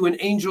himself into an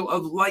angel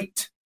of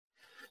light.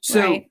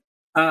 So,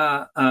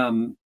 right.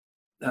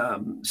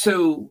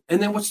 So,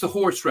 and then what's the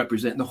horse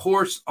represent? The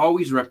horse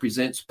always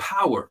represents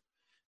power.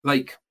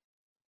 Like,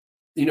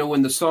 you know,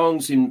 when the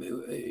songs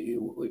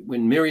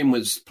when Miriam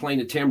was playing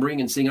the tambourine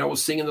and singing, I will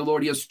sing in the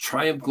Lord, he has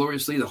triumphed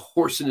gloriously, the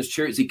horse and his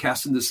chariots he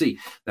cast into the sea.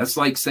 That's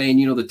like saying,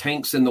 you know, the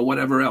tanks and the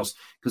whatever else,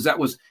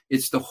 because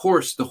it's the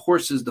horse. The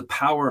horse is the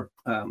power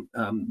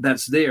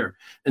that's there.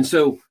 And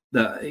so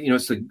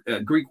it's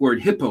the Greek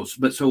word hippos,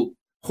 but so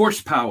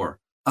horsepower,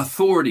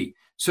 authority.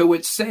 So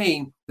it's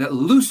saying that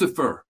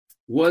Lucifer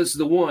was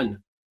the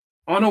one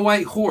on a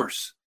white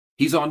horse.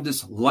 He's on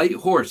this light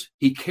horse.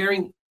 He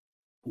carrying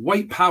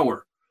white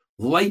power,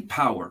 light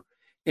power,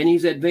 and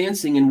he's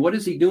advancing. And what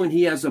is he doing?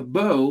 He has a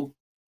bow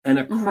and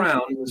a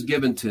crown was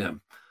given to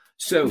him.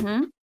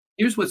 So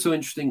here's what's so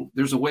interesting.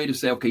 There's a way to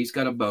say, okay, he's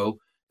got a bow,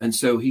 and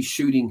so he's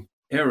shooting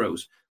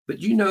arrows. But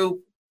you know,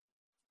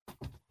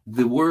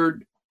 the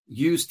word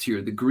used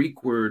here, the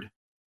Greek word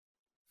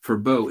for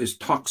bow is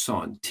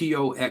toxon,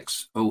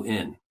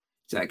 Toxon.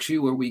 It's actually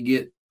where we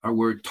get our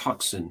word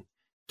toxin,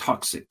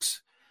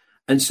 toxics.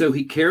 And so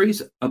he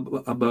carries a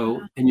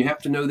bow, and you have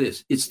to know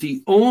this. It's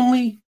the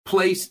only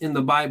place in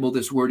the Bible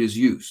this word is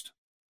used.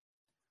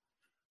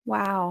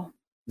 Wow.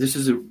 This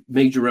is a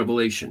major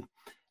revelation.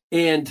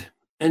 And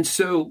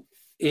so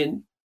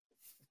you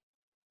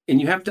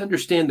have to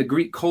understand the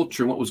Greek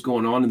culture and what was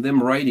going on and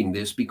them writing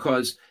this,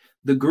 because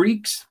the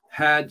Greeks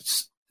had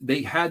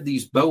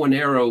these bow and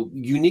arrow,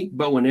 unique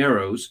bow and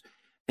arrows,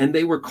 and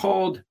they were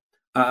called,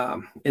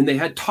 and they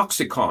had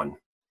toxicon.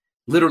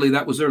 Literally,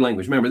 that was their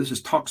language. Remember, this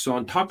is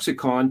toxon.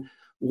 Toxicon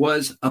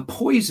was a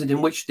poison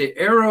in which the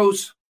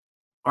arrows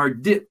are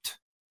dipped.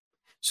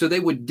 So they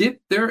would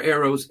dip their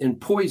arrows in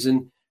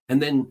poison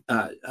and then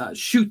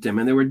shoot them.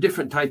 And they were a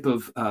different type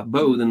of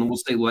bow than, we'll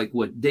say, like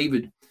what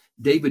David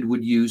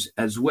would use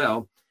as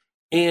well.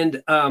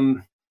 And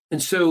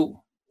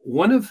so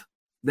one of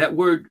that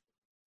word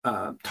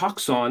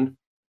toxon,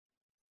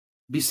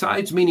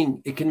 besides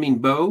meaning, it can mean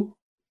bow,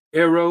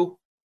 arrow,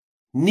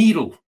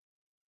 needle.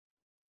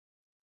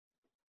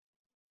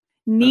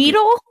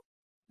 Needle? Okay.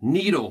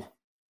 Needle.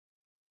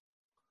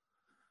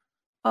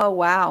 Oh,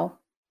 wow.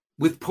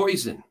 With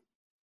poison.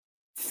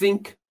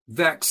 Think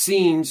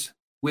vaccines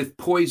with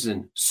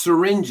poison,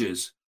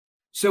 syringes.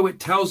 So it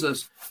tells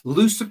us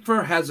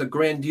Lucifer has a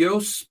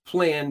grandiose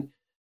plan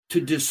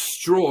to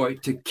destroy,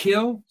 to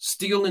kill,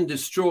 steal, and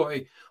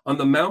destroy on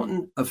the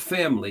mountain of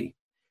family.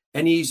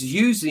 And he's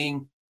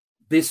using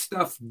this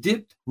stuff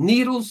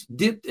needles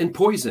dipped in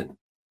poison.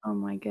 Oh,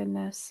 my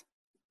goodness.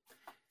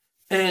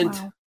 And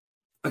wow.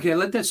 Okay,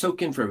 let that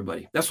soak in for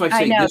everybody. That's why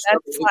I say this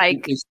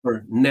is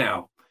for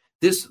now.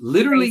 This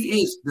literally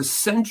is the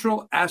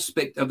central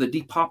aspect of the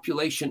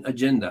depopulation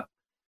agenda.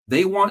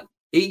 They want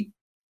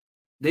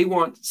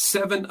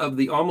 7 of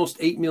the almost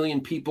 8 million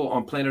people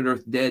on planet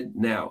Earth dead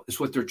now. It's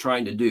what they're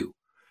trying to do.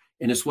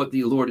 And it's what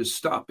the Lord is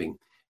stopping.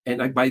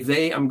 And by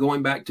they, I'm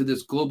going back to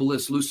this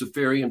globalist,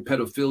 Luciferian,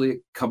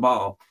 pedophilic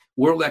cabal,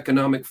 World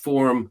Economic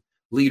Forum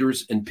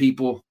leaders and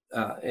people.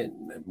 And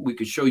we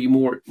could show you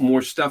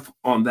more stuff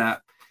on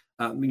that.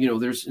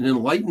 There's an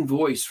enlightened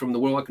voice from the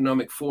World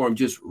Economic Forum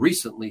just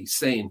recently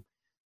saying,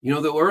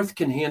 the Earth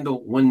can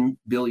handle 1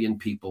 billion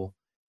people.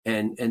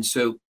 And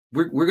so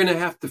we're going to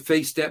have to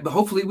face that, but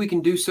hopefully we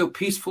can do so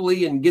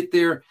peacefully and get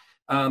there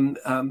and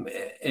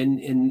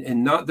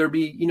not there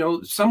be,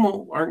 some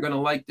aren't going to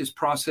like this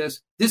process.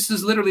 This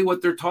is literally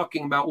what they're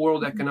talking about,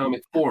 World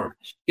Economic Forum.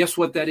 Guess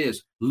what that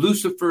is?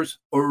 Lucifer's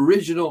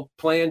original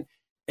plan.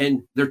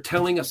 And they're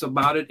telling us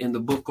about it in the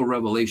book of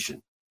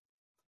Revelation.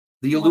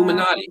 The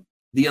Illuminati,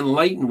 the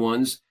enlightened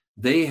ones,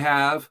 they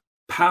have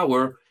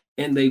power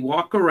and they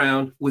walk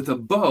around with a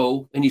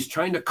bow and he's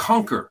trying to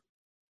conquer.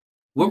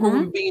 What were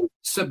we being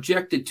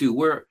subjected to?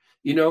 Where,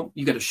 you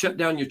got to shut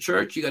down your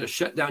church, you got to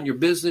shut down your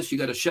business, you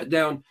got to shut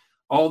down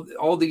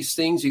all these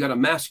things, you got to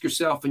mask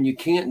yourself, and you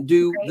can't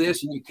do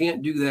this and you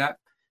can't do that.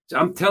 So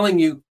I'm telling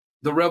you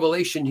the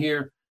revelation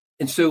here.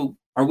 And so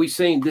are we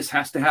saying this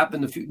has to happen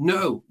in the future?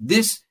 No,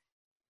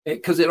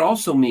 because it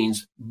also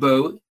means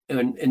bow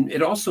and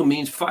it also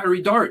means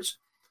fiery darts.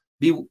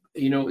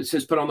 It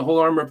says put on the whole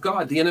armor of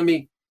God. The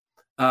enemy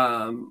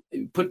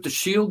put the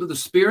shield of the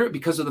Spirit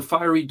because of the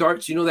fiery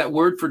darts. That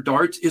word for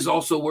darts is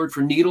also a word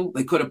for needle.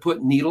 They could have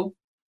put needle.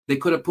 They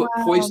could have put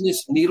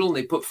poisonous needle, and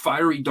they put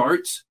fiery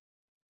darts.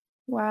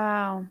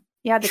 Wow.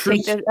 Yeah, to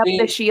take up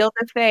the shield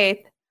of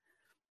faith.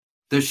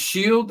 The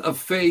shield of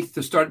faith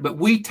to start, but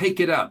we take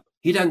it up.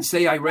 He doesn't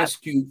say, I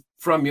rescue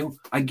from you.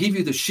 I give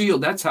you the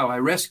shield. That's how I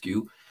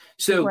rescue.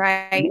 So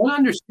Right. you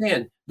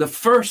understand the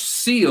first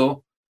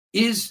seal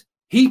is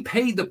he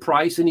paid the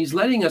price, and he's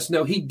letting us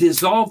know he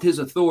dissolved his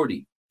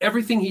authority.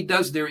 Everything he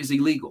does there is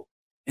illegal.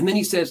 And then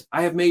he says,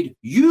 I have made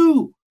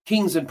you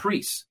kings and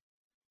priests.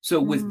 So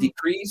with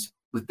decrees,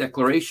 with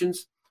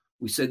declarations,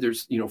 we said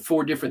there's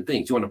 4 different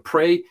things. You want to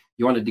pray,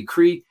 you want to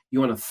decree, you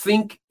want to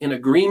think in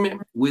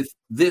agreement with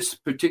this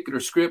particular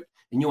script,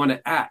 and you want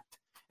to act.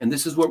 And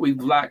this is where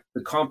we've lacked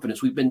the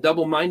confidence. We've been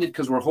double-minded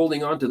because we're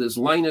holding on to this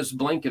Linus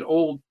blanket,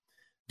 old,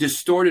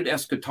 distorted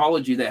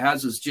eschatology that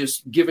has us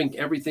just giving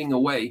everything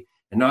away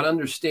and not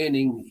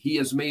understanding he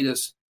has made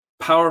us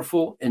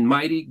powerful and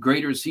mighty.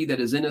 Greater is he that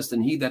is in us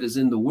than he that is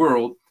in the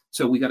world.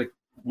 So we got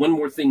one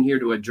more thing here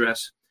to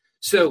address.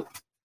 So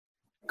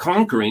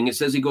conquering, it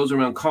says he goes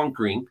around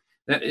conquering.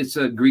 That it's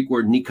a Greek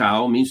word,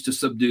 nikao, means to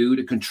subdue,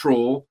 to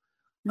control.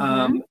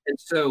 And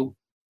so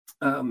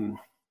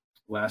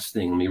last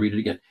thing, let me read it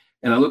again.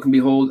 And I look and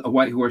behold, a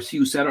white horse, he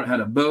who sat on it had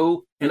a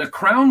bow, and a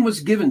crown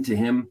was given to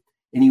him,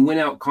 and he went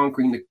out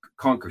conquering the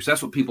conquerors.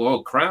 That's what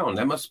people, crown,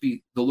 that must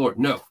be the Lord.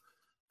 No,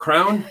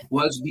 crown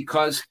was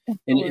because, and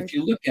if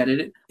you look at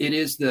it, it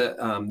is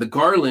the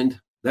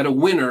garland that a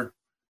winner,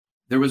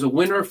 there was a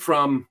winner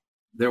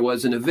there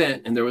was an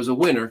event and there was a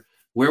winner.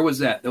 Where was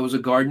that? That was a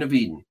Garden of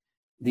Eden.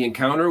 The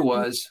encounter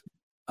was,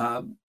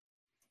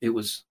 it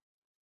was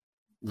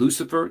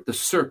Lucifer, the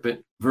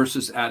serpent,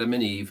 versus Adam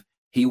and Eve.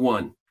 He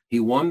won. He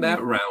won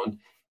that round,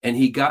 and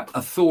he got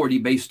authority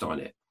based on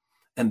it.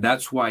 And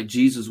that's why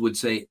Jesus would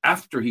say,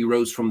 after he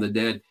rose from the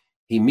dead,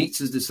 he meets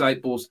his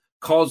disciples,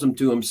 calls them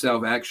to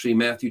himself, actually,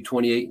 Matthew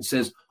 28, and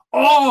says,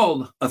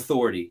 all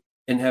authority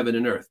in heaven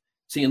and earth.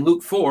 See, in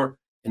Luke 4,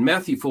 in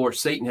Matthew 4,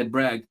 Satan had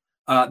bragged,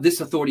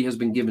 this authority has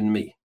been given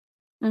me.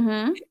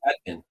 It had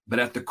been. But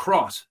at the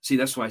cross, see,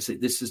 that's why I say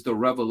this is the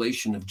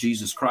revelation of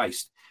Jesus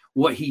Christ,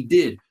 what he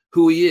did,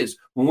 who he is.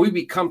 When we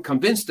become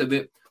convinced of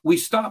it, we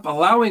stop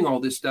allowing all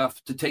this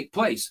stuff to take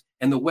place.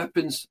 And the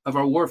weapons of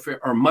our warfare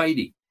are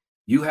mighty.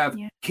 You have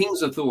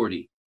king's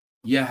authority.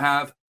 You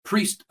have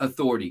priest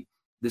authority.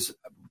 This,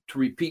 to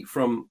repeat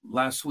from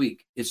last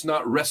week, it's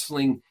not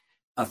wrestling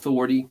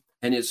authority,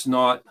 and it's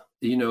not,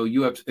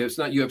 it's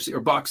not UFC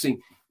or boxing.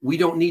 We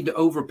don't need to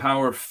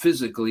overpower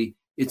physically.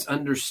 It's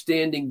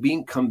understanding,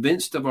 being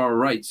convinced of our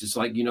rights. It's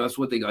like, that's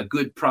what a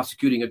good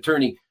prosecuting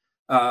attorney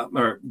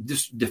or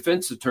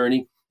defense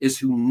attorney is,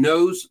 who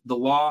knows the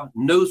law,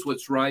 knows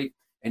what's right,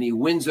 and he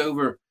wins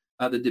over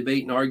the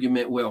debate and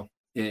argument. Well,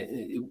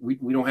 we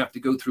don't have to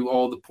go through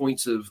all the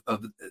points of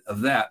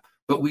that,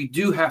 but we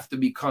do have to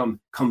become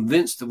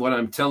convinced of what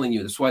I'm telling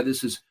you. That's why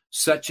this is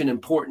such an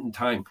important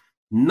time.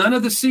 None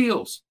of the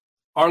seals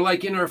are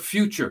like in our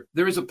future.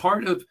 There is a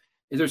part of,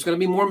 there's going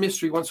to be more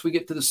mystery once we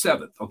get to the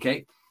 7th,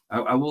 okay?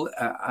 I will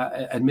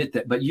admit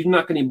that, but you're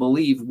not going to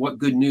believe what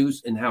good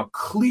news and how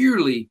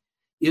clearly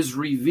is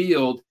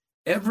revealed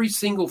every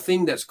single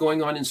thing that's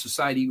going on in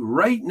society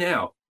right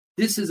now.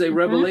 This is a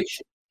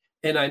revelation.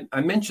 And I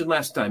mentioned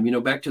last time,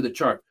 back to the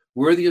chart,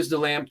 worthy is the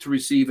Lamb to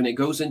receive, and it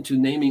goes into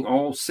naming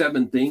all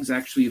 7 things.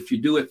 Actually, if you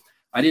do it,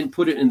 I didn't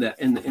put it in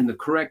the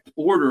correct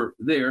order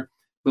there,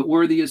 but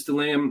worthy is the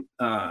Lamb.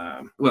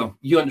 Well,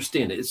 you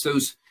understand it.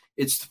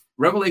 It's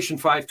Revelation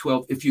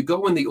 5:12. If you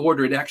go in the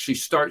order, it actually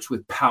starts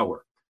with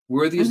power.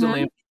 Worthy is the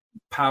Lamb,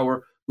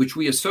 power, which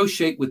we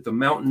associate with the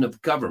mountain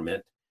of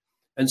government.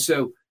 And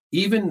so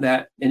even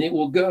that, and it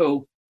will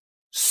go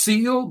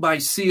seal by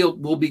seal,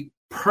 will be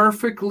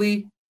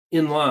perfectly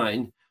in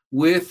line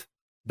with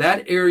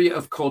that area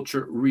of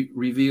culture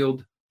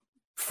revealed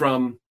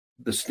from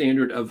the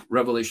standard of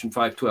Revelation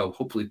 5:12.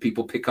 Hopefully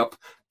people pick up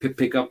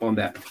on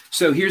that.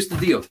 So here's the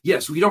deal.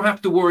 Yes, we don't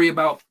have to worry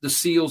about the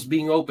seals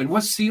being open.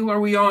 What seal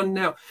are we on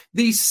now?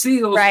 These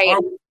seals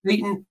are what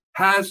Satan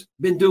has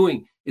been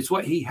doing. It's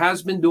what he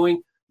has been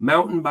doing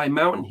mountain by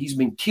mountain. He's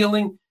been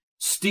killing,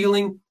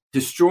 stealing,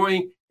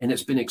 destroying, and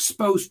it's been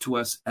exposed to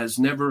us as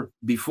never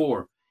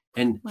before.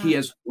 And he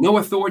has no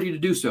authority to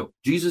do so.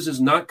 Jesus is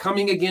not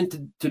coming again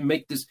to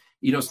make this,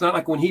 it's not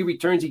like when he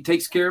returns, he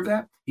takes care of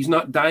that. He's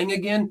not dying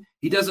again.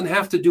 He doesn't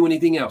have to do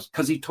anything else,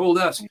 because he told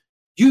us,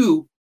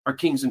 you are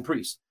kings and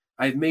priests.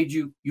 I have made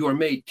you are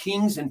made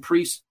kings and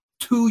priests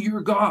to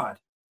your God.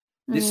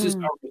 This is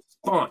our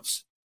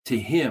response to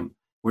him.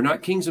 We're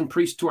not kings and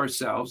priests to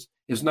ourselves.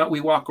 It's not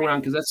we walk around,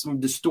 because that's some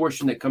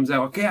distortion that comes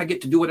out. Okay, I get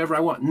to do whatever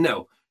I want.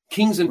 No,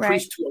 kings and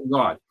priests to our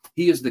God.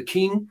 He is the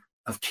King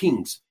of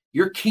kings.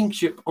 Your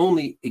kingship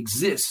only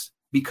exists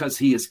because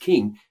he is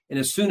king. And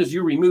as soon as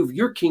you remove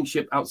your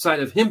kingship outside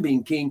of him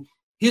being king,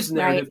 his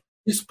narrative,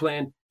 his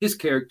plan, his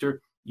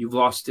character, you've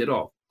lost it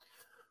all.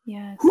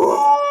 Yes.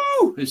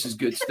 Woo! This is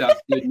good stuff.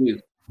 Good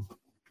news.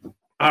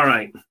 All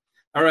right.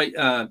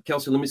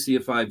 Kelsey, let me see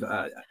if I've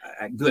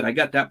good. I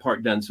got that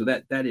part done. So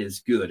that is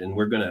good. And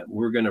we're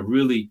gonna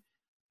really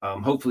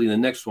hopefully the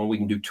next one we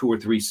can do 2 or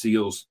 3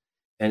 seals,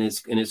 and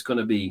it's going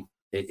to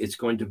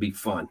be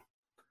fun.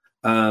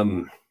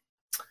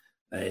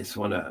 I just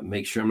want to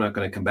make sure I'm not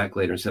going to come back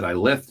later and said I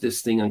left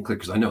this thing unclear,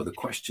 because I know the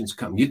questions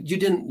come. You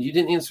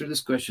didn't answer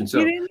this question, so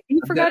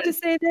you forgot to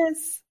say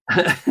this.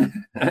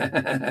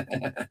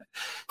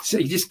 So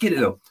you just get it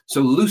though.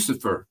 So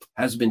Lucifer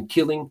has been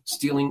killing,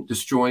 stealing,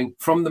 destroying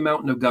from the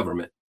mountain of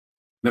government.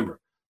 Remember,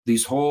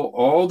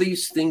 all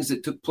these things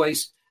that took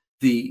place,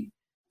 even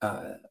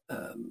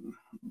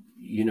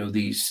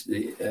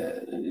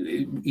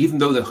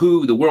though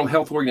the World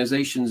Health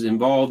Organization is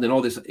involved in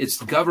all this, it's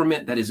the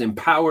government that has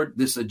empowered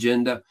this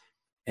agenda,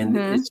 and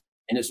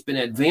it's been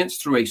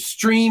advanced through a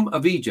stream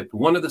of Egypt,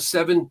 one of the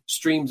 7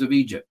 streams of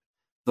Egypt,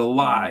 the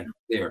lie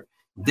there.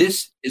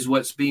 This is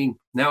what's being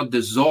now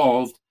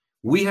dissolved.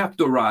 We have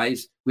to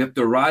arise. We have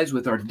to arise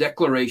with our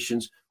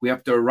declarations. We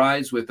have to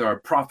arise with our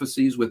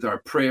prophecies, with our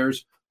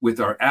prayers, with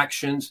our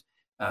actions.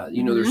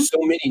 There's so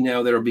many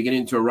now that are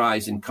beginning to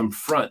arise and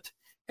confront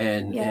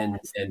and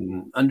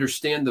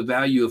understand the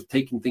value of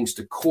taking things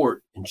to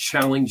court and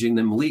challenging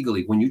them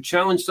legally. When you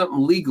challenge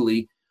something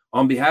legally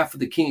on behalf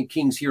of the King of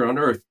Kings here on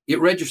earth, it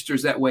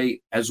registers that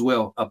way as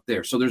well up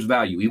there. So there's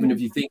value. Even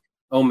if you think,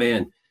 oh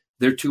man,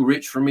 they're too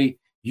rich for me,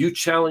 you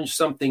challenge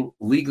something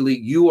legally,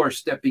 you are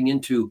stepping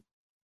into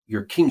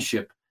your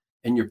kingship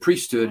and your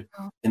priesthood,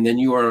 and then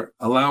you are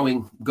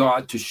allowing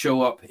God to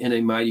show up in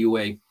a mighty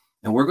way.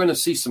 And we're going to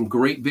see some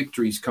great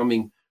victories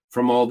coming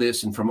from all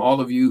this and from all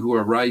of you who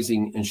are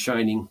rising and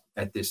shining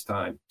at this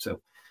time.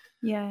 So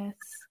yes,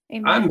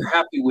 amen. I'm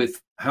happy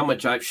with how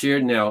much I've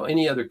shared now.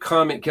 Any other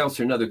comment,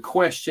 Kelsey, another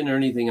question or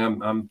anything?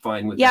 I'm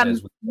fine with that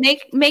as well.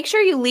 Make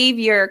sure you leave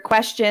your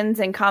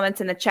questions and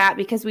comments in the chat,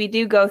 because we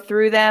do go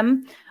through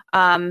them.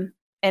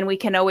 And we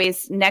can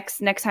always, next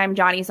time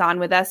Johnny's on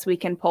with us, we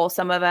can pull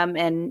some of them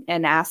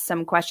and ask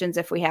some questions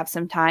if we have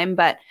some time.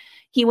 But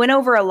he went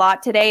over a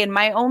lot today. And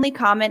my only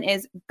comment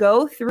is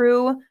go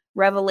through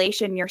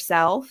Revelation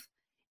yourself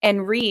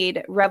and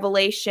read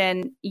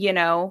Revelation,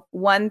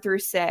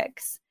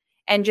 1-6,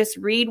 and just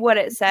read what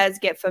it says,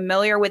 get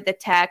familiar with the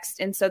text.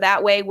 And so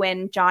that way,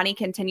 when Johnny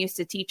continues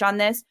to teach on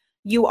this,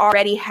 you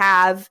already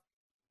have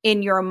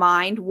in your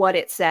mind what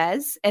it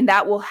says, and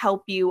that will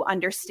help you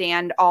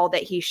understand all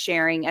that he's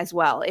sharing as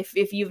well.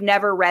 If you've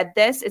never read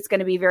this, it's going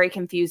to be very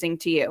confusing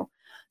to you.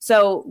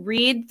 So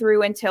read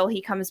through until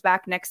he comes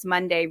back next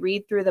Monday,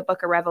 read through the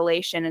book of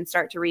Revelation and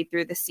start to read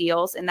through the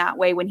seals. And that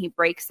way, when he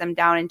breaks them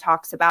down and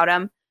talks about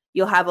them,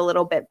 you'll have a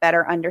little bit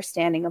better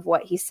understanding of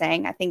what he's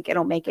saying. I think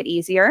it'll make it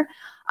easier.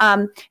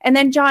 And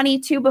then Johnny,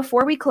 too,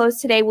 before we close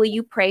today, will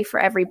you pray for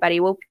everybody?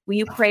 Will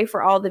you pray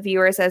for all the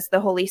viewers as the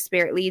Holy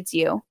Spirit leads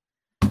you?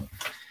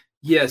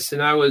 Yes,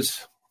 and I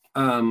was,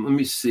 let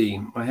me see.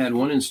 I had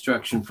one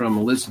instruction from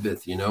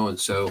Elizabeth, and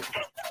so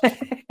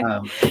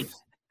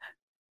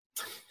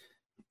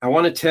I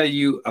want to tell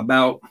you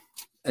about,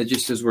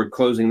 just as we're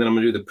closing, then I'm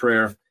going to do the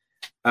prayer.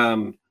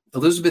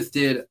 Elizabeth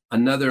did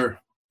another,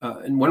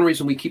 and one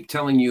reason we keep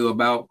telling you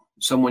about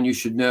someone you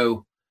should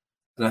know,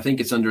 and I think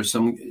it's under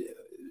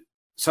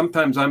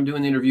sometimes I'm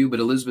doing the interview, but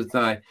Elizabeth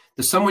and I,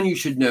 the someone you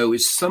should know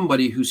is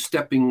somebody who's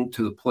stepping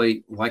to the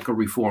plate like a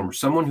reformer,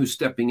 someone who's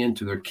stepping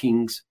into their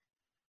king's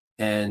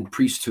and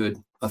priesthood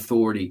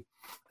authority.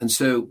 And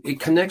so it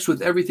connects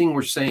with everything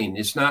we're saying.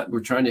 It's not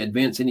we're trying to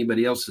advance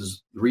anybody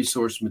else's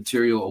resource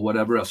material or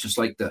whatever else, just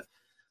like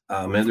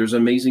and there's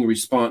an amazing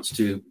response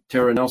to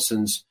Tara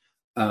Nelson's,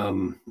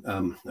 and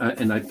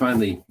I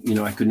finally,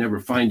 I could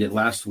never find it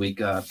last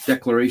week,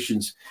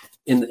 declarations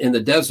in the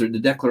desert, the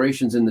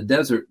declarations in the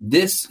desert.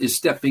 This is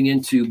stepping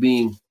into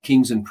being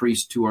kings and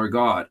priests to our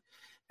God.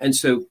 And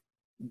so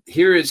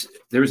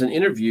there's an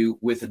interview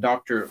with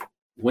Dr.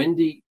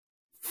 Wendy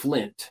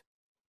Flint.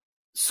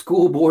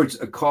 School boards,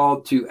 a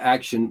call to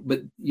action,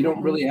 but you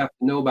don't really have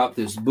to know about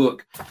this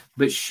book.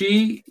 But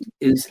she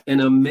is an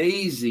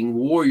amazing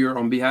warrior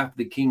on behalf of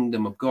the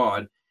kingdom of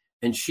God.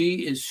 And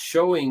she is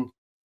showing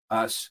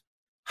us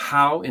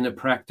how, in a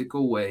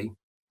practical way,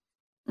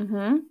 I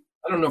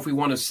don't know if we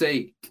want to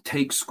say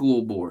take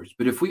school boards,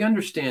 but if we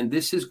understand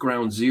this is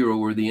ground zero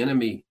where the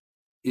enemy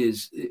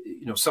is,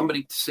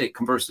 somebody to say,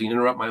 conversely,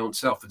 interrupt my own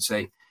self and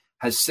say,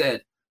 has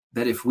said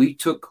that if we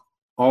took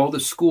all the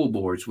school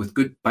boards with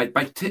good by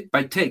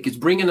take, it's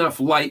bring enough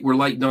light where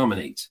light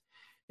dominates.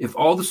 If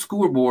all the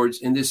school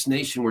boards in this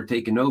nation were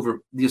taken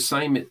over, the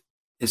assignment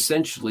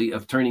essentially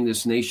of turning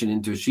this nation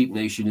into a sheep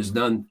nation is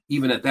done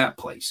even at that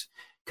place,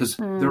 because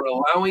they're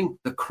allowing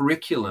the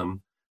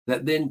curriculum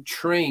that then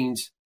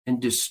trains and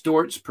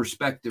distorts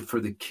perspective for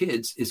the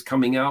kids is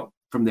coming out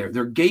from there.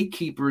 They're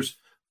gatekeepers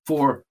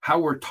for how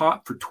we're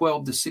taught for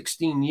 12 to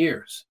 16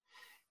 years.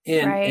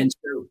 And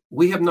so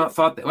we have not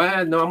thought that,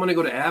 no, I'm going to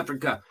go to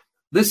Africa.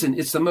 Listen,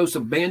 it's the most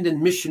abandoned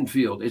mission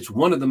field. It's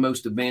one of the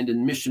most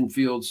abandoned mission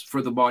fields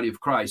for the body of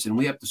Christ. And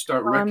we have to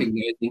start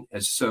recognizing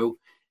as so.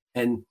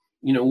 And,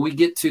 when we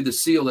get to the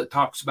seal that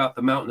talks about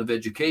the mountain of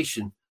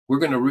education, we're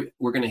going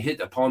to hit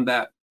upon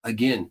that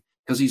again,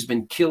 because he's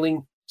been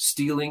killing,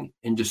 stealing,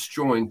 and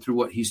destroying through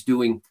what he's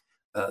doing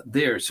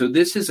there. So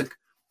this is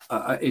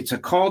it's a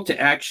call to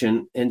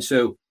action. And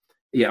so,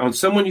 on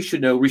someone you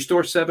should know,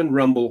 Restore 7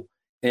 Rumble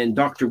and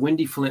Dr.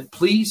 Wendy Flint,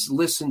 please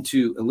listen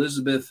to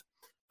Elizabeth,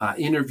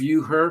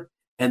 interview her,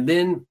 and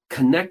then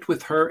connect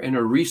with her and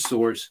her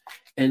resource.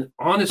 And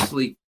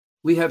honestly,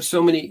 we have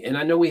so many, and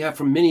I know we have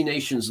from many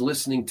nations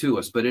listening to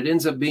us, but it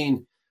ends up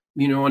being,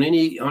 on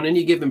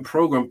any given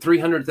program,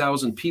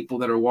 300,000 people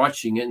that are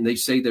watching it, and they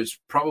say there's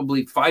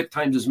probably 5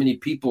 times as many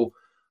people.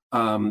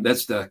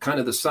 That's the kind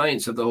of the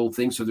science of the whole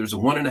thing. So there's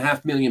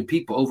 1.5 million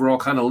people overall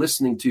kind of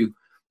listening to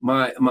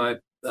my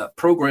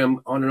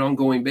program on an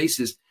ongoing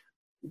basis.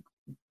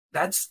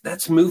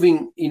 That's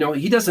moving.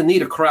 He doesn't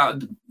need a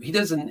crowd. He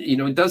doesn't.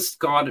 It does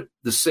God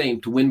the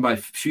same to win by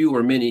few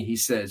or many, he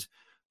says.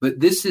 But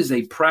this is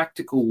a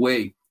practical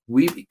way.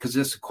 Because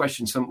that's a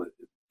question some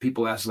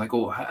people ask, like,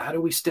 oh, how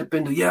do we step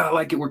into? Yeah, I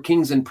like it. We're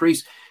kings and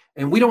priests.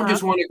 And we don't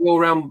just want to go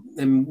around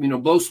and,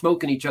 blow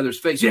smoke in each other's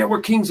face. Yeah,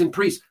 we're kings and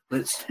priests.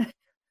 Let's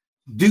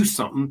do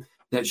something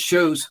that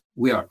shows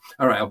we are.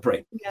 All right, I'll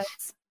pray.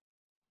 Yes.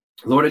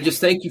 Lord, I just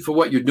thank you for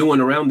what you're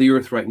doing around the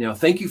earth right now.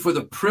 Thank you for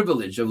the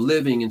privilege of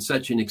living in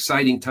such an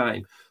exciting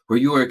time where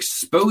you are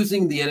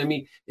exposing the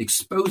enemy,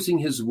 exposing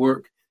his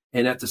work,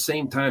 and at the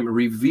same time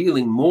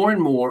revealing more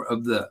and more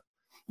of the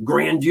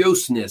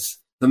grandioseness,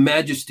 the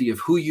majesty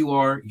of who you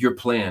are, your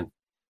plan.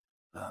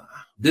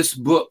 This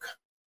book,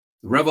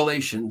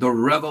 Revelation, the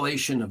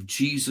revelation of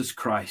Jesus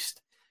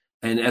Christ.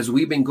 And as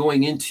we've been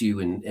going into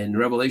in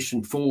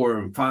Revelation 4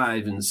 and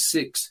 5 and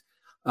 6,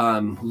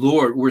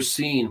 Lord, we're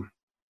seeing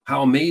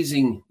how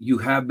amazing you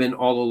have been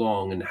all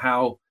along, and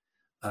how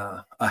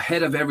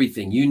ahead of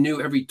everything. You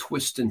knew every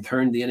twist and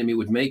turn the enemy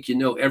would make. You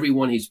know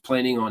everyone he's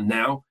planning on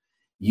now.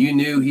 You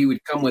knew he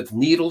would come with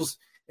needles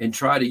and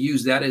try to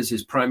use that as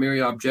his primary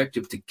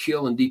objective to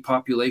kill and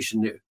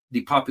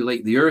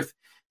depopulate the earth.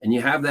 And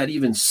you have that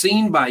even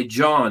seen by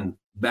John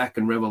back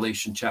in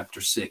Revelation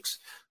chapter 6.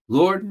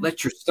 Lord,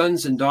 let your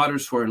sons and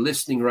daughters who are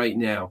listening right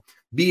now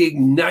be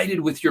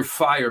ignited with your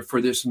fire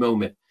for this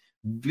moment.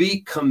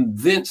 Be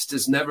convinced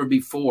as never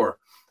before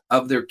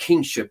of their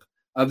kingship,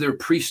 of their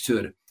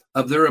priesthood,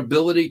 of their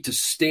ability to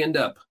stand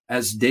up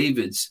as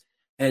David's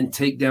and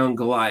take down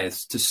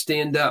Goliath, to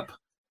stand up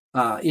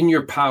in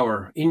your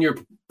power, in your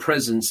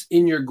presence,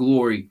 in your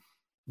glory.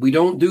 We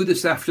don't do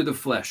this after the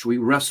flesh. We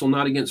wrestle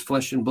not against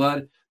flesh and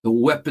blood. The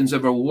weapons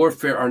of our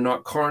warfare are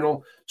not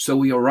carnal. So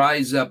we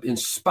arise up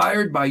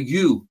inspired by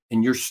you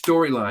and your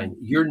storyline,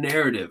 your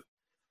narrative,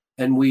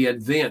 and we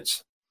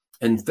advance.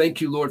 And thank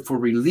you, Lord, for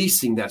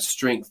releasing that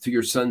strength to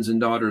your sons and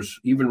daughters,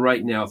 even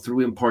right now, through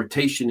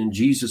impartation in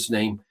Jesus'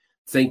 name.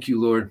 Thank you,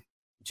 Lord.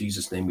 In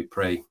Jesus' name we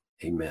pray.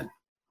 Amen.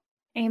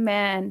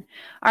 Amen.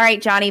 All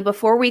right, Johnny,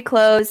 before we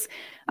close,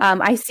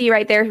 I see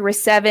right there,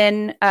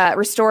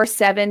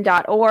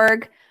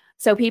 restore7.org.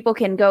 So people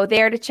can go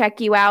there to check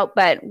you out.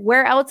 But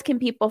where else can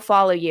people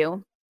follow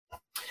you?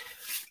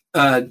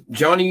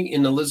 Johnny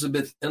and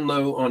Elizabeth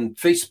Enlow on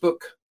Facebook,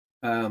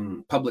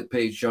 public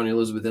page, Johnny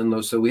Elizabeth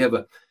Enlow. So we have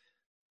a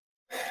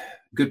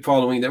good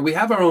following there. We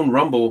have our own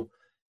Rumble,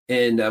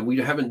 and we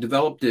haven't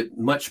developed it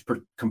much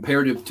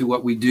comparative to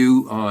what we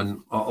do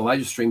on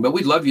Elijah Stream, but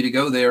we'd love you to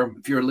go there.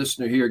 If you're a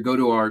listener here, go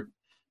to our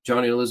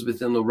Johnny and Elizabeth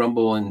Enlow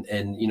Rumble and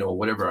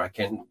whatever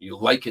you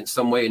like in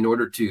some way in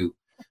order to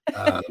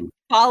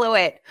follow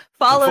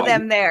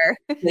them there.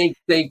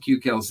 Thank you,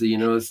 Kelsey.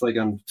 It's like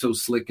I'm so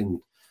slick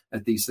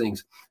at these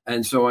things.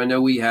 And so I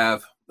know we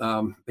have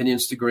an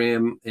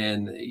Instagram,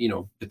 and,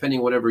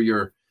 depending whatever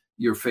your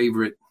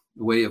favorite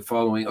way of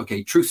following.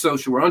 Okay, Truth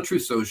Social. We're on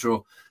Truth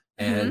Social.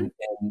 And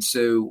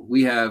so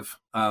we have,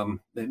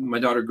 my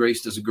daughter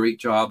Grace does a great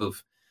job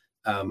of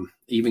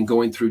even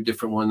going through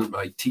different ones,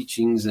 like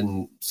teachings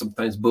and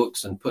sometimes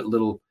books, and put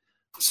little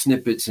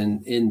snippets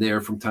in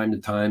there from time to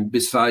time,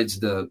 besides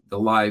the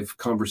live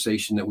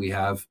conversation that we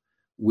have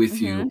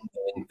with you.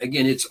 And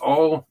again, it's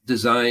all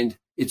designed,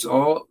 it's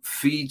all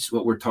feeds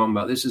what we're talking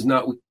about. This is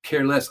not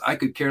care less. I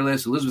could care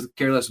less. Elizabeth could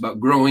care less about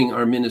growing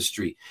our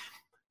ministry,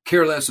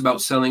 care less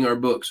about selling our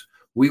books.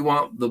 We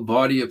want the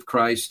body of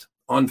Christ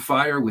on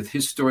fire with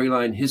his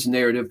storyline, his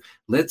narrative.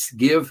 Let's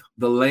give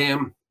the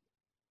Lamb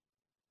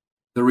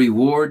the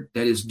reward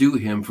that is due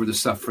him for the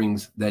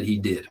sufferings that he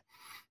did.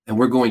 And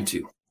we're going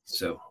to.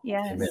 So,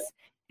 yes.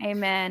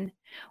 Amen.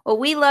 Well,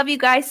 we love you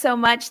guys so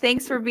much.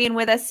 Thanks for being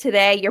with us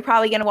today. You're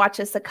probably going to watch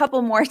us a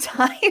couple more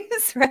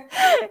times.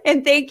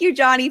 And thank you,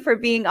 Johnny, for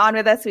being on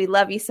with us. We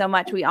love you so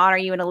much. We honor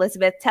you. And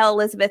Elizabeth, tell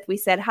Elizabeth we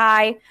said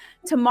hi.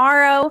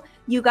 Tomorrow,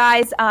 you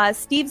guys,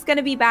 Steve's going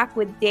to be back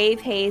with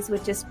Dave Hayes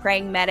with Just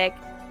Praying Medic.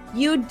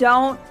 You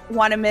don't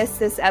want to miss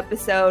this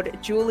episode.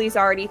 Julie's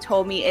already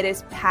told me it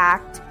is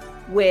packed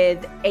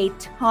with a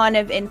ton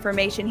of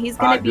information. He's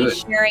going to be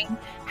sharing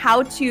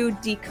how to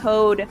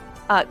decode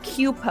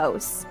Q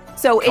posts.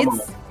 So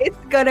it's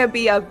going to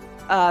be a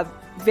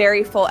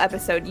very full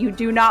episode. You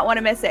do not want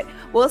to miss it.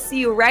 We'll see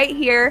you right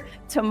here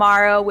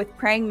tomorrow with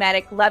Praying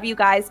Medic. Love you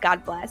guys.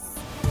 God bless.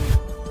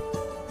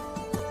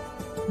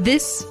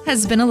 This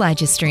has been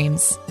Elijah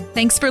Streams.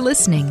 Thanks for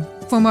listening.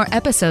 For more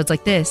episodes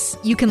like this,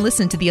 you can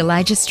listen to the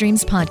Elijah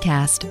Streams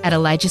podcast at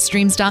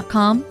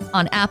ElijahStreams.com,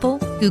 on Apple,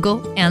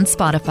 Google, and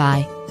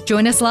Spotify.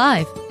 Join us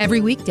live every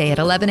weekday at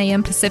 11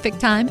 a.m. Pacific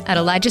Time at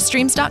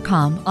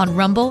ElijahStreams.com, on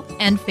Rumble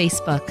and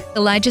Facebook.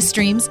 Elijah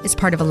Streams is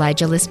part of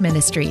Elijah List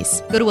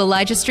Ministries. Go to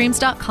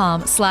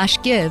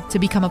ElijahStreams.com/give to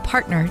become a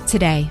partner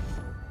today.